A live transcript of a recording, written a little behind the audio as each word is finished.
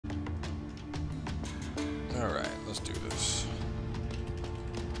Alright, let's do this.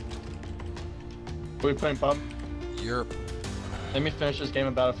 Are we playing pub? Europe. Let me finish this game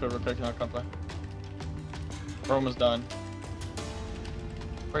of Battlefield real quick and I'll come play. We're almost done.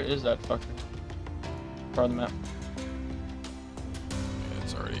 Where is that fucker? Part of the map. Yeah,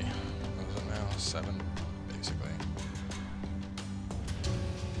 it's already, what is it now? 7, basically.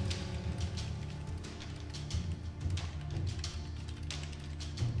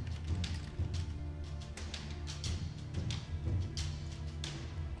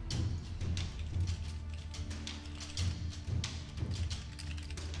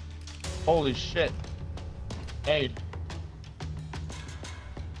 Holy shit. Aid.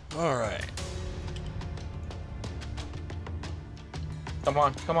 Alright. Come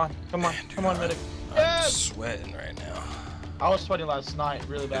on, come on, come on, Man, dude, come on, medic. I'm Yes! sweating right now. I was sweating last night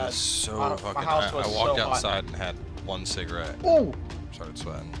really bad. It's so My fucking house hot. was I walked so hot. outside and had 1 cigarette. Ooh! Started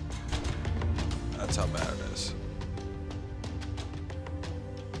sweating. That's how bad it is.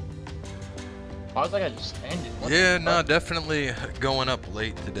 I was like, I just ended. What Yeah, the no, fuck? definitely going up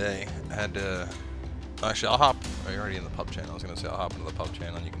late today. I had to. Actually, I'll hop. Oh, you're already in the pub channel. I was gonna say I'll hop into the pub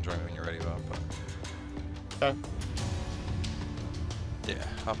channel and you can join me when you're ready, Bob. But Okay. yeah,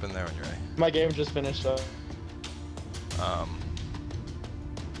 hop in there when you're ready. My game just finished, so.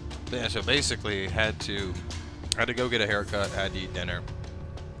 Yeah, so basically had to go get a haircut, had to eat dinner.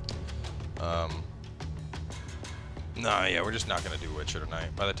 Nah, yeah, we're just not gonna do Witcher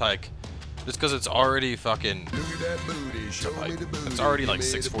tonight. By the time, just because it's already fucking, it's already like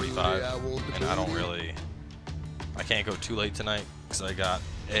 6:45, and I can't go too late tonight because I got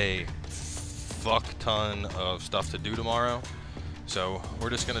a fuck ton of stuff to do tomorrow. So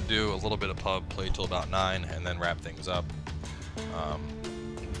we're just gonna do a little bit of pub, play till about 9, and then wrap things up.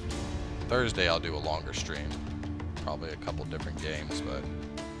 Thursday I'll do a longer stream, probably a couple different games, but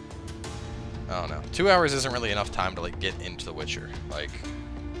I don't know. 2 hours isn't really enough time to like get into The Witcher. Like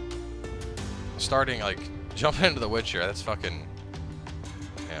jumping into The Witcher, that's fucking,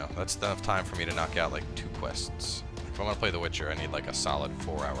 you know, that's enough time for me to knock out like 2 quests. If I'm gonna play The Witcher, I need like a solid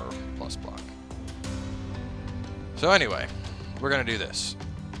 4-hour plus block. So anyway, we're gonna do this.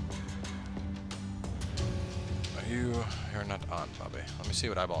 You're not on, Bobby. Let me see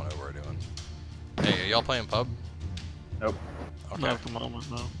what eyeball and over are doing. Hey, are y'all playing pub? Nope. Okay. Not at the moment,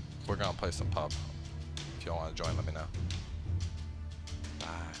 no. We're gonna play some pub. If y'all want to join, let me know. Bye.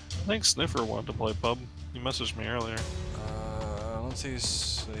 I think Sniffer wanted to play pub. He messaged me earlier. Let's see.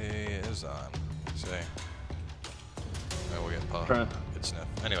 See, is on. Let's see. Maybe we'll get pub. Okay. Good sniff.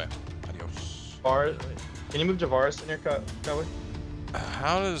 Anyway, adios. Can you move Javaris in your Cowboy?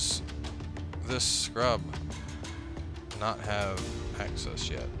 How does this scrub not have access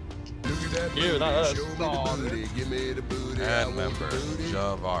yet? Dude, not us. Add member,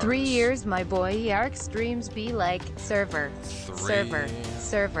 Javaris. 3 years, my boy. Yark streams be like server. 3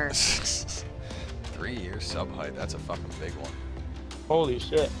 Server. 3 years sub height. That's a fucking big one. Holy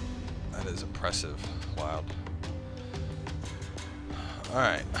shit. That is impressive. Wild.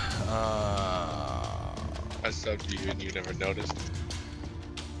 Alright. I subbed you and you never noticed.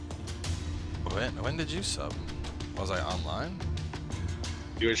 When did you sub? Was I online?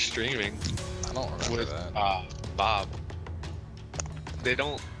 You were streaming I don't remember with that. Bob.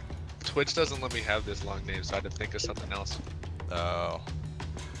 Twitch doesn't let me have this long name, so I had to think of something else. Oh.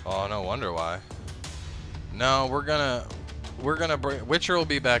 Oh, no wonder why. No, we're gonna bring Witcher will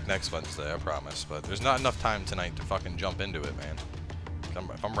be back next Wednesday, I promise. But there's not enough time tonight to fucking jump into it, man.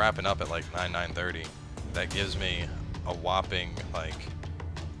 If I'm wrapping up at like 9:30, that gives me a whopping like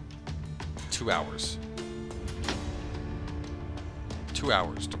 2 hours. 2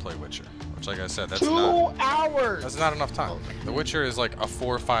 hours to play Witcher, which, like I said, that's 2 hours. That's not enough time. The Witcher is like a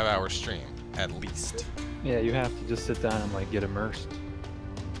 4 or 5 hour stream at least. Yeah, you have to just sit down and like get immersed.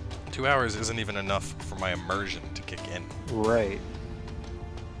 2 hours isn't even enough for my immersion to kick in. Right.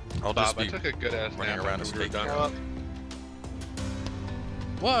 I'll just Bob, I be took a good ass running nap around after as we were fake. done.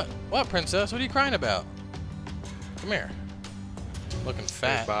 What? What, princess? What are you crying about? Come here. Looking Hey,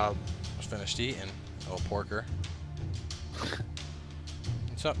 fat. Bob. Just finished eating. Oh, porker.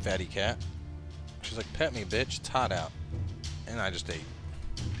 What's up, fatty cat? She's like, pet me, bitch. It's hot out. And I just ate.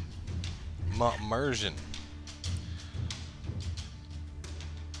 Immersion.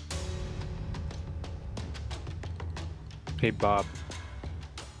 Hey, Bob.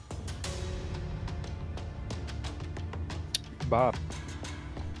 Bob.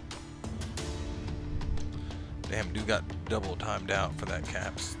 Damn, dude got double timed out for that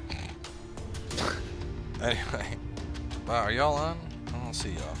caps. Anyway. Wow, are y'all on? I don't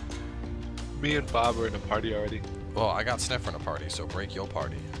see y'all. Me and Bob are in a party already. Well, I got Sniffer in a party, so break your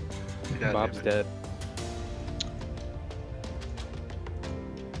party. God Bob's damn it. dead.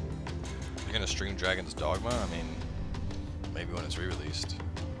 You're gonna stream Dragon's Dogma? I mean, maybe when it's re-released.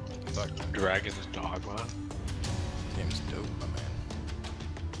 Fuck. Dragon's Dogma. Game's dope, my man.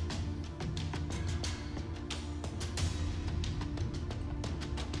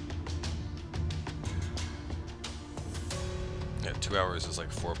 Yeah, 2 hours is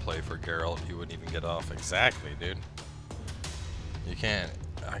like foreplay for Geralt. He wouldn't even get off. Exactly, dude. You can't.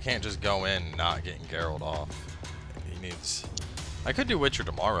 I can't just go in not getting Geralt off. He needs. I could do Witcher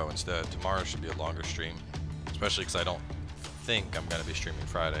tomorrow instead. Tomorrow should be a longer stream, especially because I don't think I'm gonna be streaming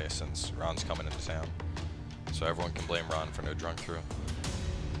Friday since Ron's coming into town. So everyone can blame Ron for no drunk through.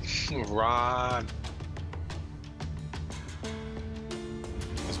 Ron.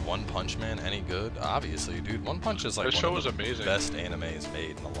 Is One Punch Man any good? Obviously, dude. One Punch is like This one show of was the amazing. best animes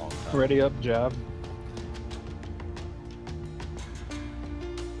made in a long time. Ready up, job.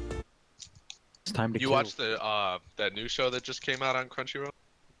 It's time to You kill. watched the that new show that just came out on Crunchyroll?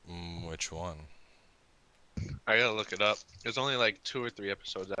 Which one? I gotta look it up. There's only like 2 or 3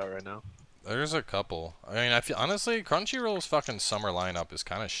 episodes out right now. There's a couple. I mean, I feel honestly, Crunchyroll's fucking summer lineup is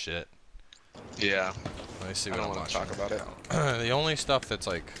kind of shit. Yeah. Let me see I what don't I'm want to watching. talk about it. The only stuff that's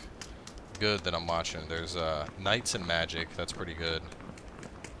like good that I'm watching, there's Knights and Magic. That's pretty good.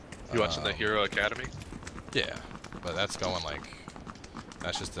 You watching the Hero Academy? Yeah, but that's going like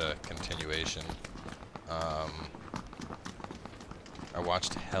that's just a continuation. I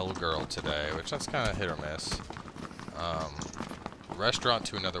watched Hell Girl today, which that's kind of hit or miss. Restaurant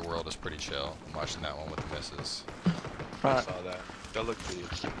to Another World is pretty chill. I'm watching that one with the missus. I saw that. That looked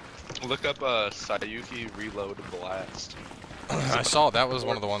good. Look up Sayuki Reload Blast. I saw that was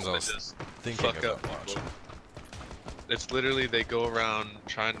one of the ones I was Just thinking fuck about up watching. people. It's literally they go around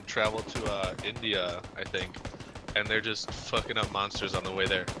trying to travel to India, I think, and they're just fucking up monsters on the way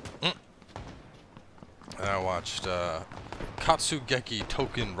there. And I watched Katsugeki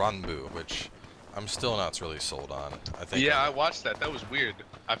Token Ranbu, which I'm still not really sold on. I think. Yeah, I watched that. That was weird.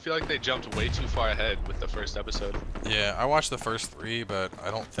 I feel like they jumped way too far ahead with the first episode. Yeah, I watched the first 3, but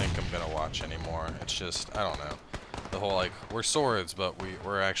I don't think I'm gonna watch anymore. It's just, I don't know. The whole like, we're swords, but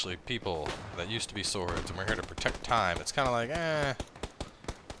we're actually people that used to be swords, and we're here to protect time. It's kind of like, eh.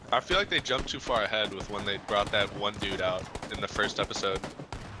 I feel like they jumped too far ahead with when they brought that one dude out in the first episode.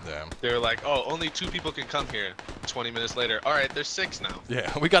 Yeah. They were like, oh, only 2 people can come here. 20 minutes later, all right, there's 6 now.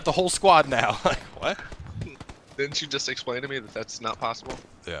 Yeah, we got the whole squad now. Like, what? Didn't you just explain to me that that's not possible?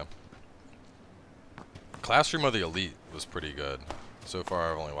 Yeah. Classroom of the Elite was pretty good. So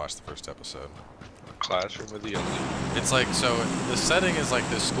far, I've only watched the first episode. Classroom with the elite. It's like, so the setting is like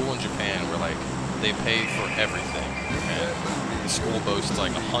this school in Japan where like they pay for everything, and the school boasts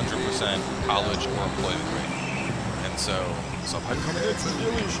like 100% college or employment rate. And so, some hype coming in from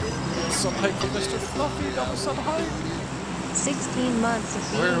Billy, some hype from Mr. Fluffy, that was some hype. 16 months of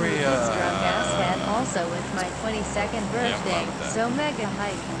being Where are we, with this drunk ass head, also with my 22nd Yeah, I'm birthday, fine with that. so mega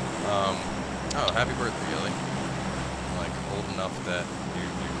hype. Oh, happy birthday, Gilly. I'm like old enough that you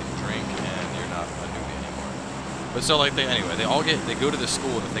can drink and you're not a newbie anymore. But so like they go to the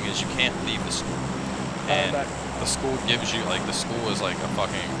school, and the thing is you can't leave the school. And the school gives you, like, the school is like a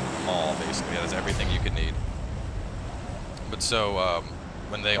fucking mall basically. It has everything you could need. But so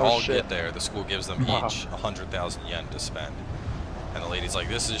when they all get there, the school gives them each 100,000 yen to spend. And the lady's like,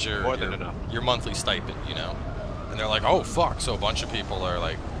 this is your monthly stipend, you know? And they're like, oh fuck, so a bunch of people are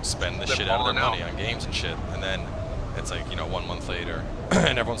like spend the shit out of their money on games and shit. And then it's like, you know, 1 month later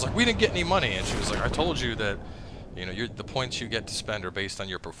and everyone's like, we didn't get any money. And she was like, I told you that, you know, the points you get to spend are based on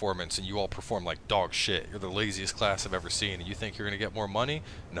your performance, and you all perform like dog shit. You're the laziest class I've ever seen, and you think you're gonna get more money?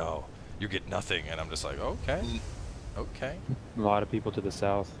 No, you get nothing. And I'm just like, okay, okay. A lot of people to the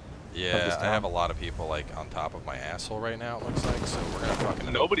south. Yeah, I have a lot of people like on top of my asshole right now, it looks like, so we're gonna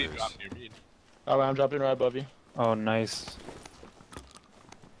fucking Nobody dropped near me. Alright, I'm dropping right above you. Oh, nice.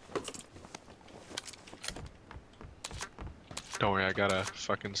 Don't worry, I got a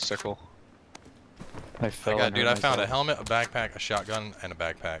fucking sickle. I fell. Dude, I found a helmet, a backpack, a shotgun, and a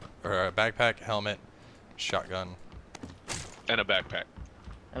backpack. Or a backpack, helmet, shotgun. And a backpack.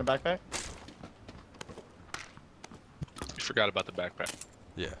 And a backpack? You forgot about the backpack.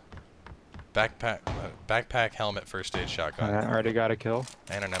 Yeah. Backpack, helmet, first aid, shotgun. I already got a kill.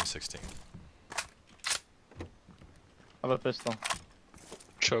 And an M16. I have a pistol.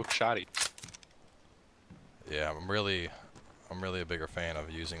 Choke shotty. Yeah, I'm really a bigger fan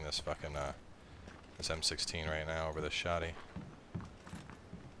of using this fucking this M16 right now over this shoddy.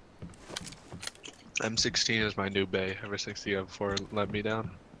 M16 is my new bay ever since the M4 let me down.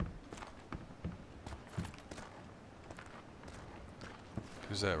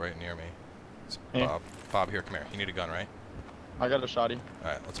 Who's that right near me? It's Hey. Bob. Bob, here, come here. You need a gun, right? I got a shotty.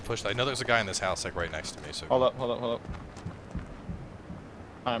 Alright, let's push. I know there's a guy in this house like right next to me, so. Hold up, hold up, hold up.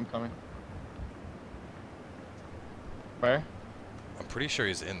 I'm coming. Where? I'm pretty sure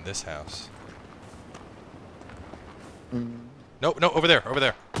he's in this house. Mm. Nope, no, over there, over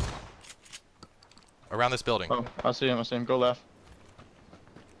there. Around this building. Oh, I see him, I see him. Go left.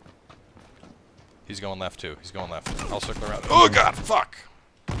 He's going left too. He's going left. I'll circle around. Oh god, fuck!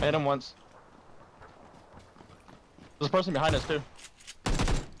 I hit him once. There's a person behind us too.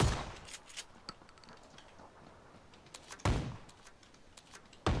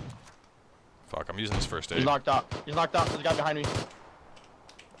 Fuck, I'm using this first aid. He's knocked out. He's knocked out. There's a guy behind me.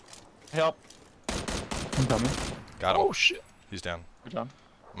 Help. I'm coming. Got him. Oh shit. He's down. Good job.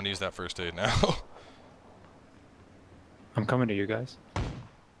 I'm gonna use that first aid now. I'm coming to you guys.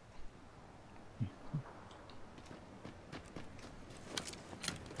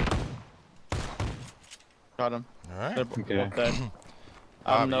 Got him. Alright. They're Okay. both dead.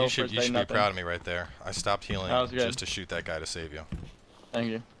 Bob, no you should first aid, be nothing. proud of me right there. I stopped healing That was good. just to shoot that guy to save you. Thank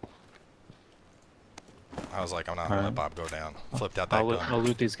you. I was like, I'm not gonna let Alright. Bob go down. Flipped out that I'll gun.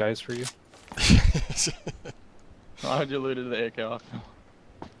 loot these guys for you. Why would you looted the AK off?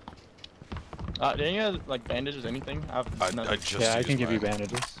 Didn't you have like bandages, anything? I just Yeah, I used can give you mine.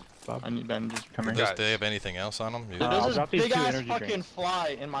 bandages, Bob. I need bandages. Come here. Does they have anything else on them? Dude, I'll there's this drop these big two ass energy fucking drinks.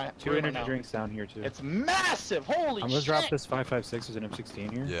 fly in my Two room energy right now. drinks down here too. It's massive. Holy I'm shit! gonna drop this 5.56 as an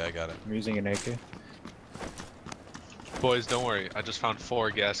M16 here. Yeah, I got it. I'm using an AK. Boys, don't worry. I just found 4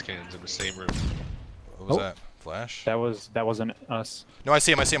 gas cans in the same room. What was Oh. that? Flash? That wasn't us. No, I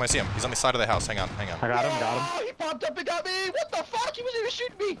see him, I see him, I see him. He's on the side of the house. Hang on, hang I on. got him, got him. Oh, he popped up and got me! What the fuck? He wasn't even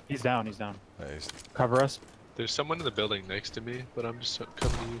shooting me! He's down, he's down. Hey, he's- Cover us. There's someone in the building next to me, but I'm just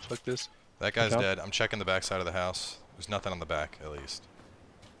coming to you. Fuck this. That guy's Okay. dead. I'm checking the back side of the house. There's nothing on the back, at least.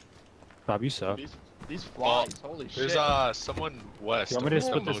 Bob, you suck. These flies, holy There's shit. someone west. You want me to of the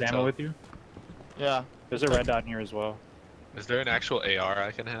split this motel. ammo with you? Yeah. There's a red dot in here as well. Is there an actual AR I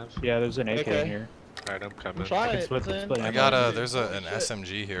can have? Yeah, there's an AK Okay. in here. Alright, I'm coming. Try can it. split- Zin. split I ammo. got Holy there's an shit.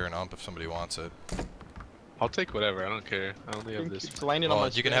 SMG here, an ump if somebody wants it. I'll take whatever. I don't care. I only have this. It's landing on my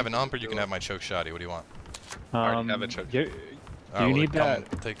Well, you can have an screen. ump or you can have my choke shotty. What do you want? already have a choke. Do Alright, you well, need come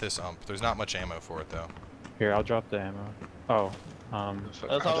that? Take this ump. There's not much ammo for it though. Here, I'll drop the ammo. Oh, Let's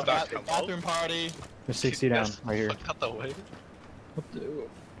have a bathroom party. there's 60 down, Yes, right here. fuck out the way. Boy,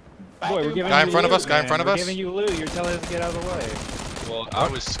 we're giving Guy you in front of loot, us, guy in man. front of We're us. giving you loot, you're telling us to get out of the way. Well, I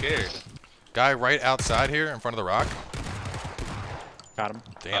was scared. Guy right outside here in front of the rock. Got him.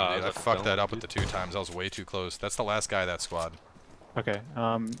 Damn, dude, I that's fucked dumb, that up with dude. the 2 times. That was way too close. That's the last guy of that squad. Okay,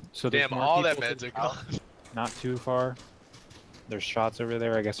 so there's Damn, more all that people meds to are the south, gone. not too far. There's shots over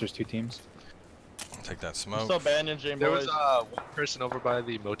there, I guess there's 2 teams. I'll take that I'm smoke. still bandaging, There boys. was one person over by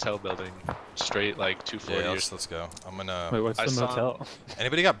the motel building, straight like 240. Yeah, let's go. I'm gonna. Wait, what's I the saw motel?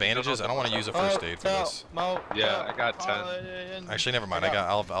 Anybody got bandages? I don't want to use a first aid for this. Yeah, I got 10. Actually, never mind.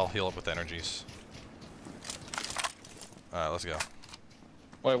 I'll heal up with energies. Alright, let's go.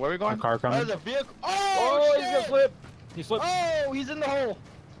 Wait, where are we going? A car coming. There's a vehicle. Oh, he's gonna flip! He flipped! Oh, he's in the hole.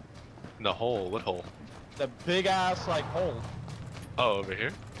 In the hole. What hole? The big ass like hole. Oh, over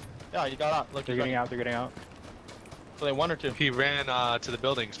here. Yeah, you got out. Look, They're he's getting right. out, they're getting out. So they 1 or 2. He ran to the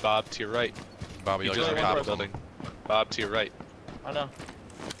buildings, Bob, to your right. Bobby, He you'll just get on ran top to of the them. building. Bob, to your right. I know.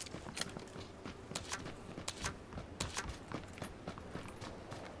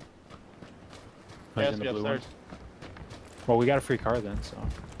 Oh, he's Yes, in the be blue one. upstairs. Well, we got a free car then, so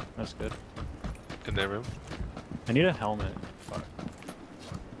that's good. In their room. I need a helmet. Fuck.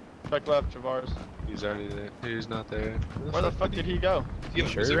 Back left, Travars. He's already there. He's not there. Where the fuck did he go? He You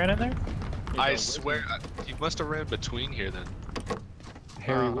sure he ran in there? He's I a swear, he must have ran between here then.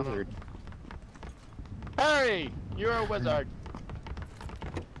 Harry I don't Wizard. wizard. Harry, you're a wizard.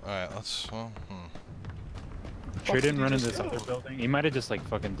 Alright, let's. Well, Sure he didn't did run he in just this go? other building. He might have just like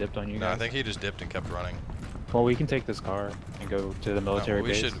fucking dipped on you No, I guys. think he just dipped and kept running. Well, we can take this car and go to the military we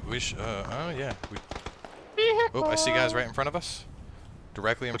base. should. We should. Oh yeah. Oh, I see guys right in front of us.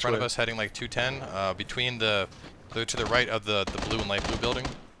 Directly in Which front of way? us, heading like 210. Between the. They're to the right of the blue and light blue building.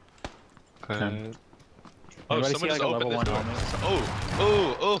 Oh, Anybody someone see, just like, a opened level this 1 door.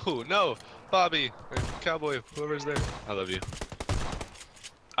 helmet? Oh, no. Bobby, or Cowboy, whoever's there. I love you.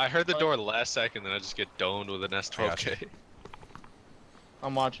 I heard the door last second, then I just get domed with an S12K.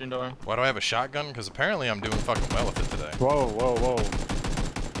 I'm watching door. Why do I have a shotgun? Because apparently I'm doing fucking well with it today. Whoa, whoa, whoa.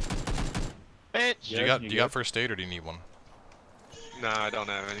 Bitch. Yeah, Do you you got good? first aid or do you need one? Nah, I don't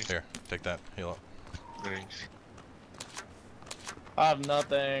have any. Here, take that. Heal up. Thanks. I have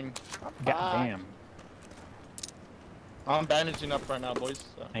nothing. God damn. I'm bandaging up right now, boys.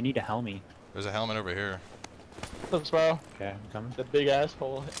 So. I need a helmet. There's a helmet over here. What's up, bro? Okay, I'm coming. The big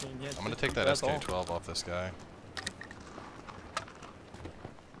asshole. I'm gonna take that SK-12 off this guy.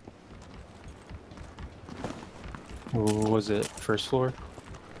 What was it? First floor?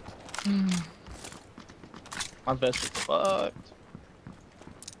 My vest is fucked.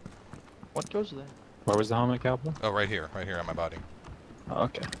 What goes there? Where was the helmet, Cowboy? Oh, right here on my body. Oh,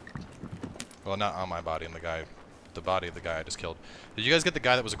 okay. Well, not on my body, on the body of the guy I just killed. Did you guys get the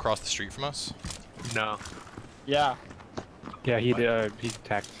guy that was across the street from us? No. Yeah. Yeah, he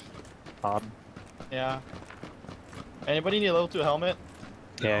attacked Bob. Yeah. Anybody need a level 2 helmet?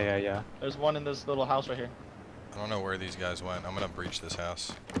 Yeah. There's one in this little house right here. I don't know where these guys went. I'm gonna breach this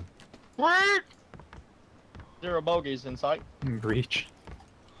house. What? 0 bogeys in sight. Breach.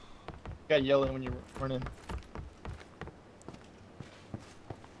 You gotta yell it when you run in.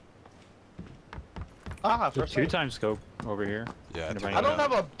 Ah, There's first 2 aid. times scope over here. Yeah, Anybody I don't know?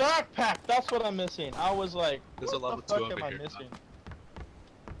 have a backpack. That's what I'm missing. I was like, There's a what level the 2 fuck over am I here. missing?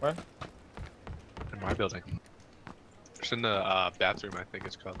 Where? In my building. It's in the bathroom, I think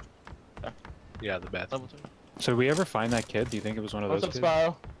it's called. Yeah. Yeah, the bathroom. Level 2. So did we ever find that kid? Do you think it was one of What's those up, kids?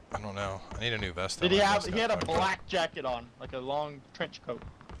 Spyro? I don't know. I need a new vest. Did he My have? vest He had a got fucked up. black jacket on, like a long trench coat.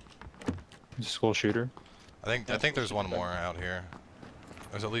 School shooter. I think there's one more out here.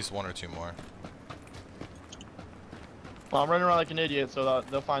 There's at least 1 or 2 more. Well, I'm running around like an idiot, so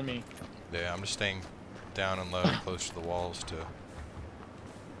they'll find me. Yeah, I'm just staying down and low, close to the walls to.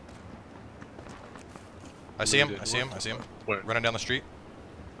 I see him. I see him. I see him. Where? Running down the street.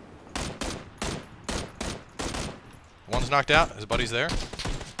 One's knocked out. His buddy's there.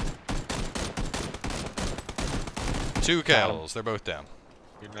 2 kills. They're both down.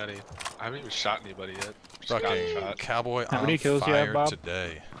 You're nutty. I haven't even shot anybody yet. Just got Fucking shot. cowboy How on many kills you have, fire Bob?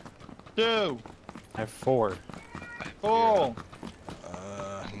 today. 2. I have 4. Oh.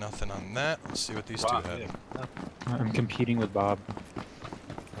 Nothing on that. Let's see what these Wow, 2 had. yeah. I'm competing with Bob.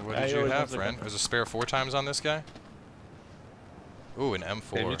 What Yeah, did he you always have, wants to friend? There's a spare 4 times on this guy. Ooh, an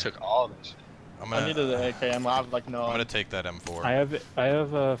M4. Damn, you took all this shit. I'm I needed gonna. the AK. I'm like, no. I'm gonna take that M4. I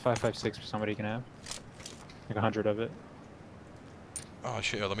have a 5.56 somebody can have. Like 100 of it. Oh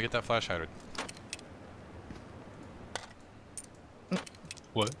shit! Yo, let me get that flash hider.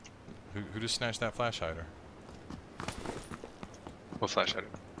 What? Who just snatched that flash hider? What flash hider?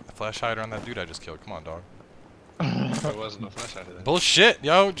 The flash hider on that dude I just killed. Come on, dog. There wasn't a flash hider then. Bullshit,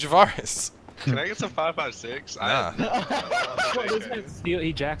 yo, Javaris. Can I get some 5.56? Nah.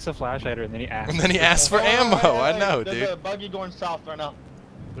 He jacks a flash hider and then he asks. And then he asks for ammo. I know, There's a dude. buggy going south right now.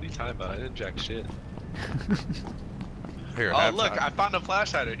 What are you talking about? I didn't jack shit. Here, Oh, have, look, I found a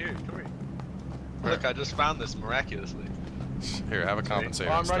flash hider. Here, come here. Look, I just found this miraculously. Here, have a compensator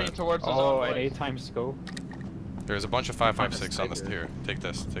Well, I'm running instead. towards the Oh, zone. an 8 times scope. There's a bunch of 5.56 on this. sniper. Here, take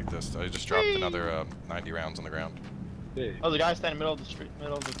this, take this. I just dropped another 90 rounds on the ground. Hey. Oh, the guy standing middle of the street,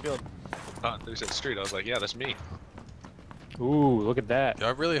 middle of the field. Oh, there's that street. I was like, yeah, that's me. Ooh, look at that. Yeah,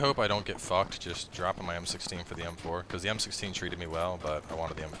 I really hope I don't get fucked just dropping my M16 for the M4, because the M16 treated me well, but I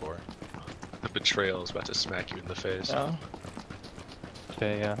wanted the M4. The betrayal is about to smack you in the face. Yeah.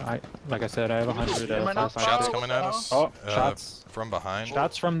 Okay, yeah. Like I said, I have 100 Am I not 5.56. Shots Oh, coming at us. Oh, shots. From behind.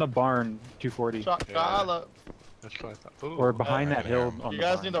 Shots from the barn, 240. Shot, Yeah. Gala. That's what I thought. Ooh, Or behind I that can hill hear 'em. on You the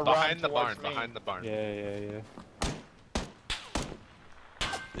guys barn. need to run behind the barn. towards me. Behind the barn. Yeah.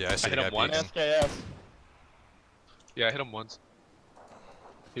 Yeah, I see I hit the guy him once. peeking. SKS. Yeah, I hit him once.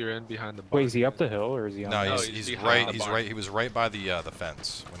 You're in behind the barn. Wait, is he up the hill or is he on No, the No, he's he's behind right. the He's barn. right. He was right by the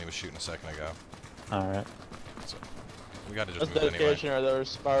fence when he was shooting a second ago. Alright. So we gotta just That's move anyway. dedication right there,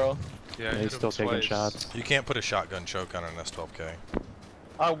 Spiral. Yeah, I Yeah, hit he's him still taking twice. shots. You can't put a shotgun choke on an S12K.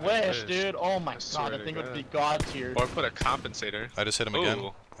 I wish, wish. dude. Oh my swear god, I to think it would God. be god tier. Or put a compensator. I just hit him again.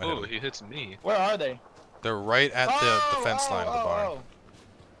 Ooh, I hit ooh, him. he hits me. Where are they? They're right at the fence line of the barn. Oh.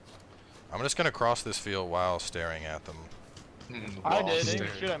 I'm just gonna cross this field while staring at them. I Wall did. They stare.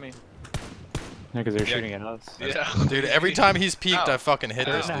 didn't shoot at me. Yeah, because they're Yeah. shooting at us. Yeah. Dude, every time he's peeked, Ow. I fucking hit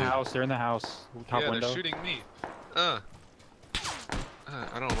They're this in the dude. house. They're in the house. Top Yeah, window. they're shooting me. I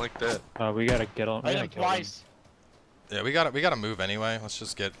don't like that. We gotta get on. I hit him twice. Yeah, we gotta move anyway. Let's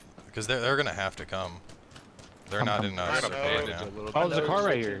just get, because they're gonna have to come. They're Come, not come. in I us got a right bandage now. a little Oh, bit. there's a car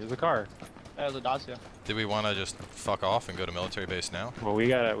right here. There's a car. That was a Dacia. Do we want to just fuck off and go to military base now? Well, we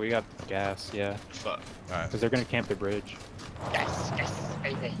got gas. Yeah, Fuck. Alright. because they're gonna camp the bridge.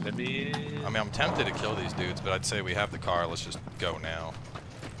 Let me. I mean, I'm tempted to kill these dudes, but I'd say we have the car. Let's just go now.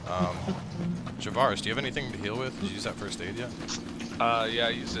 Javaris, do you have anything to heal with? Did you use that first aid yet? Yeah, I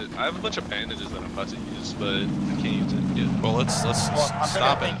used it. I have a bunch of bandages that I'm about to use, but I can't use it yet. Well, let's Well, I'm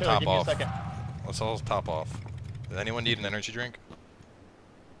stop taking a and painkiller. top Give me a off. second. Let's all top off. Does anyone need an energy drink?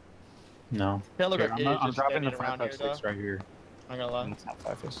 No. Can't look Here, like I'm idiots dropping the standing around here, 556 right here. I'm gonna lie. It's not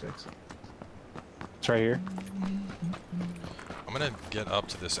 556. It's right here. I'm gonna get up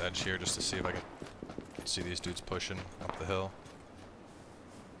to this edge here just to see if I can see these dudes pushing up the hill.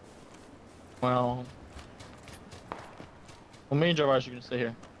 Well, me and Joe are gonna stay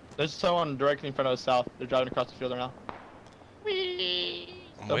here. There's someone directly in front of us south. They're driving across the field right now.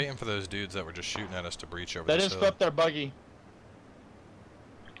 I'm waiting for those dudes that were just shooting at us to breach over They this just hill. flipped their buggy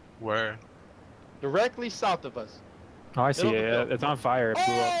Where? directly south of us. Oh, I see Middle of the it. field. It's on fire. It blew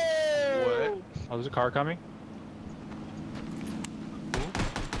up. Oh! What? Oh, there's a car coming.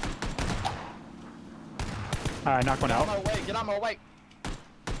 I knocked one Get out out. of my way! Get out of my way!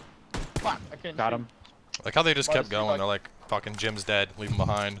 Fuck! I couldn't. Got see. him. Like how they just Well, kept this is going. like- They're like, fucking Jim's dead. Leave him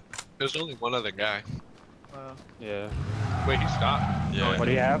behind. There's only one other guy. Yeah. Wait, he stopped. Yeah. What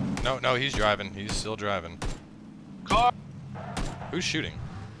do you have? No, he's driving. He's still driving. Car. Who's shooting?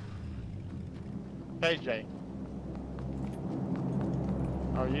 Hey Jay.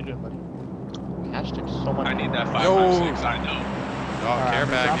 How are you doing, buddy? Hashtag so much. I need that Yo. 556. I know. Oh, Alright, care I'm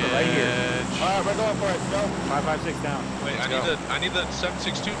gonna drop it right here. package. Alright, we're going for it. Go. 556 down. Wait, Let's I go. need the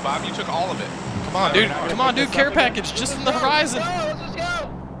 762. Bob, you took all of it. Come on, dude. Alright, Come on, dude. let's Care up again. package just in the Let's horizon. go, let's just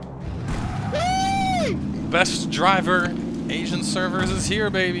go! Best driver, Asian servers is here,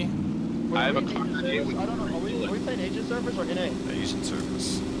 baby. I have a Agent car servers? game with I don't know. Are we playing agent servers or NA? Asian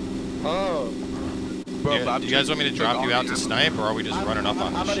servers. Oh. Bro, Yeah, Bob, do you guys want me to drop you out to snipe, or are we just running up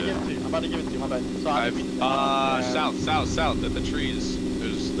on I'm this about to give shit? it to you. I'm about to give it to you. My bad. So south at the trees.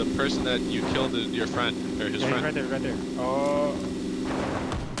 There's the person that you killed, your friend or his Yeah, he's friend. right there, right there. Oh.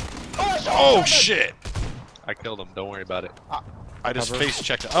 Oh shit! I killed him. Don't worry about it. I just Cover. face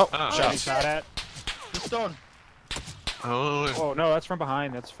checked it. Oh, Ah. He shots. shot at. The stone. Oh, Oh no, that's from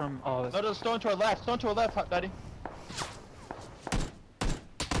behind. That's from. Oh, No, that's... the stone to our left. Stone to our left, Daddy.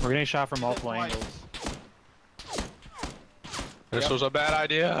 We're getting shot from multiple Twice. angles. this was a bad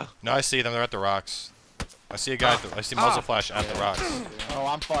idea. No, I see them. They're at the rocks. I see a guy. I see muzzle flash at the rocks. Oh,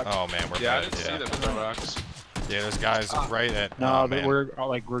 I'm fucked. Oh man, we're Yeah, I bad. didn't see Yeah. them in the rocks. Yeah, there's guys right at. No, oh, but man. we're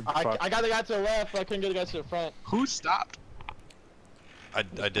fucked. I got the guy to the left, but I couldn't get the guy to the front. Who stopped? I Oh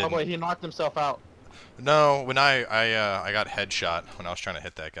boy, didn't. he knocked himself out. No, when I got headshot when I was trying to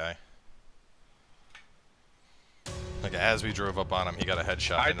hit that guy. Like as we drove up on him, he got a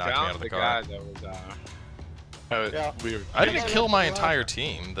headshot I and knocked me out downed of the the car. guy that was. Yeah. We were. I didn't Yeah, kill my that's a lot. entire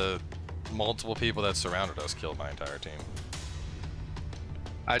team. The multiple people that surrounded us killed my entire team.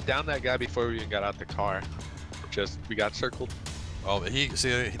 I downed that guy before we even got out the car. We got circled. Oh,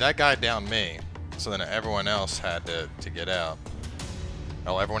 that guy downed me. So then everyone else had to get out.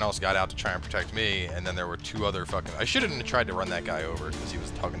 Oh, everyone else got out to try and protect me, and then there were two other fucking. I should have tried to run that guy over because he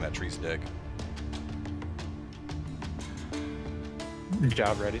was tugging that tree's dick. Good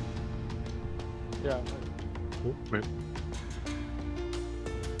job, ready. Yeah. Wait.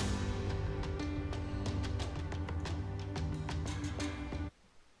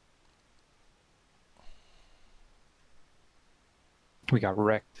 We got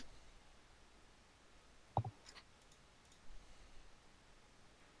wrecked.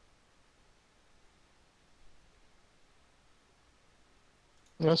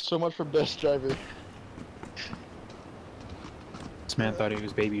 That's so much for best driver. This man thought he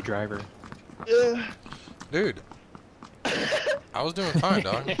was baby driver. Yeah. Dude, I was doing fine,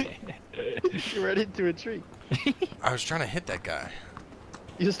 dog. You ran into a tree. I was trying to hit that guy.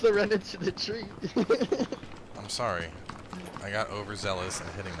 You still ran into the tree. I'm sorry. I got overzealous in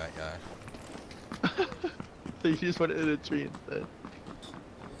hitting that guy. So you just went into the tree instead.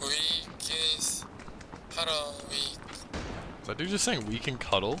 Weak is huddle weak. Is that dude just saying we can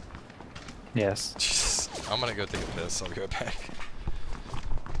cuddle? Yes. Jesus. I'm gonna go take a piss. I'll be right back.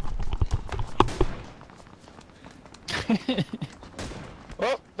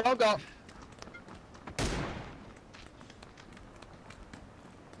 Oh, don't go.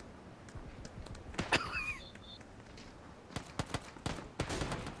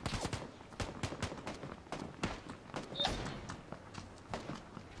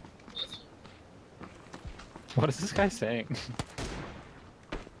 What is this guy saying?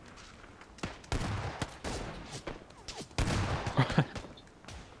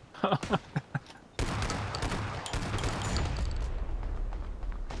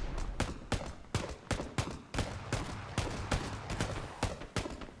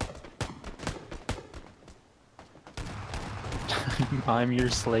 I'm your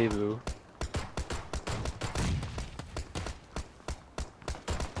slave-oo.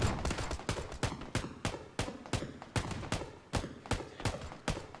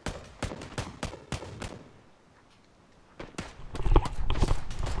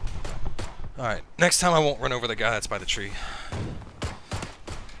 Alright, next time I won't run over the guy that's by the tree.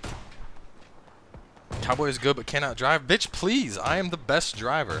 Cowboy is good but cannot drive. Bitch, please. I am the best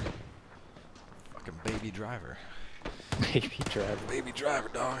driver. Fucking baby driver. Baby driver. Baby driver,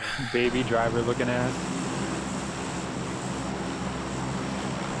 dog. Baby driver looking ass.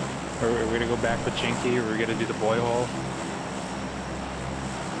 Are we gonna go back with Chinky, or are we gonna do the boy hole?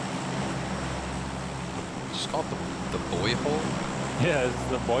 Just call it the boy hole? Yeah, this is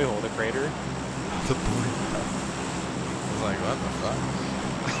the boy hole, the crater. The boy hole. I was like, what the fuck?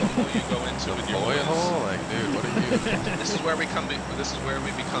 The hole you go into with your Boy boys. hole? Like, dude, what are you? This is where we come. This is where we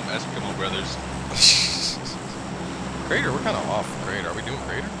become Eskimo brothers. Crater? We're kind of off Crater. Are we doing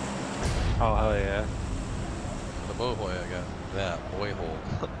Crater? Oh hell yeah. The boy hole, I got that. Boy hole.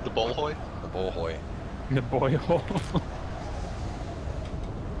 The bullhoy. The boy hole. The boy hole.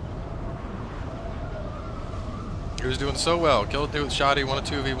 He was doing so well. Killed dude with Shoddy, won a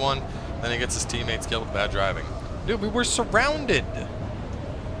 2v1. Then he gets his teammates killed with bad driving. Dude, we were surrounded.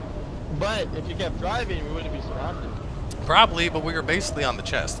 But if you kept driving, we wouldn't be surrounded. Probably, but we were basically on the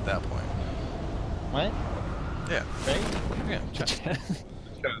chest at that point. What? Yeah. Right? Yeah. Chest.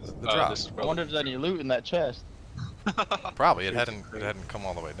 The drop. This is I wonder if there's any loot in that chest. Probably. It hadn't come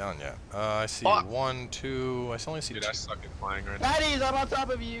all the way down yet. I see Oh. 1, 2. I only see Dude, 2. I suck at flying right now. Patties, I'm on top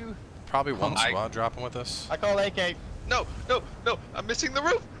of you. Probably one I- squad dropping with us. I call AK. No, no, no! I'm missing the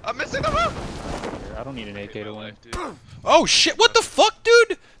roof. I'm missing the roof. I don't need an AK to win. Dude. Oh shit! What the fuck,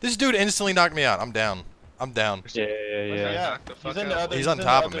 dude? This dude instantly knocked me out. I'm down. I'm down. Yeah. Yeah. Knock the fuck He's in the out. other. He's he's on in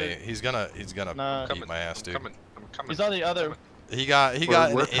top the of other- me. He's gonna Nah. eat my ass, dude. I'm coming. He's on the other. He got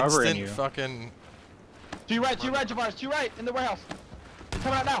We're an covering instant you. fucking. To your right, Javaris, to your right, in the warehouse. He's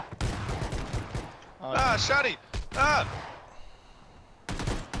coming out now. Oh, Ah, Shoddy! Ah!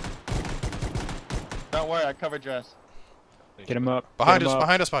 don't worry, I covered your ass. Get him up. Behind Get us, him up.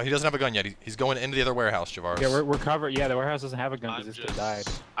 behind us, behind. He doesn't have a gun yet. He's going into the other warehouse, Javaris. Yeah, we're covered. Yeah, the warehouse doesn't have a gun I'm because this kid just... died.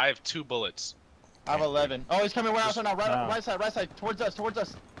 I have 2 bullets. I have 11. Oh, he's coming warehouse right now. Wow. Right side, towards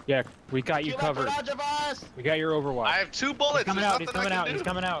us. Yeah, we got you covered. Now, Javaris. We got your overwatch. I have 2 bullets. He's coming There's out. He's nothing coming I out. can He's do.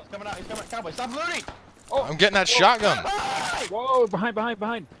 coming out. He's coming out. Cowboy, stop looting. I'm getting that shotgun. Hey! Whoa!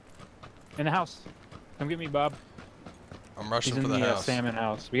 Behind. In the house. Come get me, Bob. I'm He's rushing in for the the house. salmon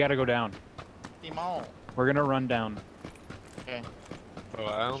house. We gotta go down. Team on. We're gonna run down. Okay. Oh, I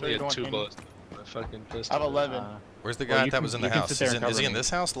Sure only you had don't 2 any- bullets. My fucking I pistol. have 11. Where's the Well, guy you that can- was in you the can house? sit there and Is he cover in me. this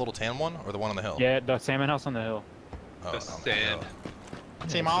house, the little tan one, or the one on the hill? Yeah, the salmon house on the hill. Oh, The on sand. hill.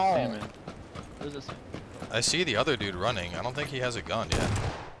 Team Yeah, on. salmon. What is this? I see the other dude running. I don't think he has a gun yet.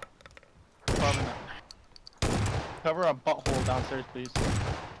 Probably not. Cover a butthole downstairs, please.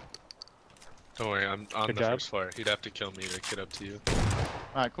 Don't worry, I'm on Good the job. first floor. He'd have to kill me to get up to you.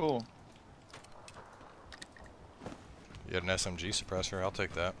 Alright, cool. You had an SMG suppressor. I'll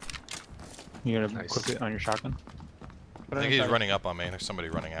take that. You gonna Nice. equip it on your shotgun? Put I it think he's inside. running up on me. There's somebody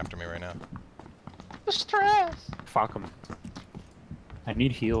running after me right now. The stress. Fuck him. I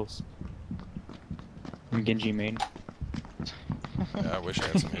need heals. I'm Genji main. Yeah, I wish I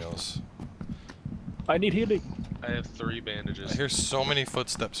had some heals. I need healing. I have 3 I bandages. hear so many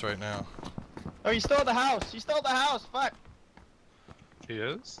footsteps right now. Oh, you stole the house. Fuck. He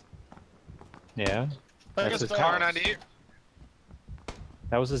is? Yeah. Fuck, That's it's his the Car house. 98.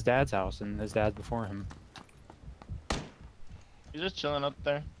 That was his dad's house, and his dad's before him. He's just chilling up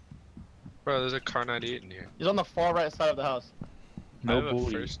there. Bro, there's a car 98 in here. He's on the far right side of the house. I No have a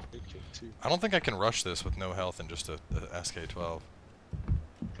bully. first aid kit too. I don't think I can rush this with no health and just a SK-12.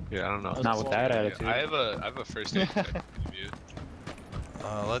 Yeah, I don't know. Not with that attitude. I have a first aid kit. If you-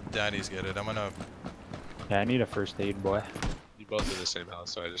 Let daddies get it. I'm gonna. Yeah, I need a first aid, boy. You both are the same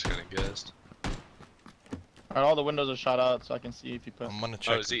house, so I just kind of guessed. Alright, all the windows are shot out so I can see if he puts. I'm gonna Oh,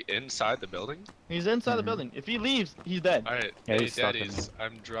 check. is he inside the building? He's inside the Mhm. building. If he leaves, he's dead. Alright, Yeah, hey he's stuck in daddies,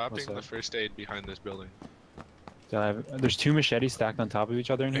 I'm dropping the up? first aid behind this building. So there's 2 machetes stacked on top of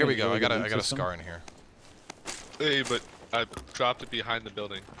each other in here. Here we It's go. really I got good a loot system. scar in here. Hey, but I dropped it behind the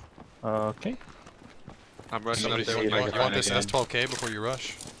building. Okay. I'm rushing Somebody, up there see you with if I my want, can car want this 98. S12K before you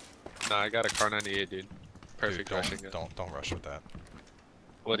rush? Nah, I got a car 98, dude. Perfect Dude, rushing gun. don't rush with that.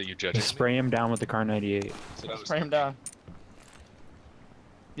 What are you judging? Just spray him down with the car 98. That's what I was- Spray him down.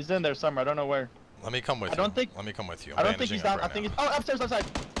 He's in there somewhere. I don't know where. Let me come with I you. don't think- Let me come with you. I'm I don't think bandaging he's up down. right I think now. he's. Oh, upstairs, outside.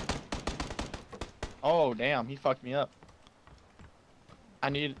 Oh, damn. He fucked me up. I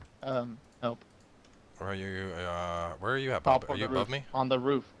need help. Where are you? Where are you at, Top Bob? Are of you the above roof. me? On the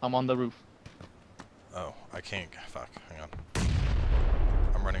roof. I'm on the roof. Oh, I can't. Fuck. Hang on.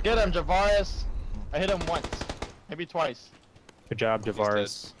 I'm running. Get for him, it. Javaris. I hit him once. Maybe twice. Good job,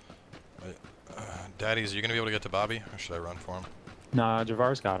 Javaris. Daddies, are you gonna be able to get to Bobby, or should I run for him? Nah,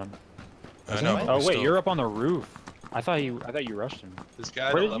 Javaris got him. I know. Oh wait, still... you're up on the roof. I thought you rushed him. This guy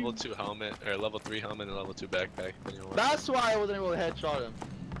had Where a did level you- 2 helmet, or level 3 helmet and level 2 backpack. If anyone wants That's it. why I wasn't able to headshot him.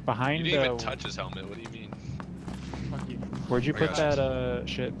 You Behind didn't even touch his helmet, what do you mean? Fuck you. Where'd you I put got that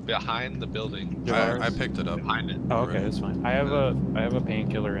shit? Behind the building. I picked it up. Behind it. Oh, okay, that's fine. I have a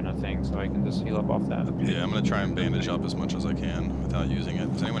painkiller and a thing, so I can just heal up off that. Yeah, I'm gonna try and bandage up as much as I can without using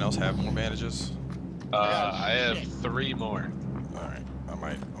it. Does anyone else have more bandages? I have 3 more. Alright, I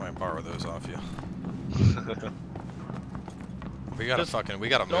might borrow those off you. We gotta we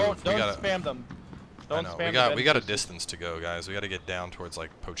gotta move. Don't we gotta spam them. I Don't know. spam We got a distance to go, guys. We gotta get down towards like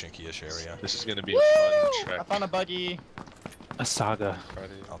Pochinki-ish area. This is gonna be a fun I trek. found a buggy. A saga.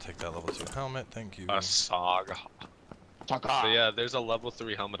 I'll take that level 2 helmet, thank you. A saga. Chaka. So yeah, there's a level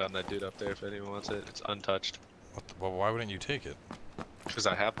 3 helmet on that dude up there if anyone wants it. It's untouched. What the, well, why wouldn't you take it? Because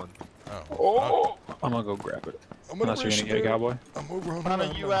I have one. Oh. I'm gonna go grab it. I'm gonna Unless you're gonna get a cowboy. I'm over on Found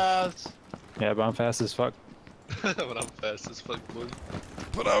a US. Yeah, but I'm fast as fuck. But I'm fast as fuck, boy.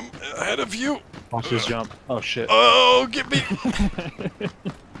 But I'm ahead of you. Watch this jump. Oh shit. Oh, get me!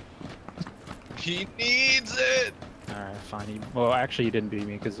 He needs it! Alright, fine. Well, actually, you didn't beat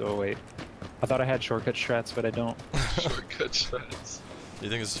me because oh wait, I thought I had shortcut strats, but I don't. Shortcut strats. You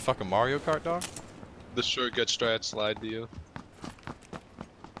think this is fucking Mario Kart, dog? The shortcut strats lied to you.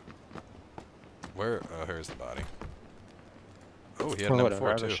 Where? Oh, here's the body. Oh, he had Or an whatever.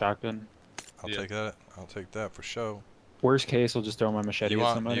 I M4 have a too. shotgun. I'll Yeah. take that. I'll take that for show. Worst case, I'll just throw my machete You at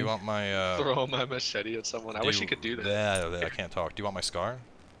want? somebody. You want my? Throw my machete at someone. I wish you could do that. Yeah, I can't talk. Do you want my scar?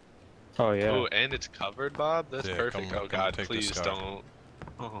 Oh yeah. Oh, and it's covered, Bob? That's Yeah, perfect. come Oh god, take the please scar. don't.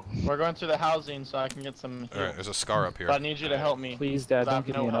 Oh. We're going through the housing so I can get some All right, heal. there's a scar up here. But I need you to help me. Please, Dad, I don't have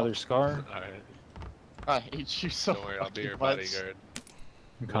give no me another help. scar. Alright, I hate you so don't worry, I'll be your fucking much. bodyguard.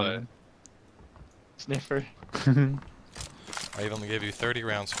 I'm coming. Sniffer. I even gave you 30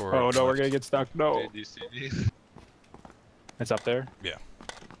 rounds for. Oh it no, we're left. gonna get stuck. No. JDCD. It's up there. Yeah,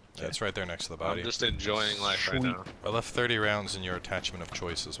 it's right there next to the body. I'm just enjoying life right Sweet. now. I left 30 rounds in your attachment of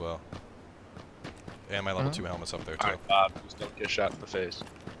choice as well. And my level 2 helmet's up there too. Alright, Bob, just don't get shot in the face.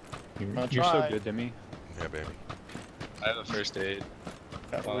 I'll You're so try. good to me. Yeah, baby. I have a first aid.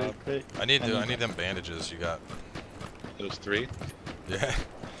 I need them bandages you got. Those 3. Yeah.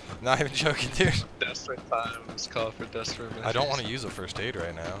 Not even joking, dude. Desperate times call for desperate measures. I don't want to use a first aid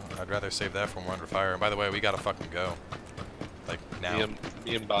right now. I'd rather save that for when we're under fire. And by the way, we gotta fucking go. Like now.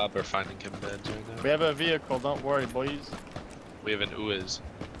 Me and Bob are finding him beds right now. We have a vehicle, don't worry, boys. We have an Uiz.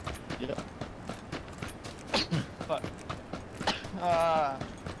 Yeah. Fuck. Ah.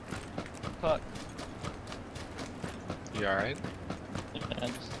 Fuck. You alright? Yeah,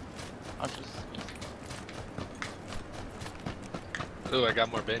 I'll just. Ooh, I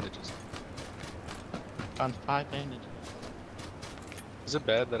got more bandages. Found 5 bandages. Is it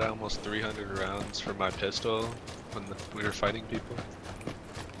bad that I almost 300 rounds for my pistol when we were fighting people?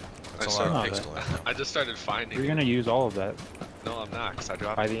 That's a lot of started- pixel in there. I just started finding You're it. gonna use all of that No, I'm not, because I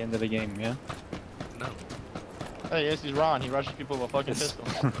dropped by it. the end of the game, yeah? No. Hey, yes, he's Ron. He rushes people with a fucking It's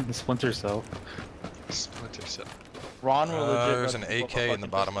pistol. the Splinter Cell. Splinter Cell. Ron will legit. There's rush an people with a AK in the fucking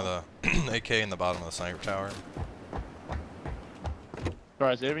bottom pistol. of the AK in the bottom of the sniper tower.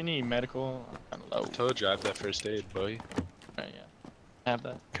 Guys, do you ever need medical? I'm kinda low. I told you I have that first aid, boy. Right, yeah. I have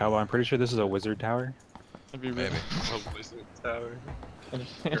that. Cowboy, I'm pretty sure this is a wizard tower. It'd be really, Maybe. A wizard tower. it'd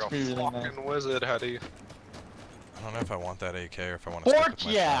You're a be really nice. fucking wizard, Hattie. I don't know if I want that AK or if I want to stick with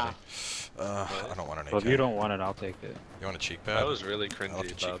my yeah! shotty. I don't want an AK. Well, if you don't want it, I'll take it. You want a cheek pad? That was really I left cringy,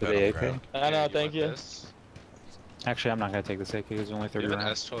 a cheek Bob. The pad on the AK? ground. I know, want thank you. this? Actually, I'm not gonna take this AK. It's only You 30 have an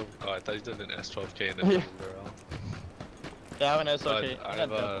rounds. S12. Oh, I thought you did an S12K and Yeah. then barrel. Yeah, I have an SOK. I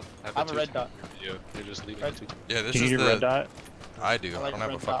have a have a red dot. You. You're just leaving Red- it to Yeah, this Do you is need a the. red dot? I do. I I like don't have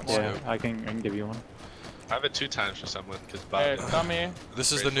a red fucking dot more. scope. Yeah, I can give you one. I have it 2 times for someone because Hey, Bob. come here.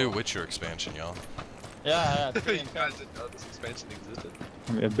 This is the new Witcher expansion, y'all. Yeah, You yeah. guys didn't know this expansion existed.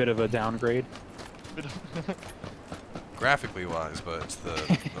 A bit of a downgrade. Graphically wise, but it's the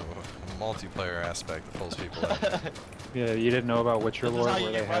multiplayer aspect that pulls people in. Yeah, you didn't know about Witcher This is lore how where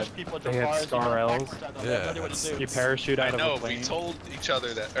you they can had rush people to they had bars, you Scar go Ls. backwards at them. Yeah, That's what you that's- do. You parachute I out know, of a we plane. told each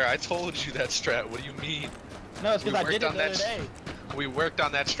other that, or I told you that strat. What do you mean? No, it's we because I worked did it on the that other day. We worked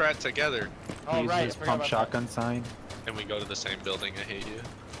on that strat together, Oh, Use right. this I forgot pump about shotgun sign. and we go to the same building. I hate you. that.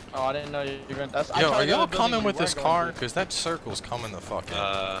 Oh, I didn't know you were gonna. That's, I Yo, tried are the y'all other building coming you with this weren't going car? to. Because that circle's coming the fuck in.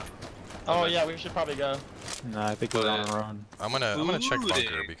 Oh, yeah, we should probably go. Nah, I think we're on our own. I'm gonna check bunker Looting.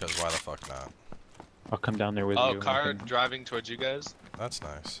 because why the fuck not? I'll come down there with Oh, you. car I can- driving towards you guys. That's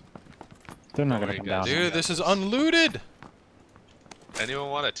nice. They're not Don't gonna worry, come guys. down. Dude, this is unlooted! Anyone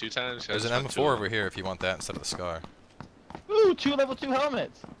want it 2 times? There's an M4 over here if you want that instead of the Scar. Ooh, 2 level 2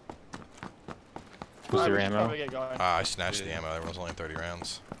 helmets. Was there we should ammo? probably get going. I snatched the ammo. There was only 30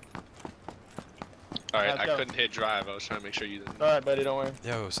 rounds. Alright, Let's I go. couldn't hit drive. I was trying to make sure you didn't. Alright, buddy, don't worry.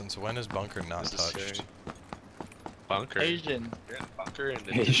 Yo, since when is bunker not This is touched? scary. Bunker. Asian. You're in bunker and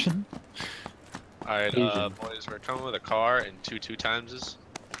Asian? Alright, Asian. boys, we're coming with a car and two 2x.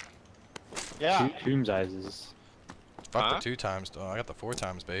 Yeah. Tomb sizes. Fuck Huh? the 2 times. Oh, I got the 4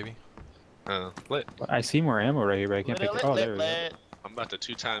 times, baby. Lit. I see more ammo right here, but I can't pick it. Oh, there we go. I'm about to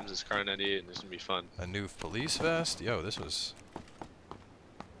 2x this car 98 and this is gonna be fun. A new police vest? Yo, this was...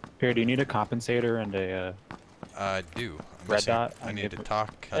 Here, do you need a compensator and a I do. I'm red missing- dot? I need to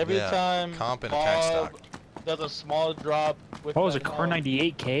talk. Every yeah, time comp and attack Bob stock. does a small drop with Oh, it's a that car helmet,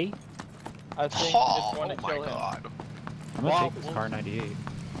 98K? I think it's going to kill him. I'm gonna take this car 98.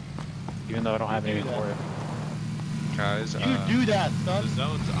 Even though I don't have You do anything that. for it. Guys, You do that, the son.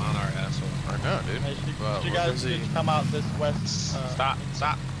 zone's on our asshole. I know, dude. Hey, Well, should you we're guys busy. just come out this west? Stop.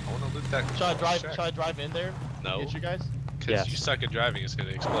 I wanna loot that. Should I drive in there? No. Get you guys? Because Yes. you suck at driving, it's gonna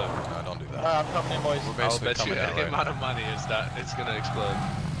explode. No, don't do that. I'm coming in, boys. We're I'll basically bet you coming down any right amount now. of money is that it's gonna explode.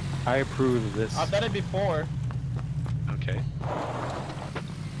 I approve of this. I've done it before. Okay.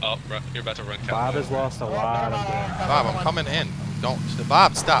 Oh, you're about to run. Bob has lost a lot of game. Bob, I'm coming in. Don't.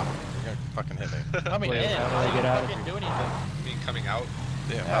 Bob, stop. You're gonna fucking hit me. Coming Wait, in. how do I I get didn't out of fucking here? do anything. I mean, coming out.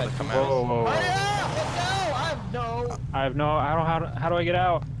 Yeah, how to come Whoa, out. whoa, whoa. Hurry up! Let's go! I have no. I have no. I don't. How do I get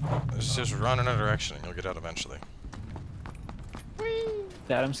out? Just run in a direction and you'll get out eventually.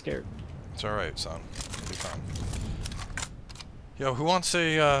 Dad, I'm scared. It's alright, son. You'll be fine. Yo, who wants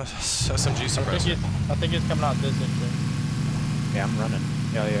a SMG suppressor? I think it's coming out this entrance. Yeah, I'm running.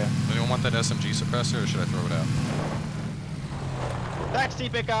 Yeah. Anyone want that SMG suppressor or should I throw it out?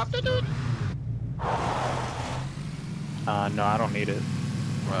 Backseat pickup. No, I don't need it.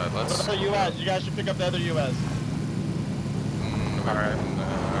 Right, let's... The US. You guys should pick up the other US. Alright.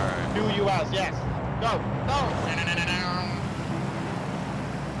 Alright. New US. Yes. Go. No.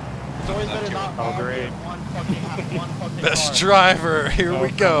 It's always better not. Oh, great. One fucking Best car. driver! Here Oh, we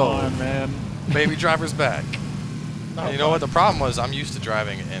go! Come on, man. Baby driver's back. No, And you know what? The problem was I'm used to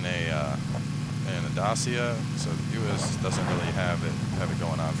driving in a Dacia, so the US doesn't really have it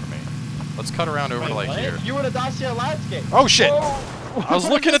going on for me. Let's cut around over to like what? here. You were the Dacia landscape. Oh shit! I was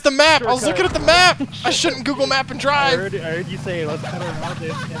looking at the map! I was looking at the map! I shouldn't Google Map and I drive! heard you say let's cut around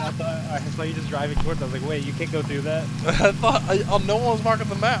this, and I saw you just driving towards. I was like, wait, you can't go through that. I thought no one was marking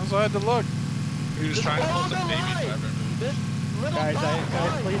the map, so I had to look. He was trying to pull some baby Line. driver move. This little Guys,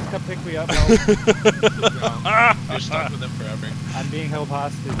 line. please come pick me up. Help. You're stuck with him forever. I'm being held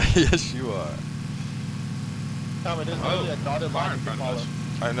hostage. Yes, you are. Tell me, there's literally a dotted car line in to front of follow. us.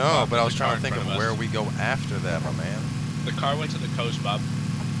 I know, but I was the car trying to in think of front of where us. we go after that, my man. The car went to the coast, Bob.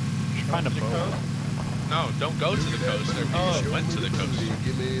 Find a To the boat. coast. No, don't go to the coast. There people went to the coast.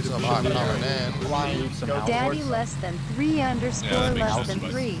 So I'm coming in. Flying. Some Go house. Daddy less than 3 underscore that makes less sense, than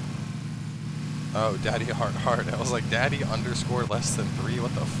but- 3. Oh, Daddy Heart. I was like, Daddy underscore less than 3?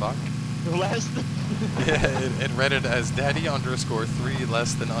 What the fuck? Less than. Yeah, it read it as Daddy underscore 3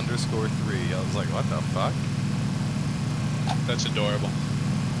 less than underscore 3. I was like, what the fuck? That's adorable.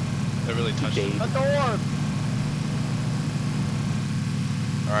 That really touched me. A door.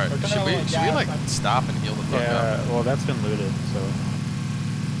 Alright, Okay, should we yeah, like fine. stop and heal the fuck up? Yeah, well, that's been looted, so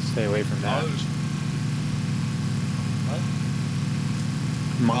stay away from that.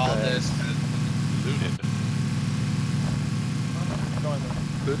 Monk All ass. this has been looted. Go in there.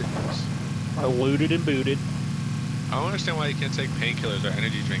 Looted. I looted and booted. I don't understand why you can't take painkillers or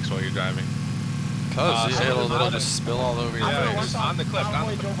energy drinks while you're driving. Cause so it'll on the- just spill all over your Yeah, face. on the cliff, on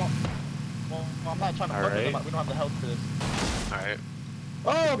the cliff. Well, I'm not trying to fuck with Alright. them. We don't have the health for this. Alright.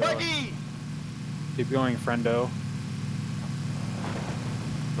 Oh, Bucky! Keep going, friendo.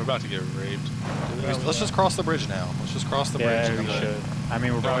 We're about to get raped. Let's just cross the bridge now. Let's just cross the bridge. Yeah, and we be good. should. I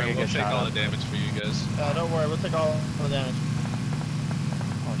mean, we're Don't probably worry, gonna we'll get take shot all up. the damage for you guys. Don't worry, we'll take all the damage.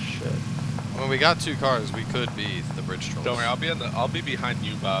 Oh shit. When we got 2 cars, we could be the bridge trolls. Don't worry, I'll be behind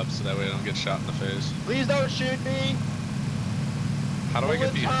you, Bob, so that way I don't get shot in the face. Please don't shoot me! How do I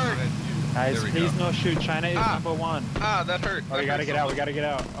get Bullets hurt. behind you? Guys, There we please go. no shoot. China is Ah. #1. Ah, that hurt. Oh, we That gotta hurt get so out. We much. gotta get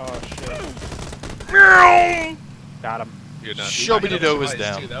out. Oh shit. Got him. You're not. Shobity-do was Too.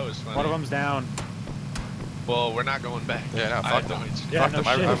 down. That was funny. One of them's down. Well, we're not going back. Yeah, no, I fuck them. don't- Yeah, Fuck no them.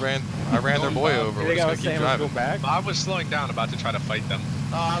 I shit. ran their boy over. You We're think just I gonna was keep saying let's go driving. back? Bob was slowing down, about to try to fight them.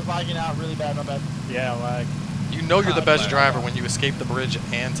 I was lagging out really bad, my bad. Yeah, like You know you're the best Fire. driver when you escape the bridge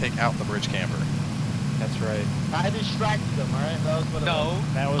and take out the bridge camper. that's right. I distracted them, alright? That was what it was. No,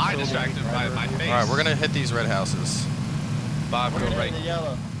 That was I so distracted big, by driver. my face. Alright, we're gonna hit these red houses. Bob, We're go gonna right. hit the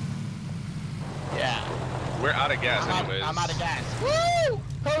yellow. Yeah. We're out of gas, anyways. I'm out of gas. Woo!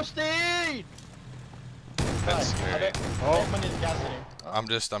 Coasting! That's I scary. bet money is gas in here. Oh. I'm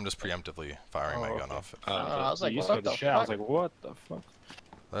just preemptively firing my gun off. I was like, you what scared the the shit. I was fuck? like, what the fuck?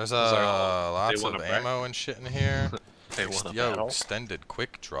 There's like, lots they of wanna ammo and shit in here. They want a Yo, battle. extended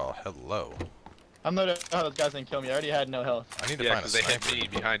quick draw. Hello. I'm not how those guys didn't kill me. I already had no health. I need to Yeah, find a because they sniper.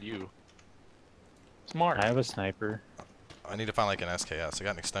 hit me behind you. Smart. I have a sniper. I need to find like an SKS. I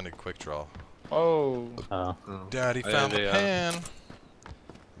got an extended quick draw. Oh. Oh. Oh. Daddy Oh, found yeah, the they, pan.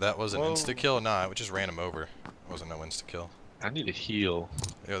 That was an Whoa. insta kill. Nah, it just ran him over. It wasn't no insta kill. I need a heal.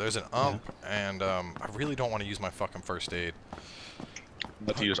 Yo, there's an ump, and I really don't want to use my fucking first aid. I'm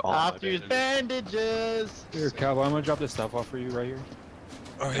about to use all I my have to use bandages. Here, Cowboy, I'm gonna drop this stuff off for you right here.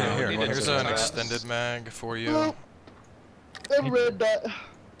 Oh Yeah, yeah, we here. need Here's to an do that. extended mag for you. Well, I read that.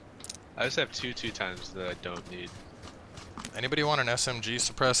 I just have two times that I don't need. Anybody want an SMG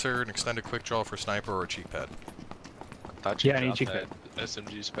suppressor, an extended quick draw for sniper, or a cheek pad? I thought you Yeah, I need dropped cheek that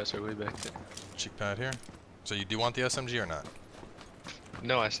SMG suppressor way back then. Cheek pad here. So you do want the SMG or not?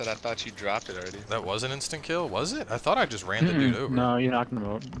 No, I said I thought you dropped it already. That was an instant kill, was it? I thought I just ran the dude over. No, you knocked him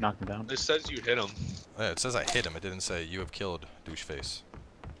down. It says you hit him. Yeah, it says I hit him. It didn't say you have killed douche face.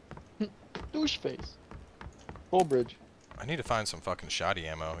 Douche face. Full bridge. I need to find some fucking shoddy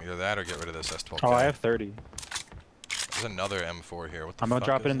ammo. Either that or get rid of this S12K. Oh, I have 30. There's another M4 here. What the I'm gonna fuck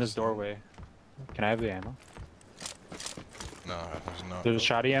drop it is in this doorway. Can I have the ammo? No, there's no. There's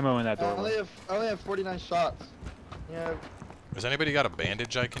shoddy ammo in that I only doorway. have 49 shots. Yeah, Has anybody got a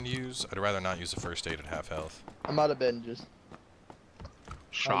bandage I can use? I'd rather not use a first aid at half health. I'm out of bandages. I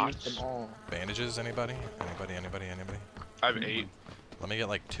used Shots. them all. Bandages, anybody? Anybody? I have 8. Let me get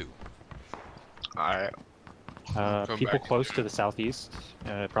like 2. Alright. Come People back. close to the southeast,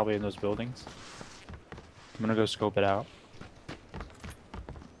 probably in those buildings. I'm gonna go scope it out.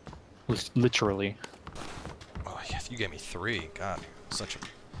 Literally. Oh yeah, you gave me 3. God, such a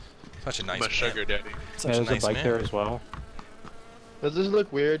nice I'm a man. sugar daddy. Such Yeah, a there's nice a bike man. there as well. Does this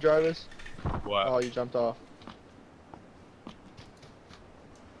look weird, Jarvis? What? Oh, you jumped off.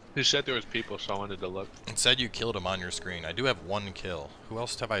 He said there was people, so I wanted to look. It said you killed him on your screen. I do have 1 kill. Who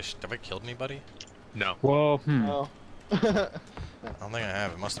else have I killed anybody? No. Well, Oh. I don't think I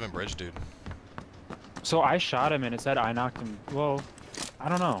have. It must have been Bridge Dude. So I shot him and it said I knocked him. Well, I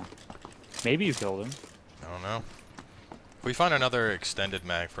don't know. Maybe you killed him. I don't know. If we find another extended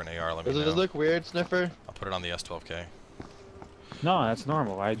mag for an AR, let me Does know. it look weird, Sniffer? I'll put it on the S12K. No, that's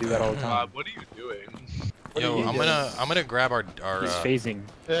normal. I do that all the time. What are you doing? Yo, you I'm gonna grab our He's phasing.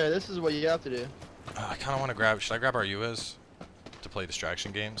 Yeah, this is what you have to do. I kind of want to grab. Should I grab our UAs to play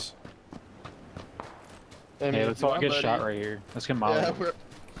distraction games? I mean, Hey, if let's you all want, get buddy. shot right here. Let's get Molly. Yeah, we're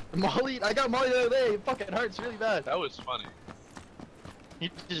Molly. I got Molly the other day. It fucking hurts really bad. That was funny.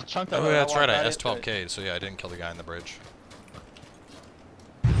 He just chunked that. Oh, yeah, that's right. I walked right into it. S12K'd, so yeah, I didn't kill the guy in the bridge.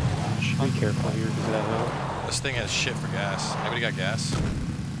 Be careful here because of that hill. This thing has shit for gas. Anybody got gas?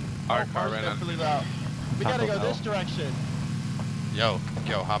 Our Oh, car cars ran out. definitely loud. We gotta go this direction. Yo,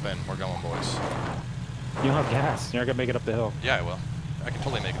 hop in. We're going, boys. You don't have gas. You're not gonna make it up the hill. Yeah, I will. I can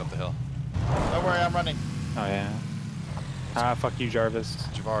totally make it up the hill. Don't worry, I'm running. Oh yeah. Ah, fuck you, Jarvis.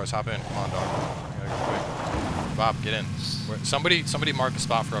 Javaris, hop in. Come on, dog. I gotta go quick. Bob, get in. Somebody mark a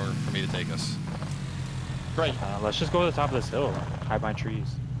spot for me to take us. Great, Let's just go to the top of this hill. Hide behind trees.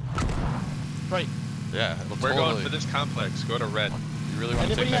 great. Yeah, it'll We're totally. going for this complex. Go to red. You really want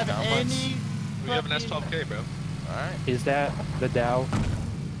to take Anybody that have complex? any? We have an S12K, bro. All right. Is that the Dow?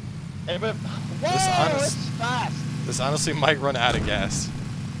 Anybody? Whoa, This honest- it's fast. This honestly might run out of gas.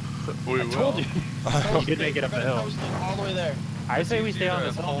 We will. Told you. You could make it up the We're hill. coasting all the way there. I say we stay on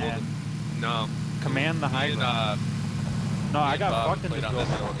this hill, Hold- man. No. Command the high Me and, ground. No, I got Bob fucked in played this on that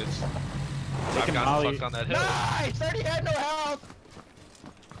hill. hill. I've Taking gotten Molly. fucked on that hill. Nice! I already had no health.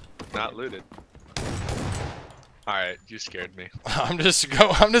 Not looted. Alright, you scared me. I'm just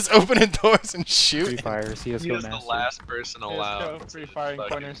opening doors and Free shooting. fire, He CSGO is the master. last person Let's allowed. go, free firing to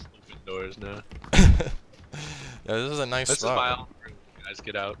fucking corners. Open doors now. Yeah, this is a nice This is spot. my own room. Guys,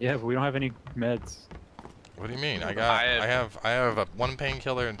 get out. Yeah, but we don't have any meds. What do you mean? I have a 1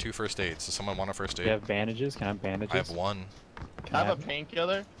 painkiller and 2 first aids. Does someone want a first aid? You have bandages? Can I have bandages? I have 1. Can I have a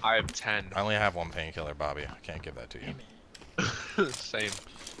painkiller. I have 10. I only have 1 painkiller, Bobby. I can't give that to you. Same.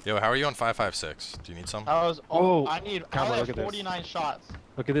 Yo, how are you on 5.56? Do you need some? I was. Whoa. I need. I Cowboy, only look have at this. 49 shots.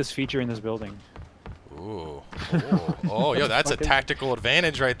 Look at this feature in this building. Ooh. Oh, yo, that's a Fucking- tactical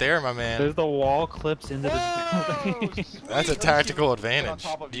advantage right there, my man. There's the wall clips into this Whoa, building. sweet. That's a Let me tactical see advantage. what's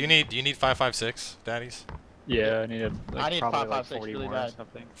on top of Do you need 5.56, daddies? Yeah, I need I need probably 5.56 like 40 really more bad. or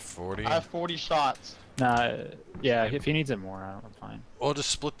something. 40. I have 40 shots. Nah, yeah, if he needs it more, that's fine. Well, just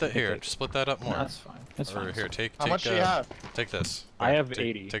split that here. Just split that up more. That's fine. That's fine. Or here, take. How much do you have? Take this. I have take,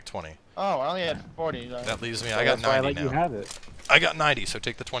 80. Take 20. Oh, I only had 40. That leaves me. So I got that's why 90 I let now. you have it. I got 90, so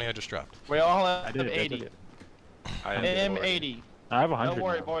take the 20 I just dropped. We all have I did it. 80. I I am 80. I have 100. Don't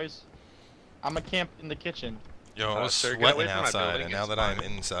worry, now. boys. I'm a camp in the kitchen. Yo, I was sir, get sweating away from my outside, building, and now it's that I'm mine.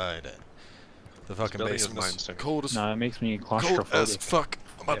 inside, the fucking building is basement mine, is sir. cold as No, it makes me cold as claustrophobic. fuck.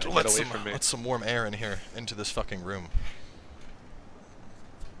 I'm about to Yeah, let get away from me. some warm air in here into this fucking room.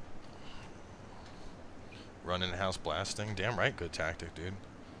 Run in-house blasting. Damn right, good tactic, dude.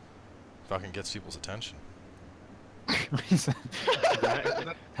 Fucking gets people's attention.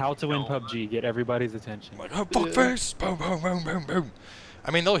 How to win PUBG, get everybody's attention. Like, oh, fuck face! Boom, boom, boom, boom, boom.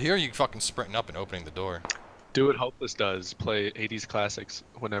 I mean, they'll hear you fucking sprinting up and opening the door. Do what Hopeless does. Play 80s classics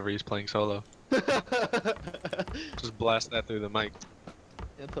whenever he's playing solo. Just blast that through the mic.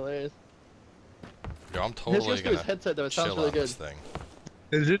 It's hilarious. Yo, I'm His totally his gonna headset though, it sounds chill really on good. this thing.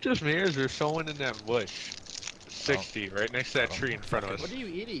 Is it just me or is there someone in that bush? 60, right next to that tree in front of us. What are you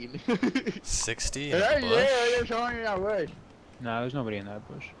eating? 60 in the bush? you're showing me that bush. No, there's nobody in that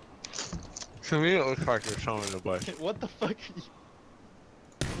bush. To me, it looks like there's someone in the bush. What the fuck?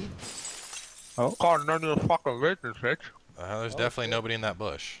 Oh, God, none of the fucking business, bitch. There's definitely nobody in that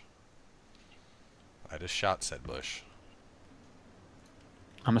bush. I just shot said bush.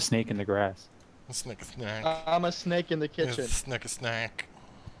 I'm a snake in the grass. Snack a snack. I'm a snake in the kitchen. Snack a snack.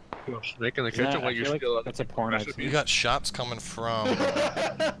 Snake in the Yeah, kitchen I when you're feel like still that's a porn I've recipe? You got shots coming from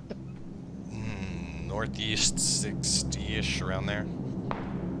northeast 60-ish around there.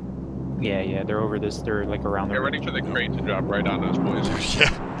 Yeah, they're over this. They're like around the. Get ready for the crate to drop right on us, boys.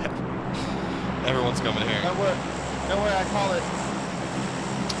 Yeah. Everyone's coming here. Know where I call it.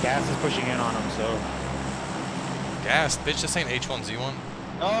 Gas is pushing in on them, so. Gas, bitch, this ain't H1Z1.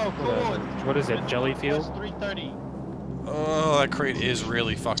 Oh, cool. What is it? Jellyfield? 330. Oh, that crate is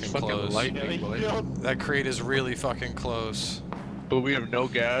really fucking Fucking close. lightning, boy. That crate is really fucking close. But we have no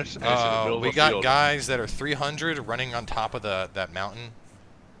gas. And it's in the middle of We a got field. guys that are 300 running on top of that mountain.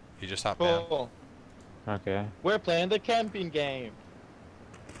 You just hop down. Cool. Okay. We're playing the camping game.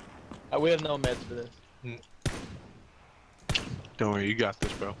 We have no meds for this. Don't worry, you got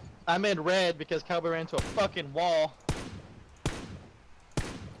this, bro. I'm in red because Cowboy ran into a fucking wall.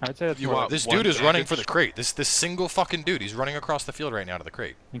 I'd say that's You more want- This one dude is running bandage? for the crate. This single fucking dude. He's running across the field right now to the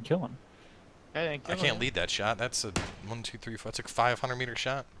crate. and kill him. I I can't lead that shot. That's a 1, 2, 3, 4. That's a 500-meter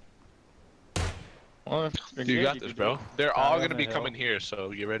shot. Well, You got this, bro. They're all gonna be coming here,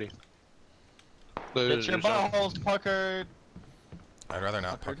 so get ready. Get your buttholes puckered. I'd rather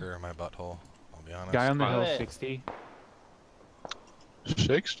not pucker my butthole. I'll be honest. Guy on the Wow. hill, Hey. 60,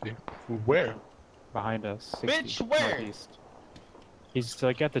 60. Where? behind us. 60, Bitch, where? Northeast. He's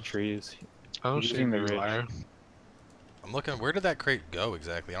like at the trees. I don't He's see using the the ridge. liar. I'm looking. Where did that crate go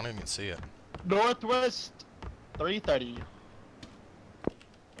exactly? I don't even see it. Northwest 330.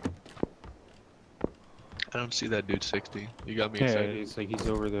 I don't see that dude 60. You got me Yeah, excited. he's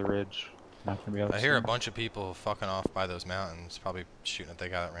over the ridge. Not gonna be able to I hear see a him. bunch of people fucking off by those mountains, probably shooting at the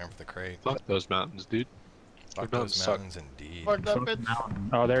guy that ran for the crate. Fuck those mountains, dude. Fuck mountains those suck. mountains indeed. Fuck that Fuck the bitch. mountain.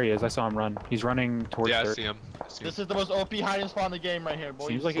 Oh, there he is. I saw him run. He's running towards Yeah, I dirt. see him. I see him. This is the most OP hiding spot in the game right here, boys.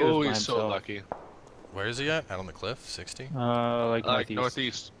 Seems like he was Oh, by he's so himself. lucky. Where is he at? Out on the cliff? 60? Like Like northeast.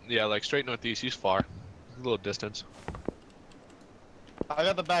 northeast. Yeah, like straight northeast. He's far. A little distance. I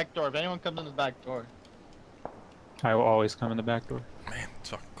got the back door. If anyone comes in the back door. I will always come in the back door. Man, it's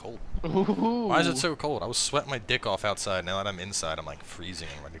fucking cold. Ooh. Why is it so cold? I was sweating my dick off outside. Now that I'm inside, I'm like freezing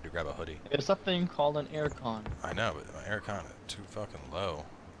and ready to grab a hoodie. There's something called an aircon. I know, but my air con is too fucking low.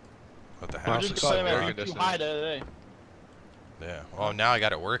 But the Well, house Just is call so it air saying, hot. man, too conditioning. high today. Yeah. Well, now I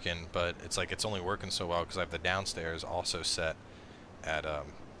got it working, but it's like it's only working so well because I have the downstairs also set at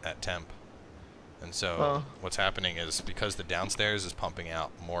temp. And so what's happening is because the downstairs is pumping out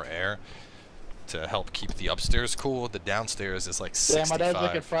more air to help keep the upstairs cool, the downstairs is like Yeah, 65. my dad's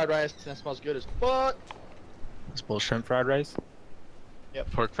making fried rice and it smells good as fuck. It's bull shrimp fried rice.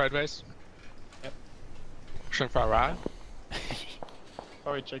 Pork fried rice? Yep. Shrimp fried rice?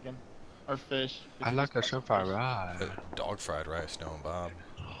 Sorry, chicken. Or fish. I like a shrimp fried rice. Dog fried rice, no, Bob.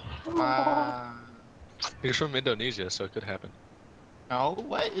 He's from Indonesia, so it could happen. No,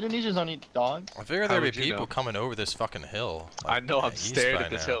 what? Indonesians don't eat dogs. I figure How there'd be would you people know? coming over this fucking hill. I like, know, I'm east staring by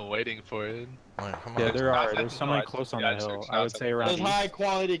at this now. hill waiting for it. Like, come Yeah, on. there are. No, There's someone I- close on yeah, the hill. it's I would not say around There's east. high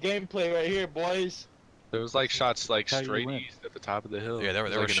quality gameplay right here, boys. There was like shots like That's how you straight win. east at the top of the hill. Yeah, there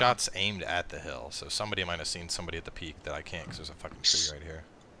It were was like an- shots aimed at the hill, so somebody might have seen somebody at the peak that I can't because there's a fucking tree right here.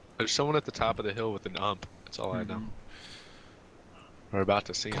 There's someone at the top of the hill with an ump. That's all I know. Mhm. We're about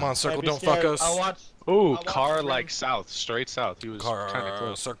to see him. Come on, circle, I'd be don't scared. fuck us. I'll watch. Ooh, watch car Grim. like south, straight south. He was kind of Car,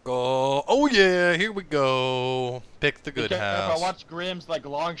 close. circle. Oh yeah, here we go. Pick the good If I house. watch Grimm's like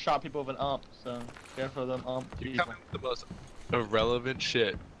long shot people with an ump, so careful of them ump You're people. coming with the most irrelevant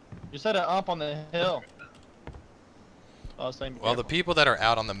shit. You said an ump on the hill. I was saying. be Well, the careful. people that are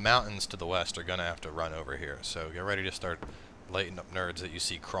out on the mountains to the west are gonna have to run over here. So get ready to start lighting up nerds that you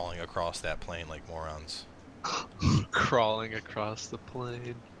see crawling across that plane like morons. Crawling across the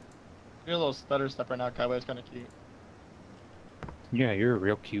plane. You're a little stutter step right now, Cowboy. It's kind of cute. Yeah, you're a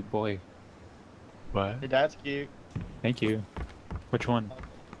real cute boy. What? Your dad's cute. Thank you. Which one?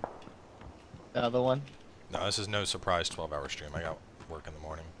 The other one. No, this is no surprise 12-hour stream. I got work in the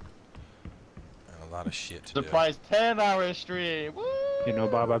morning. And a lot of shit to Surprise 10-hour stream. Woo! You know,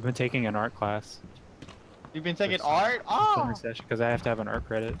 Bob, I've been taking an art class. You've been taking It's- art? Oh! Because I have to have an art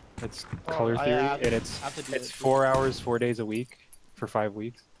credit. It's Oh, color I theory, have- and it's have to do it's it. 4 hours, 4 days a week for 5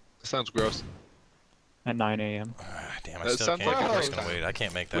 weeks Sounds gross. at 9 a.m. do. Damn, I That still sounds can't. like a I'm just great gonna time. wait. I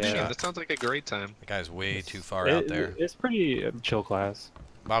can't make What that do you mean? shot. That sounds like a great time. The guy's way too far out there. It's pretty chill class.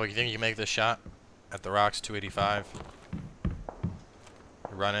 Bobby, you think you can make this shot at the rocks? 285.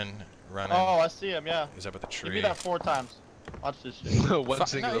 Running. Oh, I see him, yeah. He's up at the Give me tree. that 4 times. Watch this shit. One Fuck,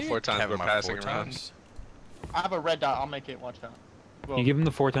 single no, you 4 can times have we're him out passing 4 around. times. I have a red dot. I'll make it. Watch out. Whoa. You give him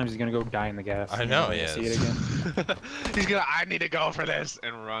the 4 times, he's gonna go die in the gas. I and know you'll he never see is. it again. He's gonna, I need to go for this,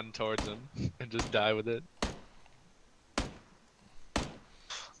 and run towards him, and just die with it.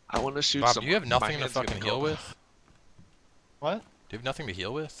 I want to shoot Bob, do someone. you have My nothing to hand's gonna fucking go. heal with? What? Do you have nothing to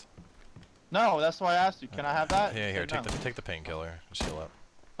heal with? No, that's why I asked you. Can I have that? Yeah, You here, said no. take the painkiller. Just heal up.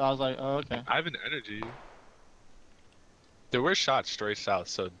 So I was like, oh, okay. I have an energy. There were shots straight south,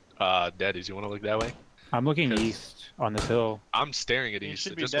 so Daddies, you want to look that way? I'm looking 'Cause- east on this hill. I'm staring at You east.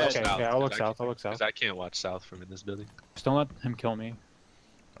 should So be just dead. watch Okay, south. okay, I'll look 'cause I south. I'll look Because south. I can't watch south from in this building. Just don't let him kill me.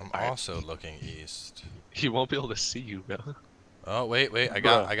 I'm Alright. also looking east. He won't be able to see you, bro. Oh wait, I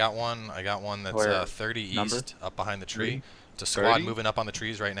got one that's Where? 30 Number? east up behind the tree. It's a squad 30? moving up on the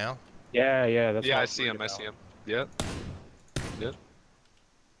trees right now. Yeah, that's Yeah, what I was see worried him. I about. see him. Yep. Yep.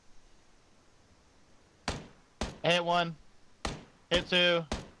 Hit 1. Hit 2.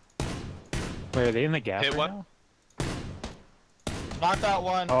 Wait, are they in the gas Hit right one. now? Knocked out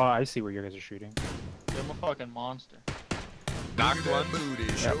 1. Oh, I see where you guys are shooting. I'm a fucking monster. Knocked one.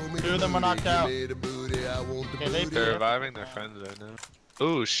 2 of them are knocked out. Okay, they They're reviving their friends right now.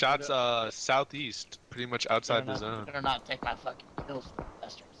 Ooh, shots southeast, pretty much outside the zone. Better not take my fucking kills,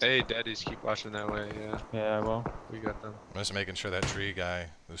 bastards. Hey, Daddies, keep watching that way. Yeah, Yeah, well, we got them. I'm just making sure that tree guy,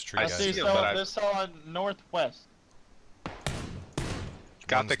 those tree I guys. see. see 'em, So but I- this saw northwest.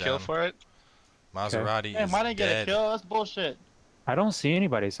 Got One's the kill down. for it? Maserati Hey, is why didn't get a dead. kill? That's bullshit. I don't see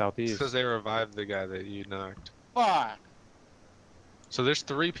anybody It's southeast. because they revived the guy that you knocked. Fuck. So there's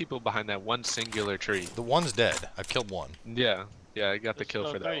 3 people behind that one singular tree. The one's dead. I've killed one. Yeah, I got the There's kill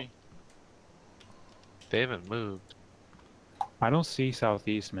still for that. 3. They haven't moved. I don't see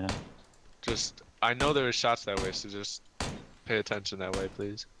southeast, man. Just, I know there were shots that way, so just pay attention that way,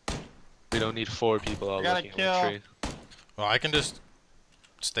 please. We don't need 4 people all I got a looking at the tree. Well, I can just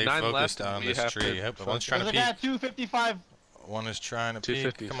stay 9 focused left, on we this have tree. to Yep, fuck one's it. trying There's to a guy peek. at 255. One is trying to peek.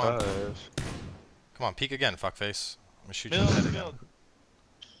 255. Come on, come on, peek again, fuckface. I'm gonna shoot you in the Build, head again. build.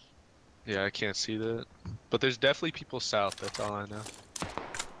 Yeah, I can't see that. But there's definitely people south, that's all I know.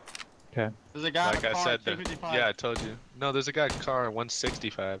 Okay. There's a guy Like in a I car said, at 255. yeah, I told you. No, there's a guy car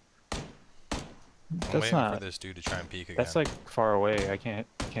 165. I'm That's waiting for not. this dude to try and peek again. That's like far away. I can't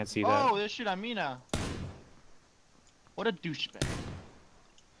see that. Oh, this shit on me now. What a douchebag.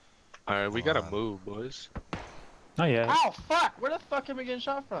 Alright, we Hold gotta on. move, boys. Not yet. Ow, fuck! Where the fuck am I getting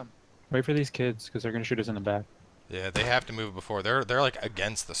shot from? Wait for these kids, because they're gonna shoot us in the back. Yeah, they have to move before. They're like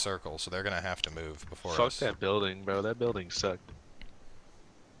against the circle, so they're gonna have to move before Fuck us. that building, bro. That building sucked.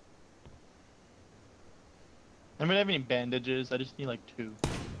 I don't have any bandages. I just need like 2.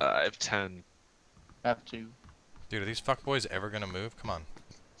 I have 10. I have 2. Dude, are these fuckboys ever gonna move? Come on.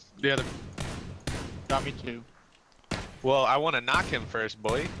 Yeah. Got me 2. Well, I want to knock him first,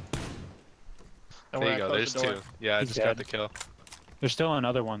 boy. Don't There worry, you I go. closed There's the door. 2. Yeah, I He's just got dead. the kill. There's still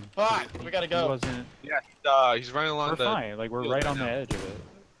another one. Fuck! We gotta He go. wasn't. Yeah, he's running along We're the. fine. Like we're field right right on the now. edge of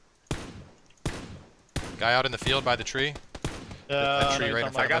it. Guy out in the field by the tree. Yeah, that I know tree you're right in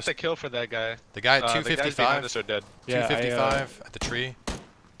talking front I of about. got the kill for that guy. The guy at The guys behind 255. us are dead. Yeah, 255 at the tree.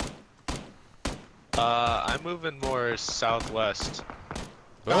 I'm moving more southwest.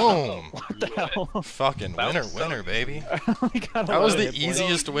 Boom! What the hell? Fucking That winner, was winner, so- baby. We got a That lot was of the hit points.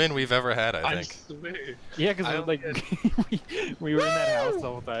 easiest win we've ever had, I think. swear. Yeah, because I like we were in that house the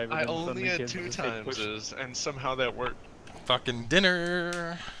whole time. and I then only suddenly had kids 2 just, like, pushed- times, and somehow that worked. Fucking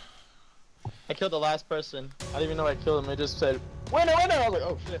dinner. I killed the last person. I didn't even know I killed him. It just said, winner, winner! I was like,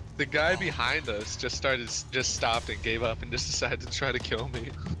 oh shit. The guy behind us just stopped and gave up and just decided to try to kill me.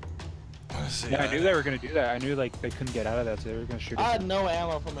 Yeah, I knew they were gonna do that. I knew like they couldn't get out of that, so they were gonna shoot I us. had no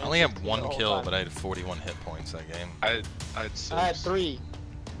ammo from it. I only have 1 kill, but I had 41 hit points that game. I had 6. I had 3.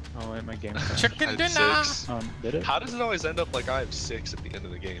 Oh wait, my game. Chicken I had dinner! 6. Did it? How does it always end up like I have 6 at the end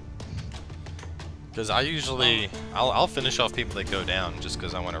of the game? Because I usually, I'll finish off people that go down just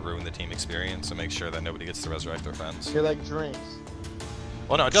because I want to ruin the team experience and make sure that nobody gets to resurrect their friends. You're like drinks.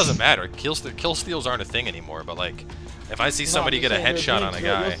 Well, no, it doesn't matter. Kill steals aren't a thing anymore, but like, if I see somebody get a headshot on a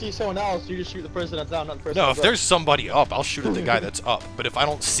guy... You'll see someone else, you just shoot the person that's down, not the person No, that's if there's somebody up, I'll shoot at the guy that's up. But if I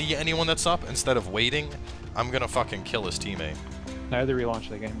don't see anyone that's up, instead of waiting, I'm gonna fucking kill his teammate. I had to relaunch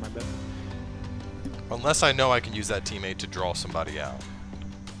the game, my bad. Unless I know I can use that teammate to draw somebody out.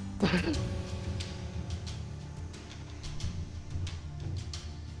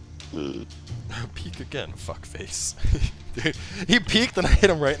 Peek again, fuckface. Dude, he peeked and I hit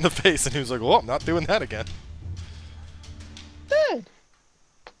him right in the face and he was like, well, I'm not doing that again. dead.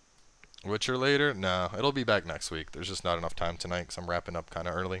 Witcher later? No, it'll be back next week. There's just not enough time tonight because I'm wrapping up kind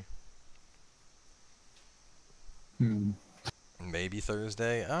of early. Maybe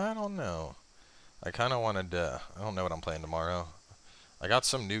Thursday? I don't know. I kind of wanted to... I don't know what I'm playing tomorrow. I got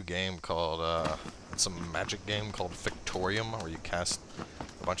some new game called... it's some magic game called Victorium where you cast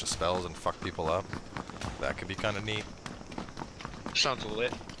a bunch of spells and fuck people up. That could be kind of neat. Sounds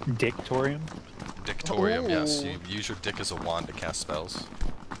lit. Dictorium? Dictorium, yes. You use your dick as a wand to cast spells.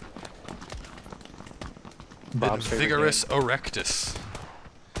 Bob's favorite Vigorous Erectus.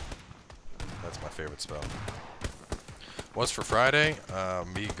 That's my favorite spell. What's for Friday?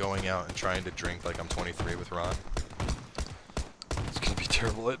 Me going out and trying to drink like I'm 23 with Ron. It's gonna be a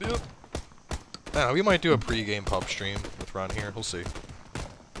terrible idea. We might do a pre-game pub stream with Ron here. We'll see.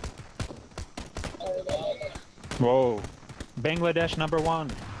 Whoa. Bangladesh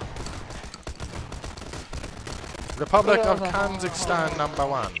 #1. Republic of Kazakhstan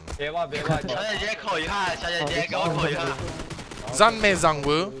 #1. Zanmei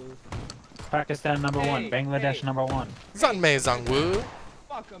Zangwu. Pakistan #1. Bangladesh #1. Zanmei Zangwu.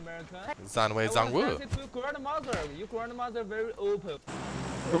 Fuck America. Zanmei Zangwu. To grandmother. Your grandmother very open.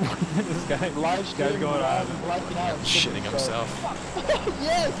 This guy, this guy's going on. Shitting himself.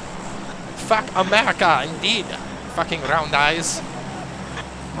 Yes! Fuck America, indeed. Fucking round eyes.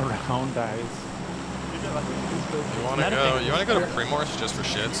 Round eyes. You wanna go to Primorse just for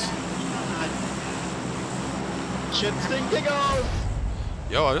shits? Shit stink giggles!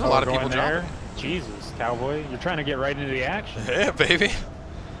 Yo, there's a lot of people there. dropping. Jesus, cowboy. You're trying to get right into the action. Yeah, baby.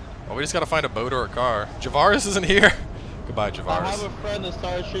 Well, we just gotta find a boat or a car. Javaris isn't here. Goodbye, I Javaris. have a friend that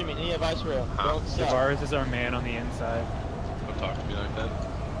started streaming. Any advice for him? Don't suck. Javaris is our man on the inside. Don't talk to me like that.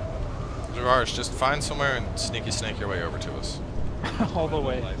 Javaris, just find somewhere and sneaky snake your way over to us. All the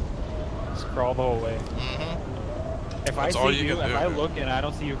way. Just crawl the whole way. Mm-hmm. If That's I all see you you, can if do, I dude. look and I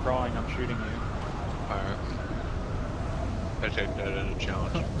don't see you crawling, I'm shooting you. Alright. I take that as a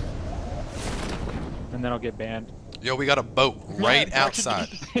challenge. And then I'll get banned. Yo, we got a boat right outside.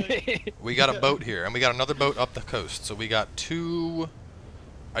 We got a boat here, and we got another boat up the coast. So we got two...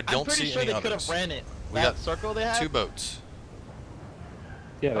 I don't I'm pretty see sure any they could others. have ran it. We That got circle they had? 2 boats.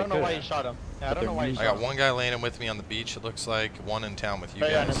 Yeah, I don't know why you shot him. Yeah, I don't know why you I shot got him. one guy landing with me on the beach, it looks like. One in town with you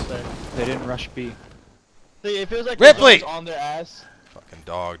Right on guys. us there. They didn't rush B. See, it feels like Ripley! there's no one's on their ass. Fucking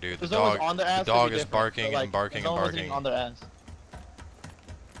dog, dude. The There's no one's dog, on their ass. the dog it'd be is different. barking But, like, and barking no and one wasn't barking. even on their ass.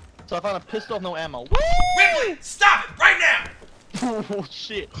 So I found a pistol with no ammo. Ripley, stop it right now! Oh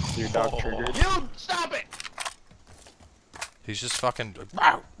shit. Your dog triggered. You stop it! He's just fucking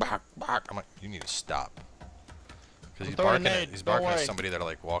bark, bark, bark. I'm like, you need to stop. Because he's throwing a barking, nade, he's don't barking at worry. somebody that are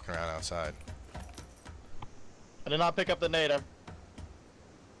like walking around outside. I did not pick up the nade. I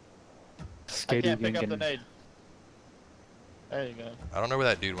Skady can't pick up the Ginkin. nade. There you go. I don't know where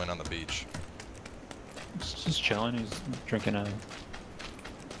that dude went on the beach. Just chilling. He's drinking a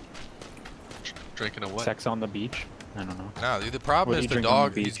Drinking a what? sex on the beach. I don't know. Nah, dude, the problem What is do the you drink on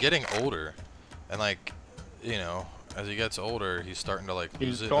the dog, he's beach? getting older. And like, you know, as he gets older, he's starting to like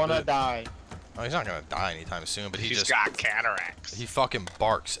lose He's it a gonna bit. die. Oh, he's not gonna die anytime soon, but he He's just got cataracts. he fucking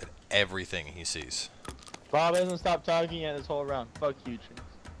barks at everything he sees. Bob hasn't stopped talking yet this whole round. Fuck you,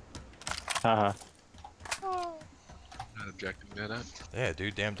 Chase. Haha. Not objecting to that. Yeah,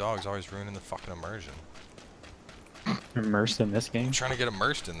 dude, damn dog's always ruining the fucking immersion. Immersed in this game. I'm trying to get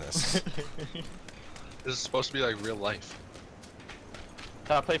immersed in this. This is supposed to be like real life.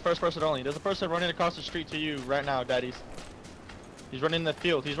 Play first person only. There's a person running across the street to you right now, daddies. He's running in the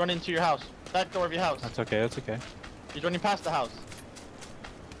field. He's running to your house. Back door of your house. That's okay. That's okay. He's running past the house.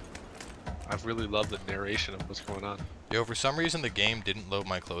 I really love the narration of what's going on. Yo, for some reason the game didn't load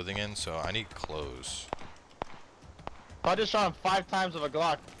my clothing in, so I need clothes. I just shot him 5 times with a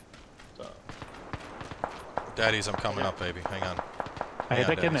Glock. So. Daddies, I'm coming up, baby. Hang on. I hit Hang on,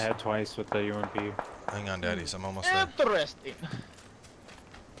 that kid in the daddies. head twice with the UMP. Hang on, daddies. I'm almost there. Interesting.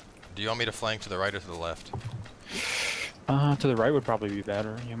 Do you want me to flank to the right or to the left? To the right would probably be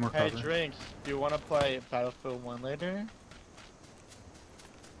better. You have more Hey, cover. Drinks, do you want to play Battlefield 1 later?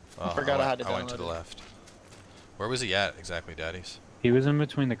 I forgot I had to I went to download the it. left. Where was he at exactly, daddies? He was in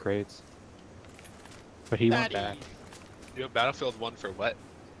between the crates. But he went Daddy. back. You have Battlefield 1 for what?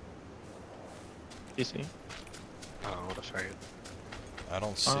 PC. Oh, what a faggot. I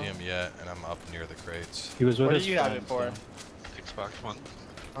don't see him yet, and I'm up near the crates. He was with What do his you have it friends, for? though. Xbox One.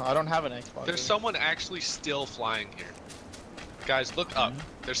 Oh, I don't have an Xbox. There's someone actually still flying here. Guys, look up.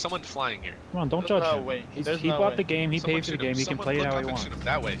 There's someone flying here. Come on, don't There's judge no him. way. He There's no bought way. the game, he Someone paid for the shoot him. game, he can Someone play it look how up he and wants. shoot him.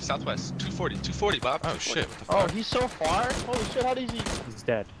 That way, southwest. 240, 240, Bob. Oh 240. shit! What the Oh, fuck? he's so far? Holy shit, how does he... He's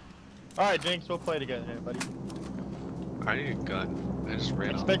dead. Alright, Jinx, we'll play together here, buddy. I need a gun. I just ran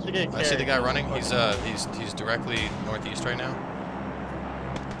off. Expect to get I see the carried. guy running. He's directly northeast right now.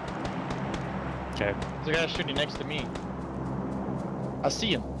 Okay. There's a guy shooting next to me. I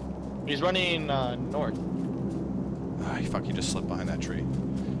see him. He's running north. Ah, fuck! He just slipped behind that tree.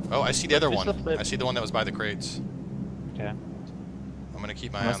 Oh, I see the other Just one. a flip. I see the one that was by the crates. Okay. I'm gonna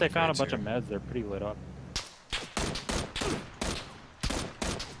keep my eye on Unless the they found a crates bunch here. of meds, they're pretty lit up.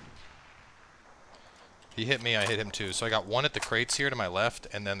 He hit me, I hit him too. So I got one at the crates here to my left,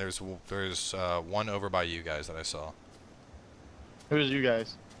 and then there's one over by you guys that I saw. Who's you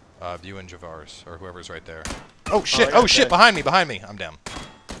guys? You and Javars, or whoever's right there. Oh shit! I got Oh shit! that. Behind me! Behind me! I'm down.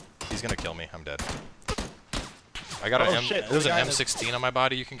 He's gonna kill me. I'm dead. I got Oh, an shit, There's the an guy that's- M16 on my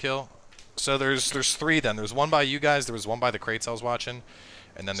body you can kill. So there's 3 then. There's one by you guys. There was one by the crates I was watching,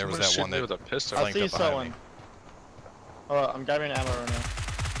 and then there was Someone's that one shooting me that with a pistol. I flanked see up behind someone. me. I'm grabbing ammo right now.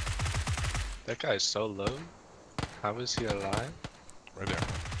 That guy's so low. How is he alive? Right there.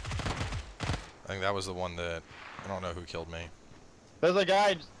 I think that was the one that I don't know who killed me. There's a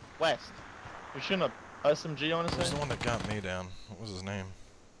guy just west. You're shooting a SMG, I want to Who's say? the one that got me down? What was his name?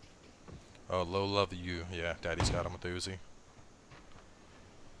 Oh, Low Love You. Yeah, Daddy's got him with the Uzi.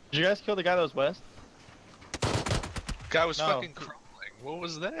 Did you guys kill the guy that was west? Guy was No. fucking crawling. What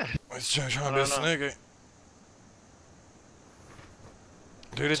was that? He's trying to I be a don't know. snake.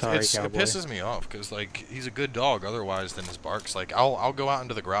 Dude, Sorry, it cowboy. pisses me off because like he's a good dog otherwise than his barks. Like I'll go out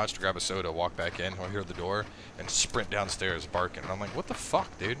into the garage to grab a soda, walk back in, I'll hear the door, and sprint downstairs barking. And I'm like, what the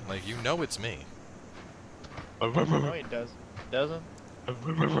fuck, dude? Like you know it's me. No, he does. Doesn't?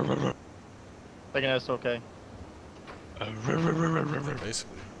 Thinking that's okay.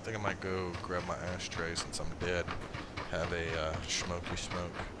 Basically, I think I might go grab my ashtray since I'm dead. Have a smoky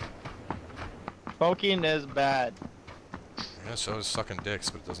smoke. Smoking is bad. Yeah, so is sucking dicks,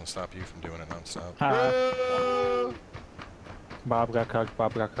 but it doesn't stop you from doing it nonstop. Woo! Bob got cucked,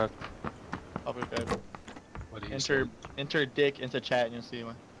 Bob got cucked. I'll be good. What do you Enter dick into chat and you'll see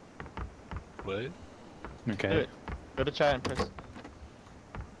one. What? Do Okay. it. Go to chat and press.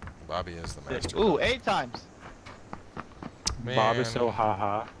 Bobby is the master. Ooh, 8 times. Bob is so Man.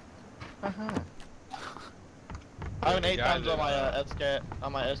 haha. Uh-huh. I have an The 8 guy times on that, my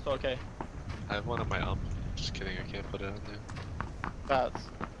on my S4K. I have one on my Just kidding, I can't put it on there. That's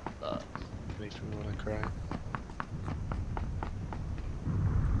Makes me wanna cry.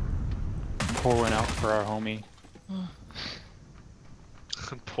 Pour one out for our homie.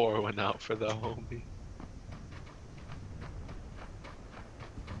 Pour one out for the homie.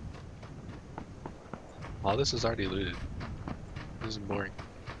 All this is already looted. This is boring.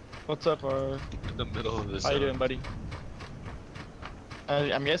 What's up, In the middle of this. how you doing, buddy?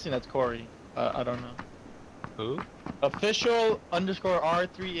 I'm guessing that's Corey. I don't know. Who? Official _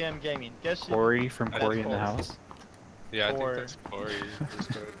 R3M Gaming. Guess you. Corey from That's Corey in the false. House. Yeah, I Or- think that's Corey.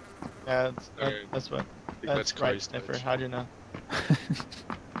 Yeah, Or- that's what. I think That's right, Corey's Sniffer. Twitch. How'd you know?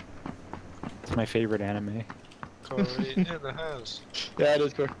 It's my favorite anime. Corey in the house. Yeah, it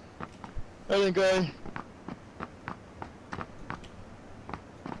is Corey. I think Corey.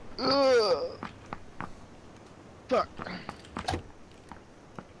 Fuck.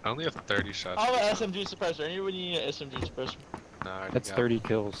 I only have 30 shots. I have an SMG suppressor. Anybody need an SMG suppressor? Nah, I already That's got 30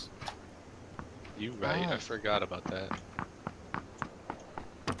 kills. You right? I Ah. forgot about that.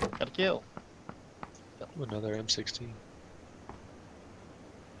 Got a kill. Ooh, another M16.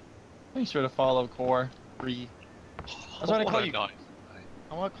 Thanks for the follow, Core 3. That's what I call you. Nice.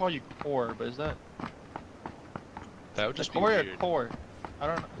 I want to call you Core, but is that That would just be Core or weird. Core? I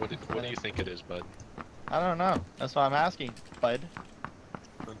don't know. What do you think it is, bud? I don't know. That's why I'm asking, bud.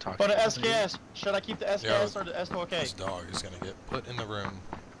 I'm talking. But the SKS, should I keep the SKS or the S2OK? This dog is gonna get put in the room.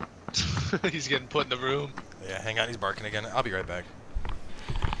 He's getting put in the room. Yeah, hang on, he's barking again. I'll be right back.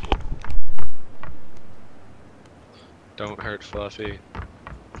 Don't hurt Fluffy.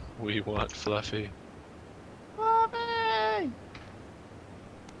 We want Fluffy. Fluffy!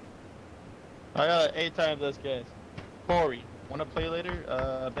 I got 8 times SKS. Corey, wanna play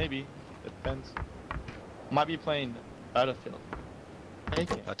later? Maybe. Depends. Might be playing Battlefield.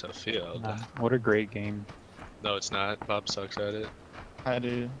 Battlefield. Nah, what a great game. No, it's not. Bob sucks at it. I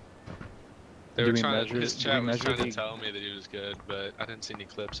do. They Do were we trying. measure- His do we chat was measure trying to the- tell me that he was good, but I didn't see any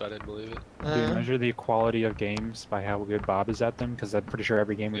clips, so I didn't believe it. Do we measure the quality of games by how good Bob is at them? Because I'm pretty sure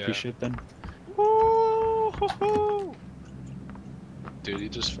every game would Yeah. be shit then. Dude, he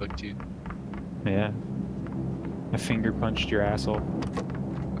just fucked you. Yeah. I finger punched your asshole.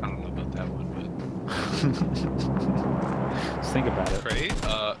 I don't know about that one, Just think about but it. great.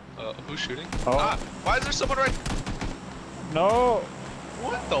 Who's shooting? Oh. Ah, why is there someone right? No!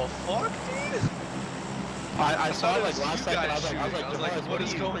 What the fuck, dude? I saw it it like was last you second. I guys was like, shooting. what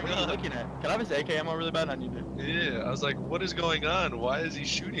is going on? looking at? Can I have his AK ammo really bad? I need it. Yeah, I was like, what is going on? Why is he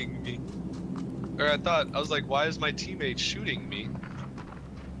shooting me? Or I was like, why is my teammate shooting me?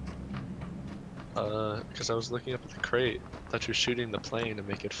 Because I was looking up at the crate. I thought you were shooting the plane to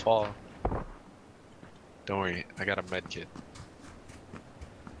make it fall. Don't worry, I got a med kit.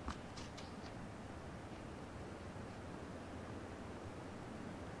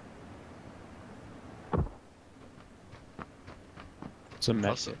 It's a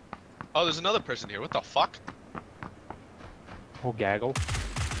mess. Awesome. Oh, there's another person here. What the fuck? Whole gaggle.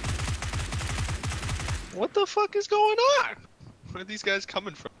 What the fuck is going on? Where are these guys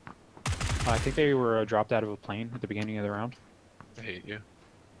coming from? I think they were dropped out of a plane at the beginning of the round. I hate you.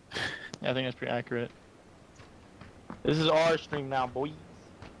 Yeah, I think that's pretty accurate. This is our stream now, boys.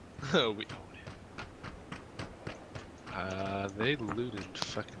 We own it. They looted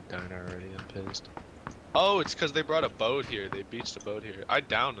fucking diner already. I'm pissed. Oh, it's because they brought a boat here. They beached a boat here. I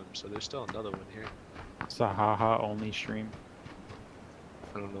downed them, so there's still another one here. It's a haha only stream.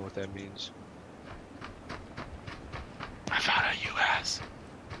 I don't know what that means. I found a US.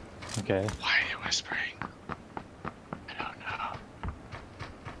 Okay. Why are you whispering? I don't know.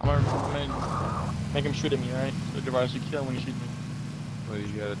 I'm gonna make him shoot at me, alright? So Device, you kill him when you shoot me. Well, you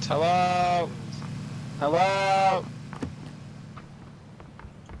gotta tell Hello? Hello?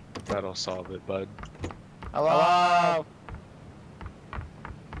 That'll solve it, bud. Hello?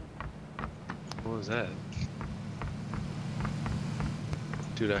 What was that?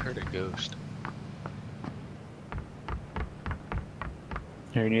 Dude, I heard a ghost.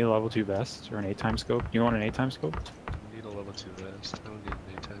 Here, you need a level 2 vest or an 8x scope. You want an 8x scope? I need a level 2 vest. I don't need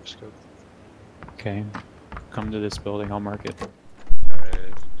an 8x scope. Okay. Come to this building, I'll mark it. Alright.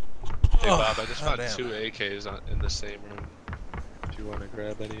 Hey Bob, I just found damn. 2 AKs in the same room. If you want to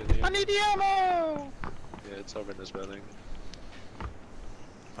grab any of the I need the ammo! Yeah, it's over in this building.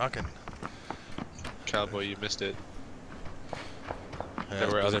 Fucking. Cowboy, you missed it. Yeah, There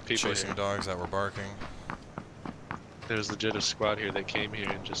were busy other people chasing here. dogs that were barking. There's legit a squad here. They came here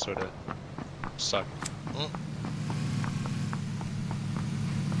and just sort of sucked. Mm.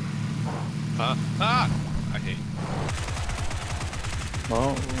 Huh? Ah! I hate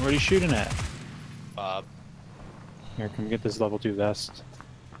Well, what are you shooting at? Bob. Here, come get this level 2 vest,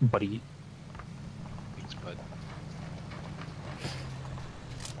 buddy. Thanks, bud.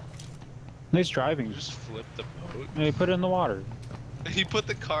 Nice driving. You just flipped the boat. Hey, put it in the water. He put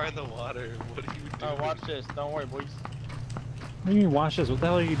the car in the water. What are you doing? Oh, watch this. Don't worry, boys. What do you mean, watch this? What the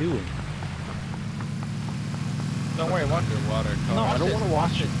hell are you doing? Don't worry, watch it. Water car. No, I don't this. want to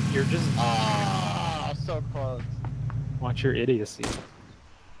watch it. You're just Ah, so close. watch your idiocy.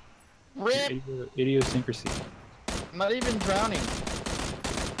 Rip! Your idiosyncrasy. I'm not even drowning.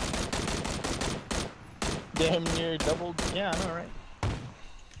 Damn near double. Yeah, I know, right?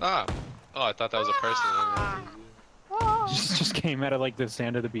 Ah! Oh, I thought that was a person. Just came out of like the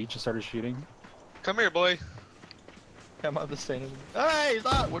sand of the beach and started shooting. Come here, boy. I'm out the same. Hey,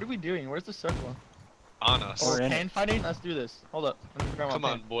 stop! What are we doing? Where's the circle? On us. Or Or in pain fighting? Let's do this. Hold up. Let me grab my Come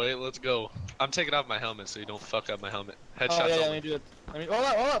on, pain. boy. Let's go. I'm taking off my helmet so you don't fuck up my helmet. Headshots Oh, yeah, only. let me do it. Let me. Hold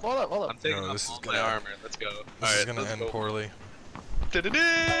up, hold up, hold up, hold I'm up. taking No, off this is all gonna- my armor. Let's go. This is Alright, gonna let's end go. poorly.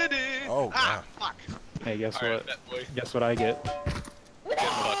 Oh, Ah, fuck. Hey, guess Alright, what? bet, boy. Guess what I get? Get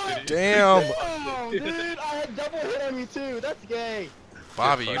fucked, idiot. Damn! Oh, dude, I had double hit on you too. That's gay.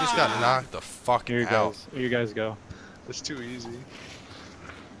 Bobby, you just got knocked the fuck Here you out. guys. Here you guys go. It's too easy.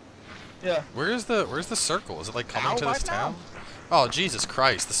 Yeah. Where's the circle? Is it like coming Ow, to this right now. town? Oh, Jesus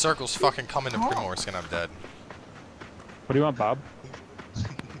Christ. The circle's fucking coming to Primorsk and I'm dead. What do you want, Bob?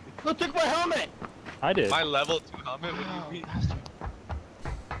 Who took my helmet? I did. My level 2 helmet? What do you mean?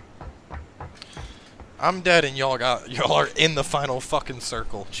 I'm dead and y'all are in the final fucking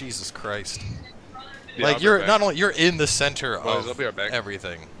circle. Jesus Christ. Yeah, Like I'll be you're right not back. only you're in the center Boys, I'll of be right back.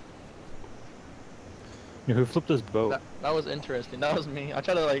 everything. Yeah, who flipped this boat? That was interesting. That was me. I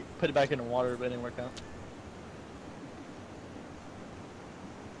tried to like put it back in the water, but it didn't work out.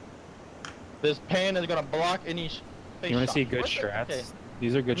 This pan is gonna block any face You want to shot. see good What's the- strats? okay.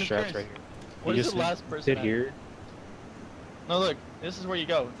 These are good I'm strats curious. right here. What You is just the last person? sit at? here. No, look. This is where you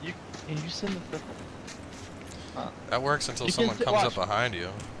go. You send the. That works until You can someone sit- comes watch. up behind you.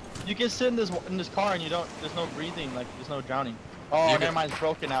 You can sit in this car and you don't. There's no breathing. Like there's no drowning. Oh, You never can- mind. It's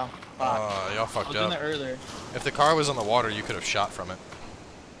broken now. Fuck. Y'all I fucked was in up. there earlier. If the car was on the water, you could have shot from it.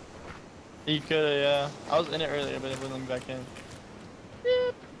 You could, yeah. I was in it earlier, but it wouldn't let me back in.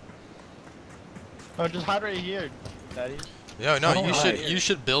 Beep. Oh, just hide right here, Daddy. Yeah, no, don't you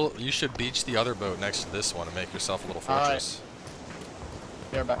lie. should beach the other boat next to this one and make yourself a little All right. fortress.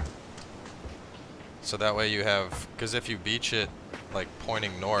 Here, back. So that way you have, because if you beach it like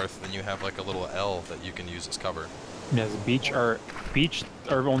pointing north, then you have like a little L that you can use as cover. Yes, beach our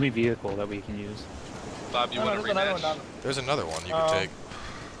only vehicle that we can use. Bob, you Oh, want to there's another one rematch? down. There's another one you could take.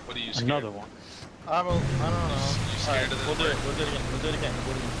 What are you scared? Another one. I don't know. You scared Alright, of this we'll do it. one? We'll do it again. We'll do it again.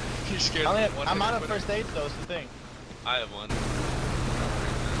 We'll do it again. You scared of one? I'm out of first aid though. Is the thing. I have one.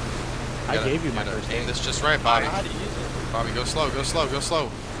 I Gotta- gave you my gotta first aim aid. this just right, I Bobby. don't know how to use it. Bobby, go slow, go slow, go slow.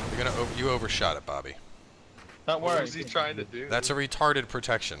 You overshot it, Bobby. Don't What worry. was he trying to do? That's a retarded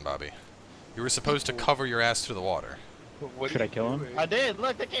protection, Bobby. You were supposed to cover your ass to the water. What Should are I kill you him? doing? I did.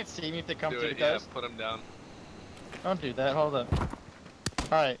 Look, they can't see me if they come Do to it, the yeah, coast. put him down. Don't do that. Hold up.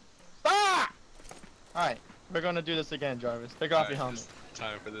 Alright. Stop! Alright. We're gonna do this again, Jarvis. Take off your Alright, helmet. it's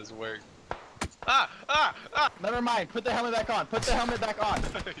time for this work. Ah! Ah! Ah! Never mind. Put the helmet back on. Put the helmet back on.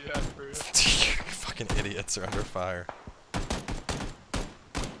 Yeah, for real. Fucking idiots are under fire.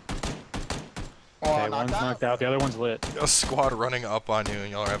 Oh, Okay, one's knocked out, the other one's lit. A squad running up on you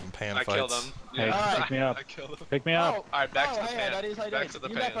and y'all are having pan I fights. killed him. Hey, Yeah. pick me up. I killed him. Pick me up. Alright, back to the hey, pan. that is how you Back do to it. the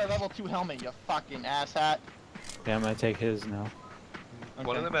You back for a pan. level 2 helmet, you fucking asshat. Yeah, I'm gonna take his now.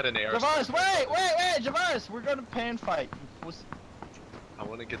 One of them had an air. Javaris, wait, Javaris, we're gonna pan fight. I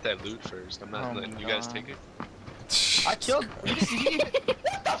want to get that loot first. I'm not Oh letting my you guys God. take it. I killed. What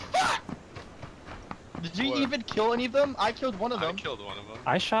the fuck? Did you What? even kill any of them? I killed one of I them. killed one of them.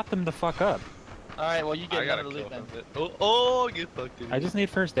 I shot them the fuck up. All right, well you I get gotta another kill loot then. from it. Oh, oh, get fucked in. I just need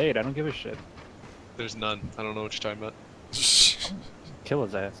first aid. I don't give a shit. There's none. I don't know what you're talking about. Kill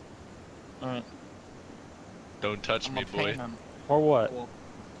his ass. All right. Don't touch I'm me, gonna boy. pan him. Or what? Cool.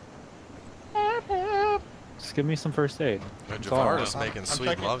 Just give me some first aid. That's all. Javar is I'm- making I'm sweet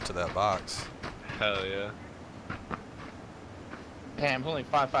checking. love to that box. Hell yeah. Damn, it's only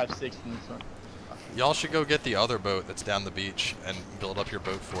 5.56 in this one. Y'all should go get the other boat that's down the beach and build up your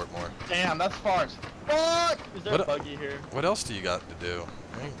boat fort more. Damn, that's far as fuck. Is there What a a- buggy here? What else do you got to do?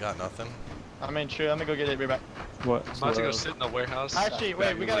 You ain't got nothing. I mean, sure. Let me go get it. Right back. What? I'm about to go sit in the warehouse. Actually,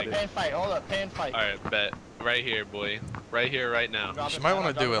 wait. We got a Like- pan fight. Hold up, pan fight. Alright, bet. Right here, boy. Right here, right now. Drop You it might down, want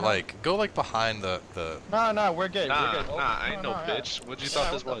to drop do it it down. like, go like behind the No, we're good. Nah, we're good. nah, I ain't no yeah. bitch. What'd you Yeah,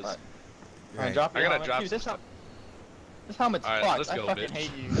 thought this what the was? fuck? Alright, drop I your gotta helmet. drop Dude, some this, stuff. this helmet's Alright, fucked. let's go, I fucking bitch.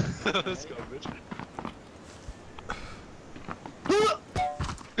 hate you. Let's go, bitch.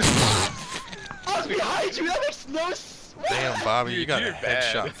 I was behind you. That makes no sense. Damn, Bobby, you Dude, got a you're bad.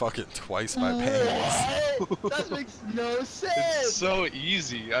 headshot fucking twice by pans. What? That makes no It's sense. so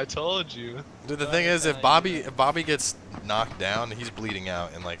easy. I told you. Dude, the thing is, if Bobby gets knocked down, he's bleeding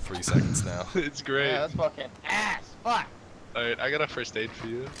out in like 3 seconds now. It's great. Yeah, that's fucking ass. Fuck. Alright, I got a first aid for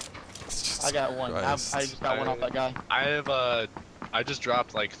you. I got one. I Christ. just got one off that guy. I have I just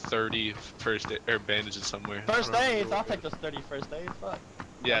dropped like 30 first aid, or bandages somewhere. I First don't know. aids. I'll take those 30 first aids. Fuck.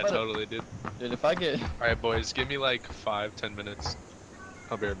 Yeah, I better- totally, dude. Dude, if I get Alright, boys, give me like 5-10 minutes.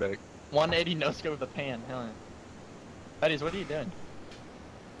 I'll be right back. 180 no scope with a pan, hell yeah. Buddies, what are you doing?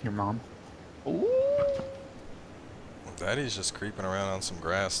 Your mom. Ooh. Daddy's just creeping around on some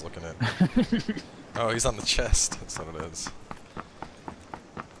grass looking at... Oh, he's on the chest. That's what it is.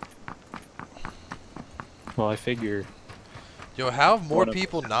 Well, I figure. Yo, how have more One of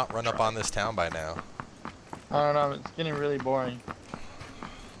people us not run up try. on this town by now? I don't know, it's getting really boring.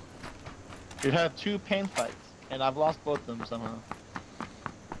 We've had 2 pan fights, and I've lost both of them somehow.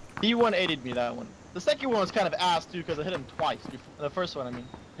 He 180'd me that one. The second one was kind of ass too, because I hit him twice. The first one, I mean.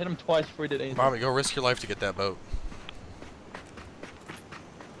 Hit him twice before he did anything. Bobby, go risk your life to get that boat.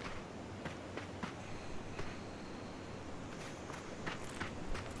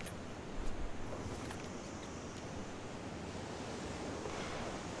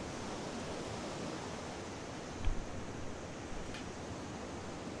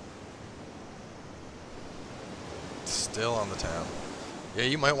 Still on the town. Yeah,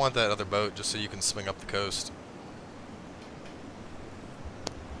 you might want that other boat just so you can swing up the coast.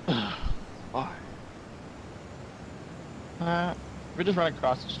 Why? We just run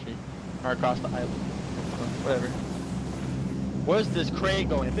across the street. Or across the island. Whatever. Where's this crate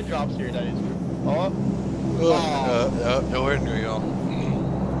going? If it drops here, that is weird. Oh. Nowhere near y'all.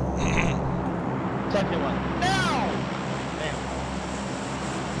 Second one. No!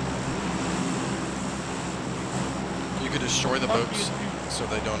 Damn. You could destroy the boats so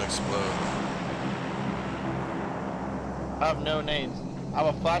they don't explode. I have no names. I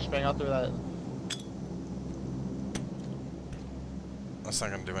have a flashbang. I'll throw that. That's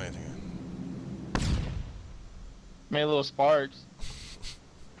not gonna do anything. Made little sparks.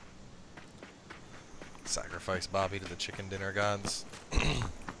 Sacrifice Bobby to the chicken dinner gods.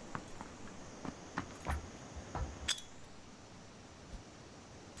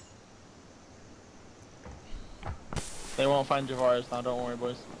 They won't find Javaris now, don't worry,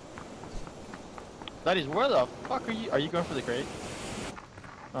 boys. Daddies, where the fuck are you? Are you going for the crate?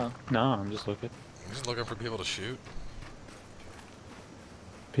 Oh. No, I'm just looking. I'm just looking for people to shoot.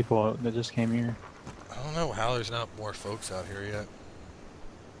 People that just came here. I don't know how there's not more folks out here yet.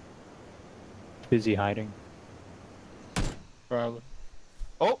 Busy hiding. Probably.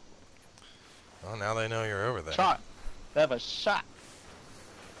 Oh! Well, now they know you're over there. Shot! They have a shot!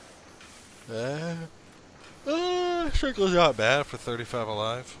 Strickland's not bad for 35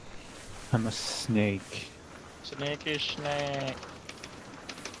 alive. I'm a snake. Snaky snake.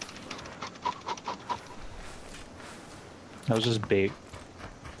 That was just bait.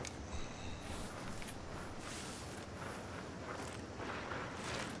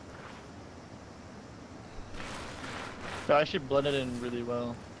 They actually blended in really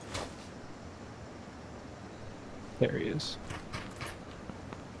well. There he is.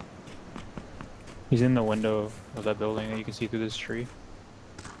 He's in the window of that building that you can see through this tree.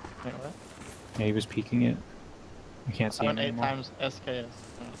 Wait, what? Yeah, he was peeking it. I can't see I him went 8 anymore. times SKS.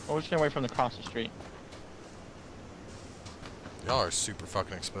 Well, we're just getting away from the cross the street. Y'all are super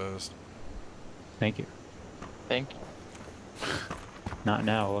fucking exposed. Thank you. Thank you. Not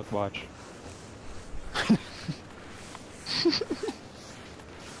now. Look, watch.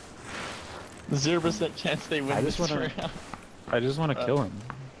 0% chance they win I this just wanna- round. I just want to kill him.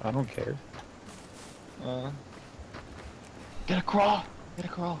 I don't care. Get a crawl! Get a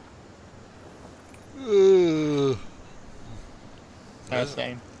crawl! That's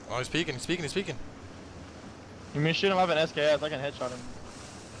game. Oh, he's peeking, he's peeking, he's peeking. You mean shoot him up in SKS? I can headshot him.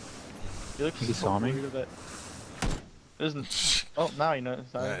 He looks He saw me? weird of it. Isn't. Oh, now he knows.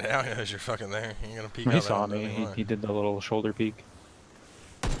 Yeah, now he knows you're fucking there. You're gonna peek out He that saw window me. anymore. He did the little shoulder peek.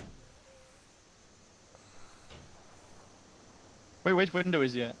 Wait, which window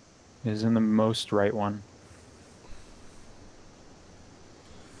is he at? He's in the most right one.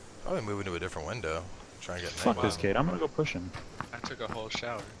 Probably moving to a different window. Try and get Fuck named this on. kid. I'm gonna go push him. I took a whole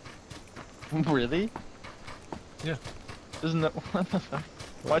shower. Really? Yeah. Isn't that what the fuck?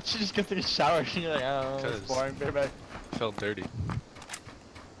 Why'd you just go take a shower and you're like, I don't know, it's 'Cause- boring, go back. Felt dirty.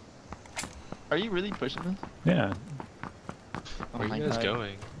 Are you really pushing this? Yeah. Oh Where my are you guys God.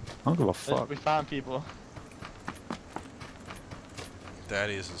 going? I don't give a fuck. We found people.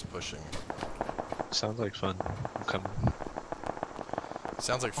 Daddy's is pushing. Sounds like fun. I'm coming.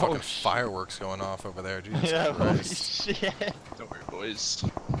 Sounds like Oh, fucking shit. fireworks going off over there. Jesus Yeah, holy Christ. shit. Don't worry, boys.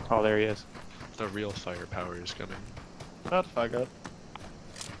 Oh, there he is. The real firepower is coming. Shut the fuck up.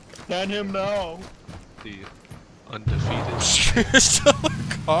 Can him now. The undefeated. You're still in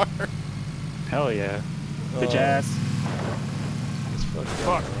the car. Hell yeah. Bitch Oh. ass. It's fucked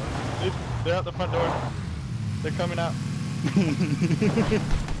Fuck. They're out the front door. They're coming out.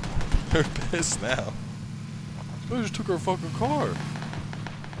 They're pissed now. They just took our fucking car.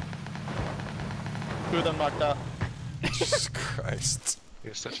 2 of them knocked out. Jesus Christ.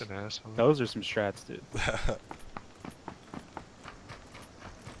 You're such an asshole. Those are some strats, dude.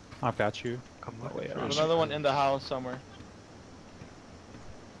 I've got you. I'm Oh, wait, looking for I a There's another one in the house somewhere.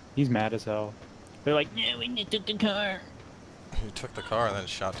 He's mad as hell. They're like, Yeah, we need to took the car. He took the car and then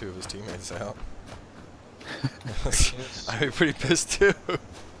shot 2 of his teammates out. I'd be pretty pissed too.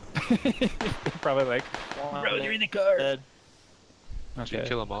 probably like, Bro, they're in the car. Dead. Did you okay.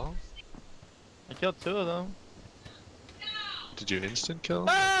 kill them all? I killed 2 of them. Did you instant kill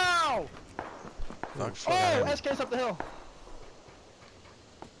them? Ow! Fuck, Oh, SK's up the hill.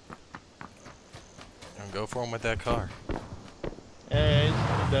 And go for him with that car. Hey,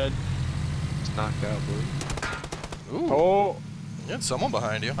 he's dead. It's knocked out, boy. Ooh. Oh, You had someone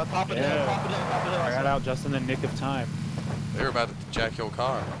behind you. On top of the hill, Yeah. top of the hill, top of the hill. I got out just in the nick of time. They were about to jack your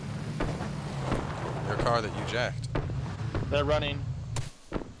car. Your car that you jacked. They're running.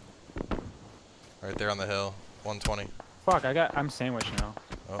 Right there on the hill. 120. Fuck, I'm sandwiched now.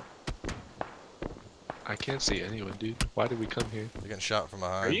 Oh, I can't see anyone, dude. Why did we come here? you're getting shot from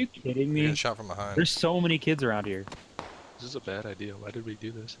behind. Are you kidding You're me? getting shot from behind. There's so many kids around here. This is a bad idea. Why did we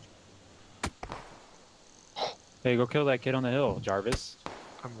do this? Hey, go kill that kid on the hill, Jarvis.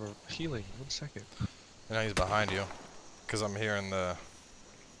 I'm healing. 1 second. And now he's behind you. Because I'm hearing the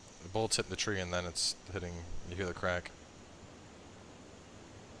bullets hitting the tree and then it's hitting, you hear the crack.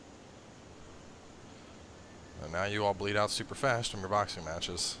 And now you all bleed out super fast from your boxing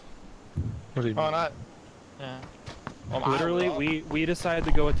matches. What do you mean? Oh, not. Yeah. Well, Literally, we decided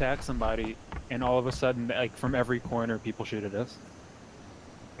to go attack somebody, and all of a sudden, like from every corner, people shoot at us.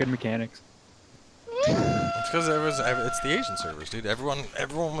 Good mechanics. It's because it's the Asian servers, dude.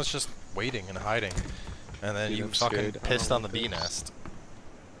 Everyone was just waiting and hiding. And then Dude, you I'm fucking scared. I pissed don't on the like bee this. nest.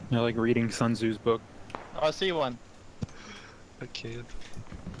 They're like reading Sun Tzu's book. Oh, I see one. I can't.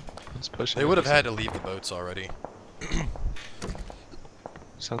 One's pushing. They would have us. had to leave the boats already.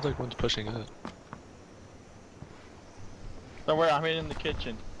 Sounds like one's pushing up. Don't worry, I'm in the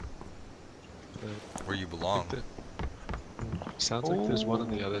kitchen. Where you belong. Sounds like there's one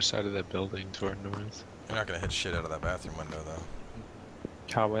on the other side of that building to our north. You're not gonna hit shit out of that bathroom window, though.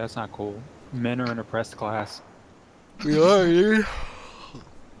 Cowboy, that's not cool. Men are an oppressed class. We are, dude.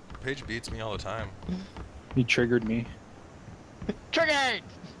 Paige beats me all the time. He triggered me. Triggered!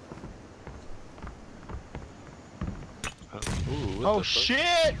 Ooh, what Oh the fuck?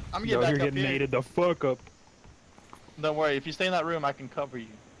 shit! I'm Yo, getting you're back up getting here. mated the fuck up. Don't worry, if you stay in that room, I can cover you.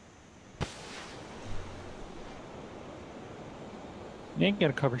 You ain't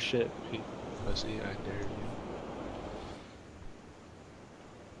gonna cover shit. Pussy, I dare you.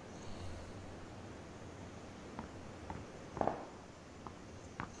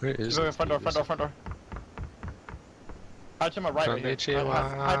 Where is Go this front door, dude? front door, front door. Hide to my right, right here.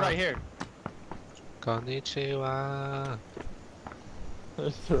 Hide right here. Konnichiwa.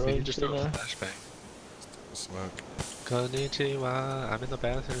 There's If you just throw a flashbang. Smoke. Konnichiwa. I'm in the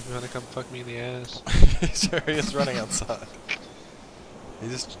bathroom. You wanna come fuck me in the ass? Sorry, he's running outside. You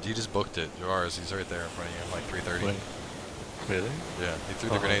just booked it. Yours, he's right there in front of you, like 3:30. Wait. Really? Yeah, he threw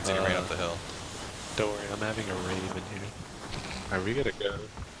the grenades and he ran up the hill. Don't worry, I'm having a rave in here. Alright, we gotta go.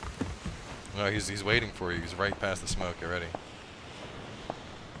 No, he's waiting for you. He's right past the smoke already.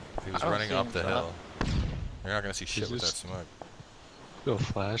 He was I don't running see up him, the so- hill. You're not gonna see shit He's with that just- smoke. Go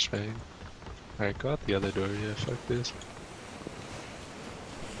flashbang. Alright, go out the other door. Yeah, fuck this.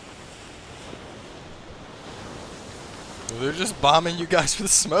 They're just bombing you guys for the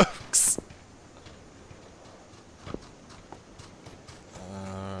smokes.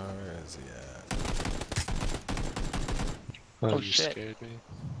 Where is he at? Oh, Oh, you shit. scared me.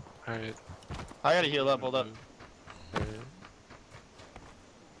 Alright. I gotta heal up, hold up. Alright.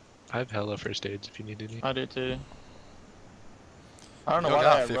 I have hella first aids if you need any. I do too. I don't know You why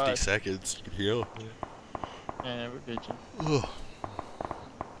got I 50 rushed. seconds. You can heal. Yeah, we're good. Ugh.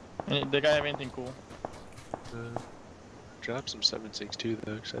 And the guy have anything cool? Drop some 7.62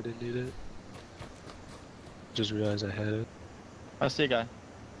 though, cause I didn't need it. Just realized I had it. I see a guy.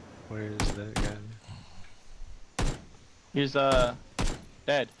 Where is that guy? He's dead.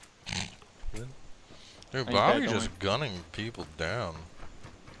 Dude, He's Bobby dead, just gunning people down.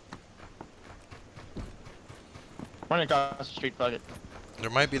 Running across the street, fuck it. There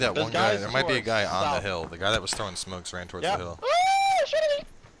might be that There's one guy. guys There might be a towards guy on the south. hill. The guy that was throwing smokes ran towards Yeah. the hill. Ah, shit at me!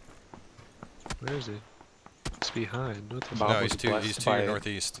 Where is he? It's behind. What the Bob No, fuck? was he's to blessed your by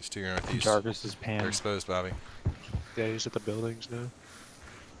northeast. He's to your northeast. Jarvis's They're pan. exposed, Bobby. Yeah, he's at the buildings now.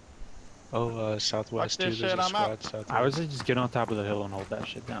 Oh, southwest Fuck too. this There's shit, a I'm squad out. southwest. I was just get on top of the hill and hold that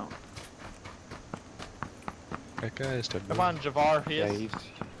shit down. That guy is to Come on, Javar, he Yeah, is.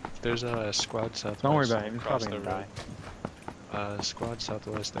 There's a squad southwest. Don't worry about him. He's across probably the gonna road. die. Squad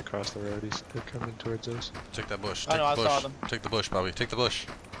southwest across the road. They're coming towards us. Take that bush. I Take know, the I bush. saw them. Take the bush, Bobby. Take the bush.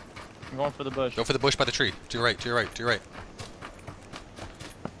 I'm going for the bush. Go for the bush by the tree. To your right. To your right. To your right.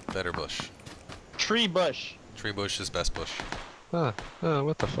 Better bush. Tree bush. Tree bush is best bush. What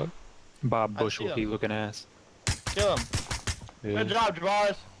the fuck? Bob I see Bushwookie looking ass. Kill him. Yeah. Good job,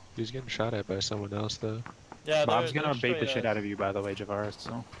 Javars. He's getting shot at by someone else though. Yeah, Bob's they're gonna bait the straight shit ass. out of you, by the way, Javaris.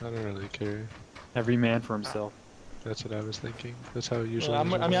 So I don't really care. every man for himself. That's what I was thinking. That's how it usually Yeah,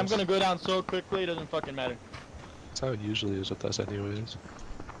 is. with I'm us. gonna go down so quickly, it doesn't fucking matter. That's how it usually is with us anyways.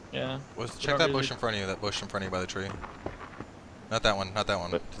 Yeah. Check that bush in front of you. That bush in front of you by the tree. Not that one. Not that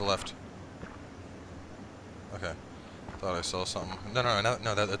one. To the left. Okay. Thought I saw something. No,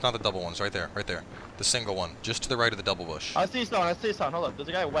 that's not the double ones. Right there. Right there. The single one. Just to the right of the double bush. I see someone, Hold up, there's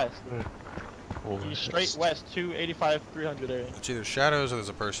a guy west. He's straight west, 285, 300 area. It's either shadows or there's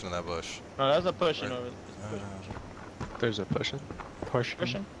a person in that bush. No, that's a push, you Right. know. There's a pushing.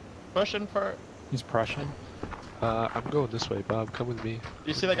 Pushing for. He's Prussian. I'm going this way, Bob. Come with me. Do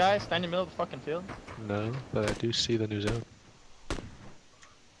you see that guy standing in the middle of the fucking field? No, but I do see the new zone.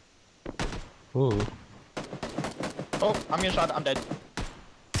 Ooh. Oh, I'm getting shot. I'm dead.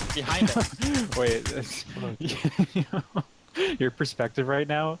 Behind him. Wait, your perspective right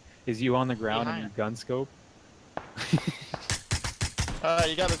now is you on the ground and your gun scope. You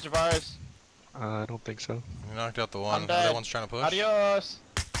got the Javaris. I don't think so. You knocked out the I'm one. The dead. other one's trying to push. Adios.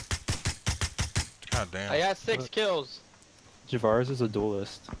 God damn. I got 6 kills. Javaris is a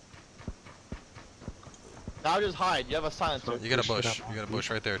duelist. Now just hide. You have a silencer. You got a bush. You got a bush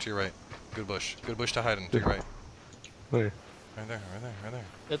right there to your right. Good bush. Good bush to hide in to your right. Where? Right there, right there, right there.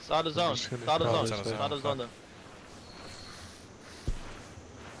 It's out of zone. just It's gonna out of crawl zone. this It's way. out of zone though.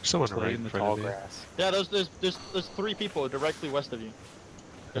 Someone Played right in in the front tall of me. grass. Yeah, there's 3 people directly west of you.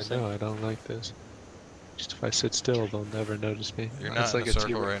 I know, I don't like this. Just if I sit still, they'll never notice me. You're It's not in like the a circle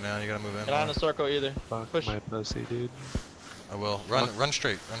T-Rex. right now. You gotta move in. You're not in a circle either. Fuck Push. my pussy, dude. I will. Run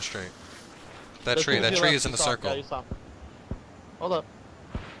straight. Run straight. That There's tree. two That to tree left, is in you the saw. circle. Yeah, you saw. Hold up.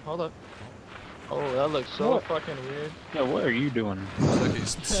 Hold up. Oh, that looks so What? fucking weird. Yeah, what are you doing? Look,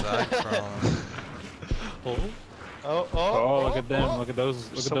 he's side crawling. Oh, look at them! Look at those!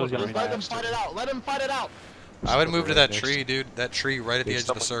 Look at Someone those young Just let them guys. fight it out. Let them fight it out. I would move to that Next. tree, dude. That tree right at the edge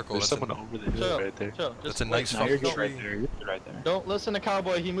of the circle. There's That's someone over the hill Chill. right there. Chill. That's Just a nice wait. No, you're fucking good right tree. there. You're good right there. Don't listen to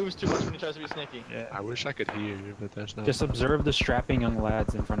Cowboy. He moves too much when he tries to be sneaky. Yeah. I wish I could hear, but that's not. Just observe the strapping young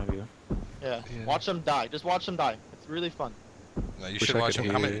lads in front of you. Yeah. Yeah. Watch them die. Just watch them die. It's really fun. No, you Wish should I watch could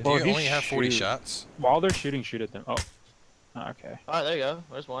him. How hear many? it. Do Well, you if you only have 40 shoot- shots? While they're shooting, shoot at them. Oh. Okay. Alright, there you go.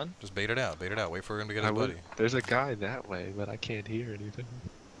 There's one. Just bait it out. Bait it out. Wait for him to get I his buddy. would, there's a guy that way, but I can't hear anything.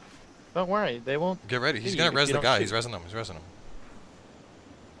 Don't worry. They won't. Get ready. He's Hey, gonna if res you the don't guy. shoot. He's resing him. He's resing him.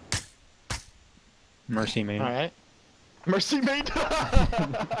 Mercy me. Alright. Mercy mate.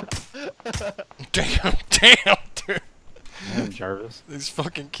 Damn, damn, dude. Damn, Jarvis. These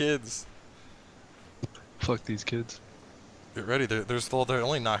fucking kids. Fuck these kids. Get ready. They're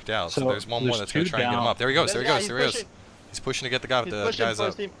only knocked out, so So, there's one more there's that's gonna two try and get him down. up. There he goes. There he Yeah, goes. he's There he goes. pushing. He's pushing to get the guy. He's The pushing guys first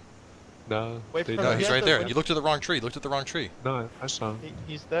up. team. No, Wait they for No, him. he's He right has there. to- You looked at the wrong tree. Looked at the wrong tree. No, I saw him.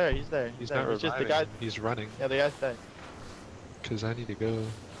 He's there. He's there. He's there. not It's just the reviving. guy. He's running. Yeah, the guy's dead. Cause I need to go.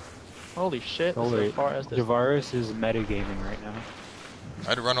 Holy shit. This is Holy, as far as this. Javaris is metagaming right now.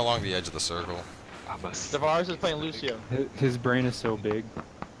 I'd run along the edge of the circle. I must. Tavares is playing Lucio. His brain is so big.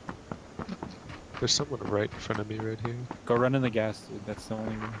 There's someone right in front of me right here. Go run in the gas, dude. That's the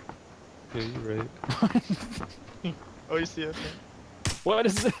only. Yeah, you're right. Oh, you see it? What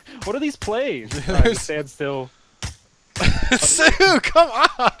is it? What are these plays? There's- Stand still. Sue, come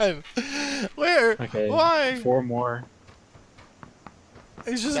on! Where? Okay. Why? 4 more.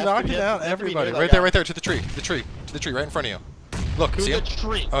 He's just That's knocking to be- out that's to be everybody. near that Right there, guy. right there, to the tree, right in front of you. Look, To see the him?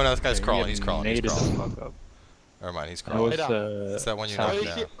 tree. Oh no, this guy's Okay, crawling. you're He's getting crawling. He's naded the crawling. fuck up. Never mind, he's That crawling. was, It's that one you south- Oh, knocked you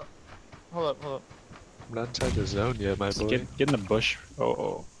down. see? Hold up, hold up. I'm not inside the zone yet, my boy. Get in the bush.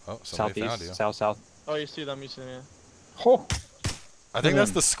 Oh, Oh, somebody found you. southeast, south. Oh, you see them, yeah. Oh. I think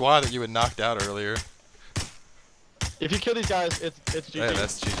that's the squad that you had knocked out earlier. If you kill these guys, it's GG. Yeah,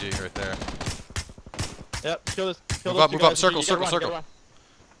 that's GG right there. Yep, kill this. Kill Move those up, two move up, guys, circle, you gotta circle, run, you gotta circle. run.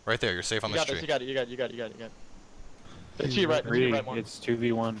 Right there, you're safe on You this got this, tree. you got it. The G right, the G right one. It's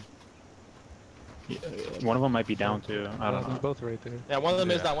 2v1. Yeah, one of them might be down too. I don't They're know. both right there. Yeah, one of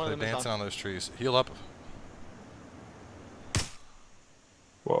them is Yeah, down, one they're of them is dancing down. on those trees. Heal up.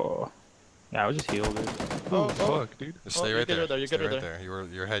 Whoa. Yeah, I was just healed. Dude. Oh, oh. fuck, dude. Just Oh, stay you're right good there. right there, you're Stay good right right there.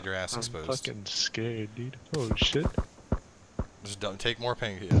 You had your ass I'm exposed. fucking scared, dude. Oh shit. Just don't take more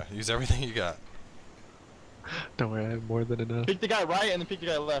pain. Yeah, use everything you got. Don't worry, I have more than enough. Pick the guy right and then pick the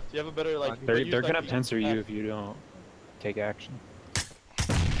guy left. You have a better, like... They're use, gonna like, pincer you yeah. if you don't take action.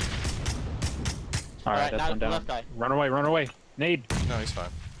 Alright, Alright, that's now one the down. left guy. Run away, run away. Nade. No, he's fine.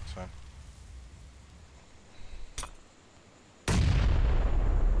 He's fine.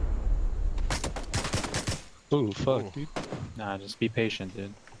 Oh fuck, Ooh. dude. Nah, just be patient,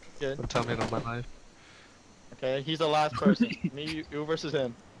 dude. Good. Don't tell me on my life. Okay, he's the last person. Me, you versus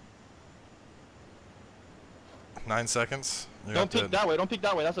him. 9 seconds. You Don't have to- peek that way, don't peek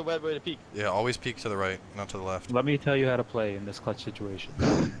that way. That's a bad way to peek. Yeah, always peek to the right, not to the left. Let me tell you how to play in this clutch situation.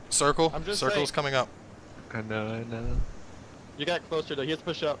 Circle. I'm just Circle's saying. coming up. I know. You got closer though, he has to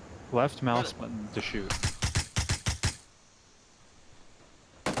push up. Left mouse button to shoot.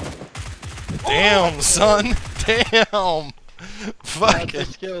 Damn, son. Damn. That's Fucking the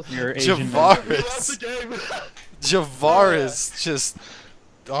skills. Your Asian Javaris. the game. Javaris just.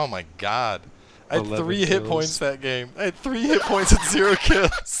 Oh my god. I had 11 3 hit kills. points that game. I had 3 hit points and 0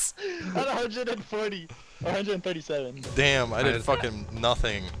 kills. I had 140. 137. Damn, I did fucking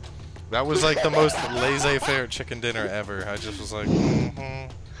nothing. That was like the most laissez-faire chicken dinner ever. I just was like,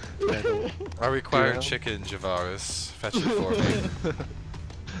 I require chicken, Javaris. Fetch it for me.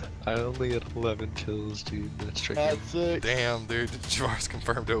 I only had 11 kills, dude. That's tricky. That's it. Damn, dude. Javaris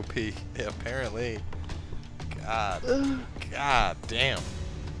confirmed OP. Yeah, apparently. God damn.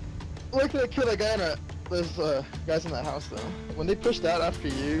 Look at that kid I got at. There's guys in that house though. When they pushed out after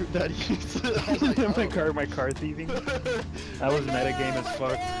you, Daddy used it. I was like, oh. my car thieving. That was metagame as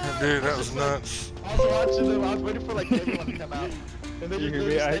fuck. Dude, that was nuts. I was watching them. I was waiting for like everyone to come out. And they You just,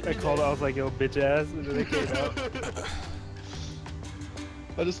 hear me? I called. I was like, "Yo, bitch ass," and then they came out.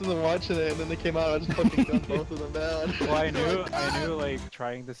 I just wasn't watching it, and then they came out. I just fucking gunned both of them down. Well, I knew, like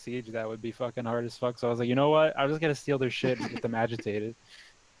trying the siege that would be fucking hard as fuck. So I was like, you know what? I'm just gonna steal their shit and get them agitated.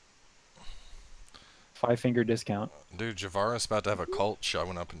 5-finger discount. Dude, Javaris about to have a cult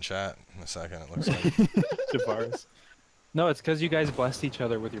showing up in chat in a second, it looks like. Javaris. No, it's because you guys blessed each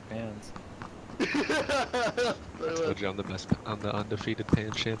other with your pans. I told you I'm the best. I'm the undefeated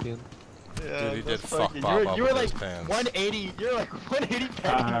pan champion. Yeah, Dude, he did that's fuck fucking- Bob up you were with like those pans. 180. You're like 180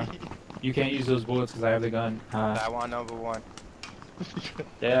 pounds. You can't use those bullets because I have the gun. I want number 1.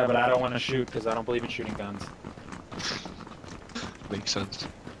 Yeah, but I don't want to shoot because I don't believe in shooting guns. Makes sense.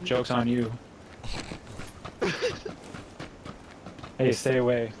 Joke's on you. Hey, stay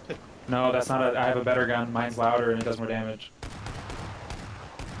away. No, that's not I have a better gun. Mine's louder and it does more damage.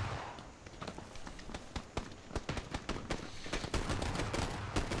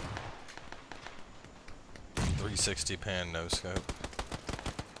 .360 pan, no scope.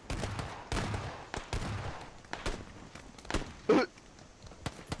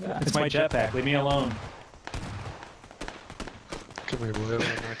 It's my jetpack. Leave me alone. Come here, boy. I'm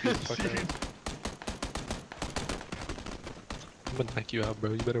gonna knock you the fuck out. I'm gonna knock you out,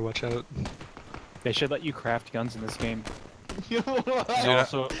 bro. You better watch out. They should let you craft guns in this game. Dude,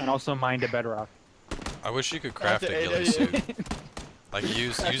 And also mine to bedrock. I wish you could craft a That's ghillie it, suit. Like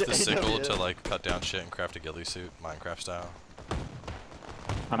use the sickle to like cut down shit and craft a ghillie suit, Minecraft style.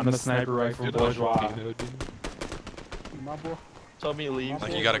 I'm the sniper rifle You're the bourgeois. Filipino, dude. Told me to leave.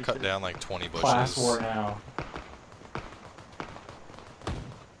 Like you gotta cut down like 20 bushes. Class war now.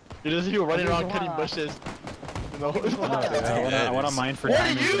 You're just you running around cutting bushes. No, No, dude, I want to mine for what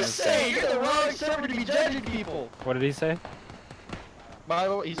diamonds. did you and say? You're the wrong server to be judging people. What did he say? By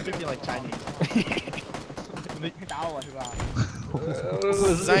the way, he's speaking like Chinese.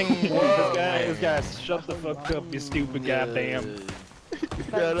 Zang! This guy, shut the fuck up, you stupid goddamn.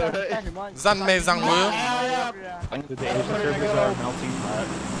 Zanmei Zangwu! The Asian servers are melting pot.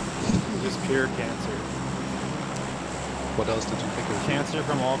 Just pure cancer. What else did you think of? Cancer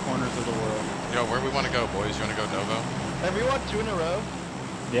from all corners of the world. Yo, where we wanna go, boys? You wanna go Novo? Everyone 2 in a row.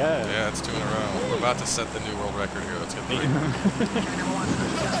 Yeah. Yeah, it's 2 in a row. We're about to set the new world record here. Let's get 3.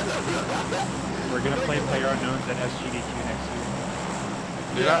 We're gonna play PlayerUnknown's at SGDQ next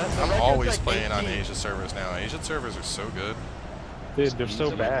year. Dude, Yeah, the I'm record's always like playing on 18. Asia servers now. Asian servers are so good. Dude, they're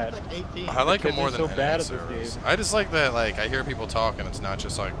so bad. Like 18. I like them Because more they're than so bad NA at this servers. game. I just like that, like, I hear people talk and it's not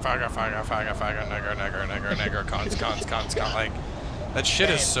just like, faga, faga, faga, faga, nigger, nigger, nigger, nigger, cons, cons, cons, cons. Like, that shit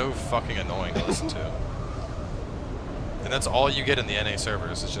is so fucking annoying to listen to. And that's all you get in the NA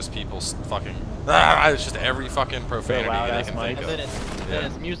servers is just people fucking, it's just every fucking profanity loud they ass can mic. think And of. then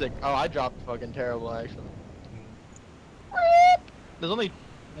it's music. Oh, I dropped fucking terrible actually. There's only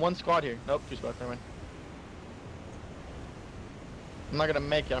 1 squad here. Nope, 2 squads. Never mind. I'm not gonna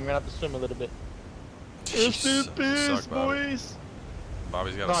make it. I'm gonna have to swim a little bit. Rest in Suck, peace, Bobby. boys.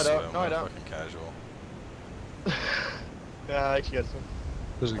 Bobby's got No, to I swim. don't. No, I We're don't. fucking casual. Yeah, I actually got swim.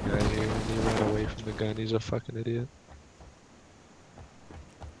 There's a guy here and he ran away from the gun. He's a fucking idiot.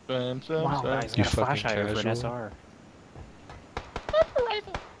 Swim, Wow, swim. guys, You got a flash fucking hider for an casual. SR.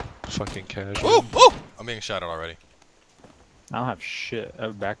 Fucking casual. Ooh, ooh! I'm being shot at already. I don't have shit. I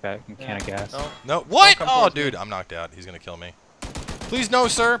have a backpack and can of gas. No. No, what? come Oh, towards dude, I'm knocked out. He's gonna kill me. Please no,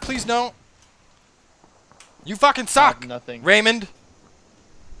 sir. Please no. You fucking suck, Nothing. Raymond.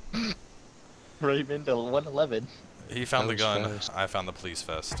 Raymond to 111. He found the That gun. was fast. I found the police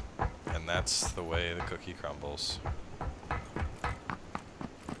vest, and that's the way the cookie crumbles.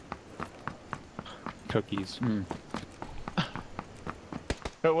 Cookies.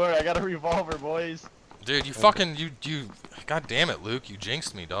 Don't worry, I got a revolver, boys. Dude, you fucking you. God damn it, Luke. You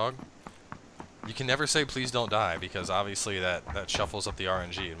jinxed me, dog. You can never say please don't die because obviously that shuffles up the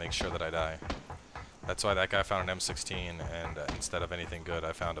RNG and makes sure that I die. That's why that guy found an M16, and instead of anything good,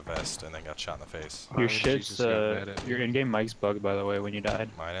 I found a vest and then got shot in the face. Your Jesus shit's, got mad at me. your in-game mic's bugged, by the way, when you died.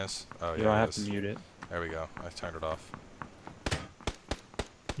 Minus? Oh, You yeah, don't it have is. to mute it. There we go. I turned it off.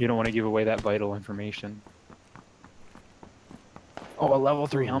 You don't want to give away that vital information. Oh, a level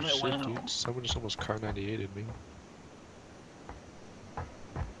 3 helmet? Shit, Wow. dude. Someone just almost car 98'd me.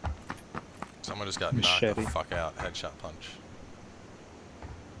 Someone just got knocked Machete. the fuck out. Headshot punch.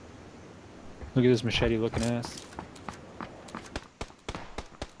 Look at this machete looking ass.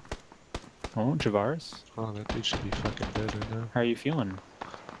 Oh, Javaris? Oh, that dude should be fucking dead right now. How are you feeling?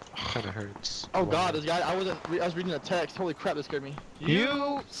 Kinda hurts. Oh Wow. god, this guy, I was reading a text. Holy crap, this scared me.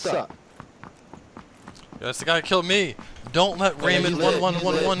 You suck. Yeah, that's the guy who killed me. Don't let Raymond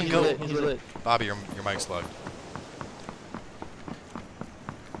 1111 go. He's lit. Bobby, your mic's slugged.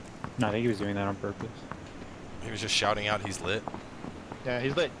 No, I think he was doing that on purpose. He was just shouting out he's lit. Yeah,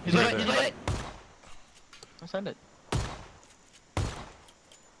 he's lit. He's lit. He's lit. I'll send it.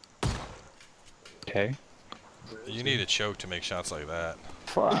 Okay. You need a choke to make shots like that.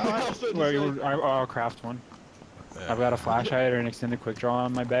 I'll craft one. Yeah. I've got a flash hider and extended quick draw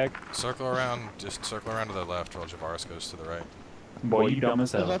on my bag. Circle around, just circle around to the left while Javaris goes to the right. Boy, you dumb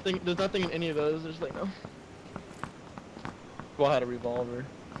as There's hell. nothing in any of those. There's like no. Well, I had a revolver.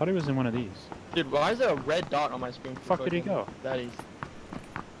 I thought he was in one of these. Dude, why is there a red dot on my screen? Fuck did he go? Daddies.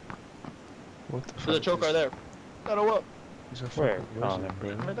 What the fuck? There's a choke right there. Gotta up. He's a Where? fucking Oh, wizard, bro.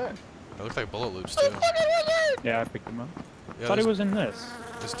 Right there. They look like bullet loops too. Yeah, I picked him up. Yeah, Thought he this, was in this.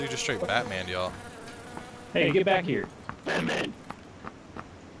 this dude just straight Batman, y'all. Hey, get back here. Batman.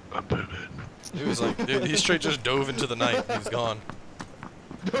 I'm Batman. He was like, dude, he straight just dove into the night. He's gone.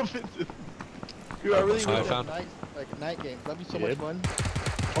 Dude, I really I wish found- night, like night games. That'd be so You much did? fun.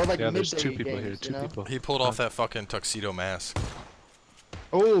 Or like Yeah, midday there's two people games, here. Two you know? people. He pulled off that fucking tuxedo mask.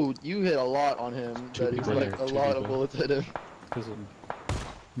 Oh, you hit a lot on him. Two That he's people like here, a two lot of people. bullets hit him. Because I'm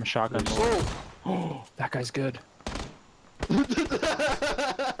a shotgun. Whoa! Oh, that guy's good. You're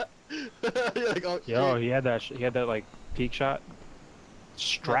like, oh, Yo, shit. he had that. He had that like peak shot.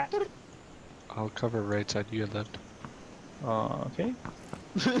 Strat. I'll cover right side. You had left. Okay.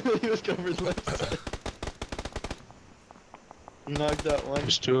 He was covered left side. Knocked out one.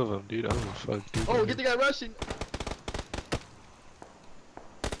 There's two of them, dude. Oh fuck, dude. Oh, get the guy rushing!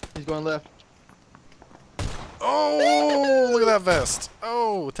 He's going left. Oh, look at that vest.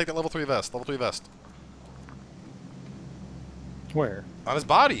 Oh, take that level 3 vest. Level 3 vest. Where? On his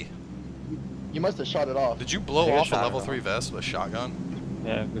body. You must have shot it off. Did you blow Yeah, I off a shot it level off. 3 vest with a shotgun?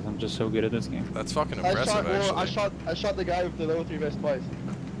 Yeah, because I'm just so good at this game. That's fucking impressive, I shot the guy with the level 3 vest twice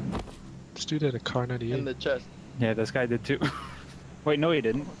This dude had a car in 98. the chest. Yeah, this guy did too. Wait, no, he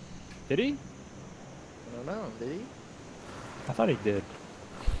didn't. Did he? I don't know, did he? I thought he did.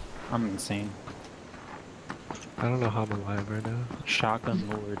 I'm insane. I don't know how I'm alive right now. Shotgun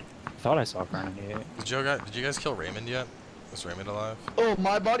lord. I thought I saw Crown 98. Did you guys kill Raymond yet? Is Raymond alive? Oh,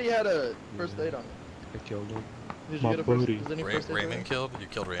 my body had a first aid on it. I killed him. Did My you get a first, booty. was there any first aid Raymond on killed? You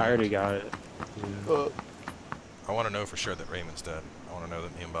killed I Raymond. already got it. Yeah. it? I want to know for sure that Raymond's dead. I want to know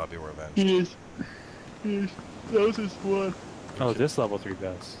that me and Bobby were avenged. He is. That was his squad. Oh, this level 3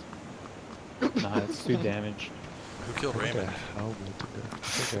 vest. Nah, it's too damaged. Who killed What the Raymond? hell, man, dude? I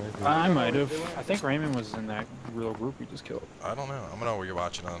think I did. I might have. I think Raymond was in that real group we just killed. I don't know. I'm gonna know what you're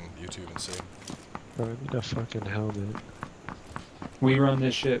watching on YouTube and see. Bro, I need a fucking helmet. We run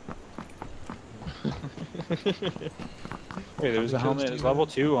this shit. Wait, there was a Kills helmet. do It's you level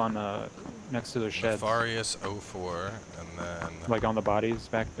have? 2 on next to the sheds. Nefarious 04, and then Like on the bodies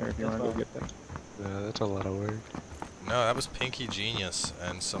back there if you want to go get that. Yeah, that's a lot of work. no, that was Pinky Genius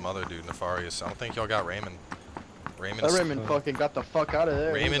and some other dude, Nefarious. I don't think y'all got Raymond. That Raymond's, Raymond fucking got the fuck out of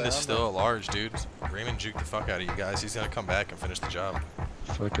there. Raymond He's is like, still at large, dude. Raymond juked the fuck out of you guys. He's gonna come back and finish the job.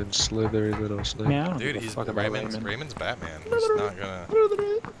 Fucking slithery little snake. Man, I don't Dude, give a he's fuck about Raymond's Raymond. Batman. He's not gonna.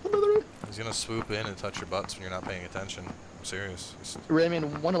 He's gonna swoop in and touch your butts when you're not paying attention. I'm serious. Raymond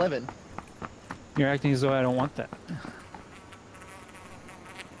 111. You're acting as though I don't want that.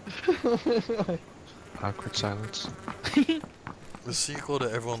 Awkward silence. The sequel to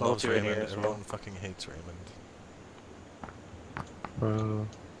Everyone Level Loves 2 in here Raymond. as well. Everyone fucking hates Raymond. Bro.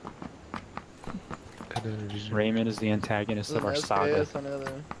 Good energy. Raymond is the antagonist of our saga. SKS on the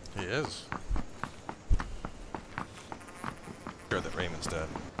other. He is. Sure that Raymond's dead.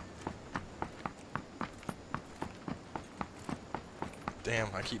 Damn,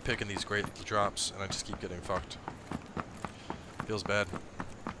 I keep picking these great drops and I just keep getting fucked. Feels bad.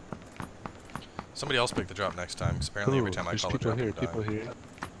 Somebody else pick the drop next time, because apparently every Ooh, time I there's call the people drop, here, you die. people here.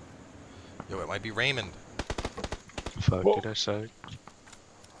 Yo, it might be Raymond. Fuck, Whoa. dude, I suck.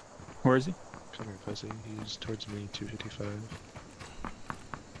 Where is he? Come here, fuzzy. He's towards me, 255.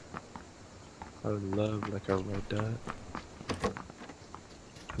 I would love like a red dot.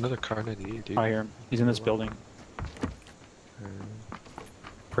 Another car 98, dude. I hear him. He's in this building.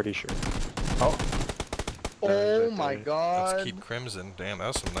 Pretty sure. Oh. Oh my god. Let's keep Crimson. Damn, that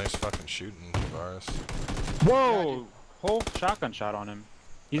was some nice fucking shooting, Varus. Whoa! Whole shotgun shot on him.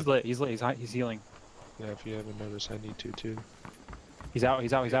 He's lit. He's lit. He's healing. Yeah, if you haven't noticed, I need to too. He's out.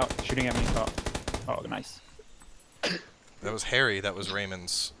 He's out. He's out. Shooting at me. Oh, oh, nice. That was Harry. That was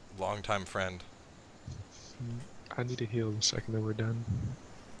Raymond's longtime friend. I need to heal the second that we're done.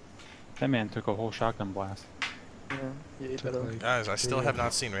 That man took a whole shotgun blast. Yeah, he ate that up. Guys, I still have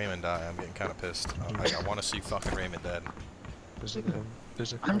not seen Raymond die. I'm getting kind of pissed. I want to see fucking Raymond dead. There's a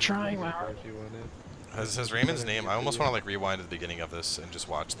I'm trying my hardest. if you want it. Has Raymond's name? I almost want to like rewind to the beginning of this and just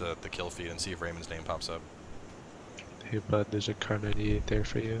watch the kill feed and see if Raymond's name pops up. Hey bud, there's a car 98 there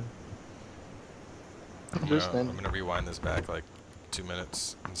for you. I'm gonna rewind this back like 2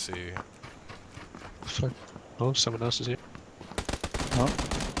 minutes and see. Fuck. Oh, someone else is here. Oh.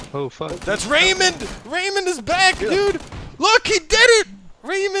 Oh fuck. That's Raymond! Raymond is back, dude! Look, he did it!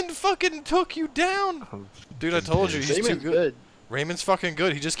 Raymond fucking took you down! Dude, I told you, he's too Raymond's good. Raymond's fucking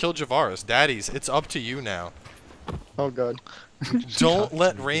good. He just killed Javaris. Daddies, it's up to you now. Oh god. Don't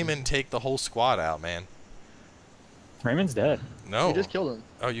let Raymond take the whole squad out, man. Raymond's dead. No. You just killed him.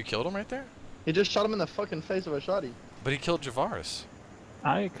 Oh, you killed him right there? He just shot him in the fucking face with a shotty. But he killed Javaris.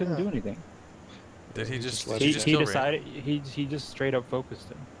 I couldn't do anything. Did he just? Did He, you just he kill decided. He just straight up focused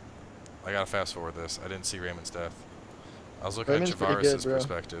him. I gotta fast forward this. I didn't see Raymond's death. I was looking Raymond's at pretty Javaris' good, bro.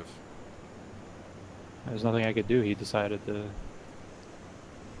 perspective. There's nothing I could do. He decided to.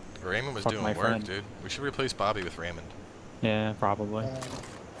 Raymond was Fuck doing my work, friend. dude. We should replace Bobby with Raymond. Yeah, probably.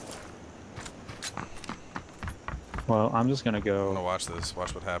 Well, I'm just gonna I'm go. gonna watch this.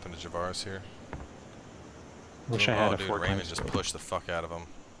 Watch what happened to Javaris here. Wish I had Oh, a dude, 4 Raymond times just scope. pushed the fuck out of him.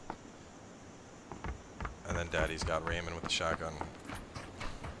 And then Daddy's got Raymond with the shotgun.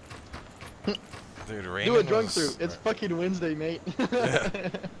 Dude, Raymond Do a drunk was... through. It's fucking Wednesday, mate. Yeah.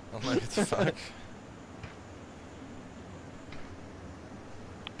 I'm like, what the fuck?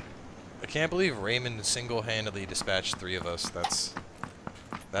 I can't believe Raymond single-handedly dispatched 3 of us. That's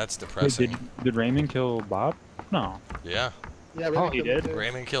Wait, depressing. did Raymond kill Bob? No. Yeah. Yeah, Oh, Raymond he killed me did? too.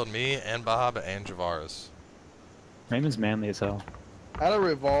 Raymond killed me and Bob and Javaris. Raymond's manly as hell. I had a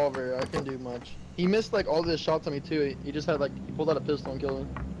revolver. I couldn't do much. He missed like all the shots on me too. He just had like he pulled out a pistol and killed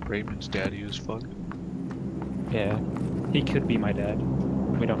me. Raymond's daddy is fuck. Yeah. He could be my dad.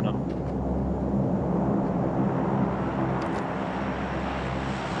 We don't know.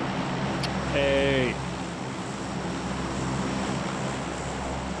 Hey.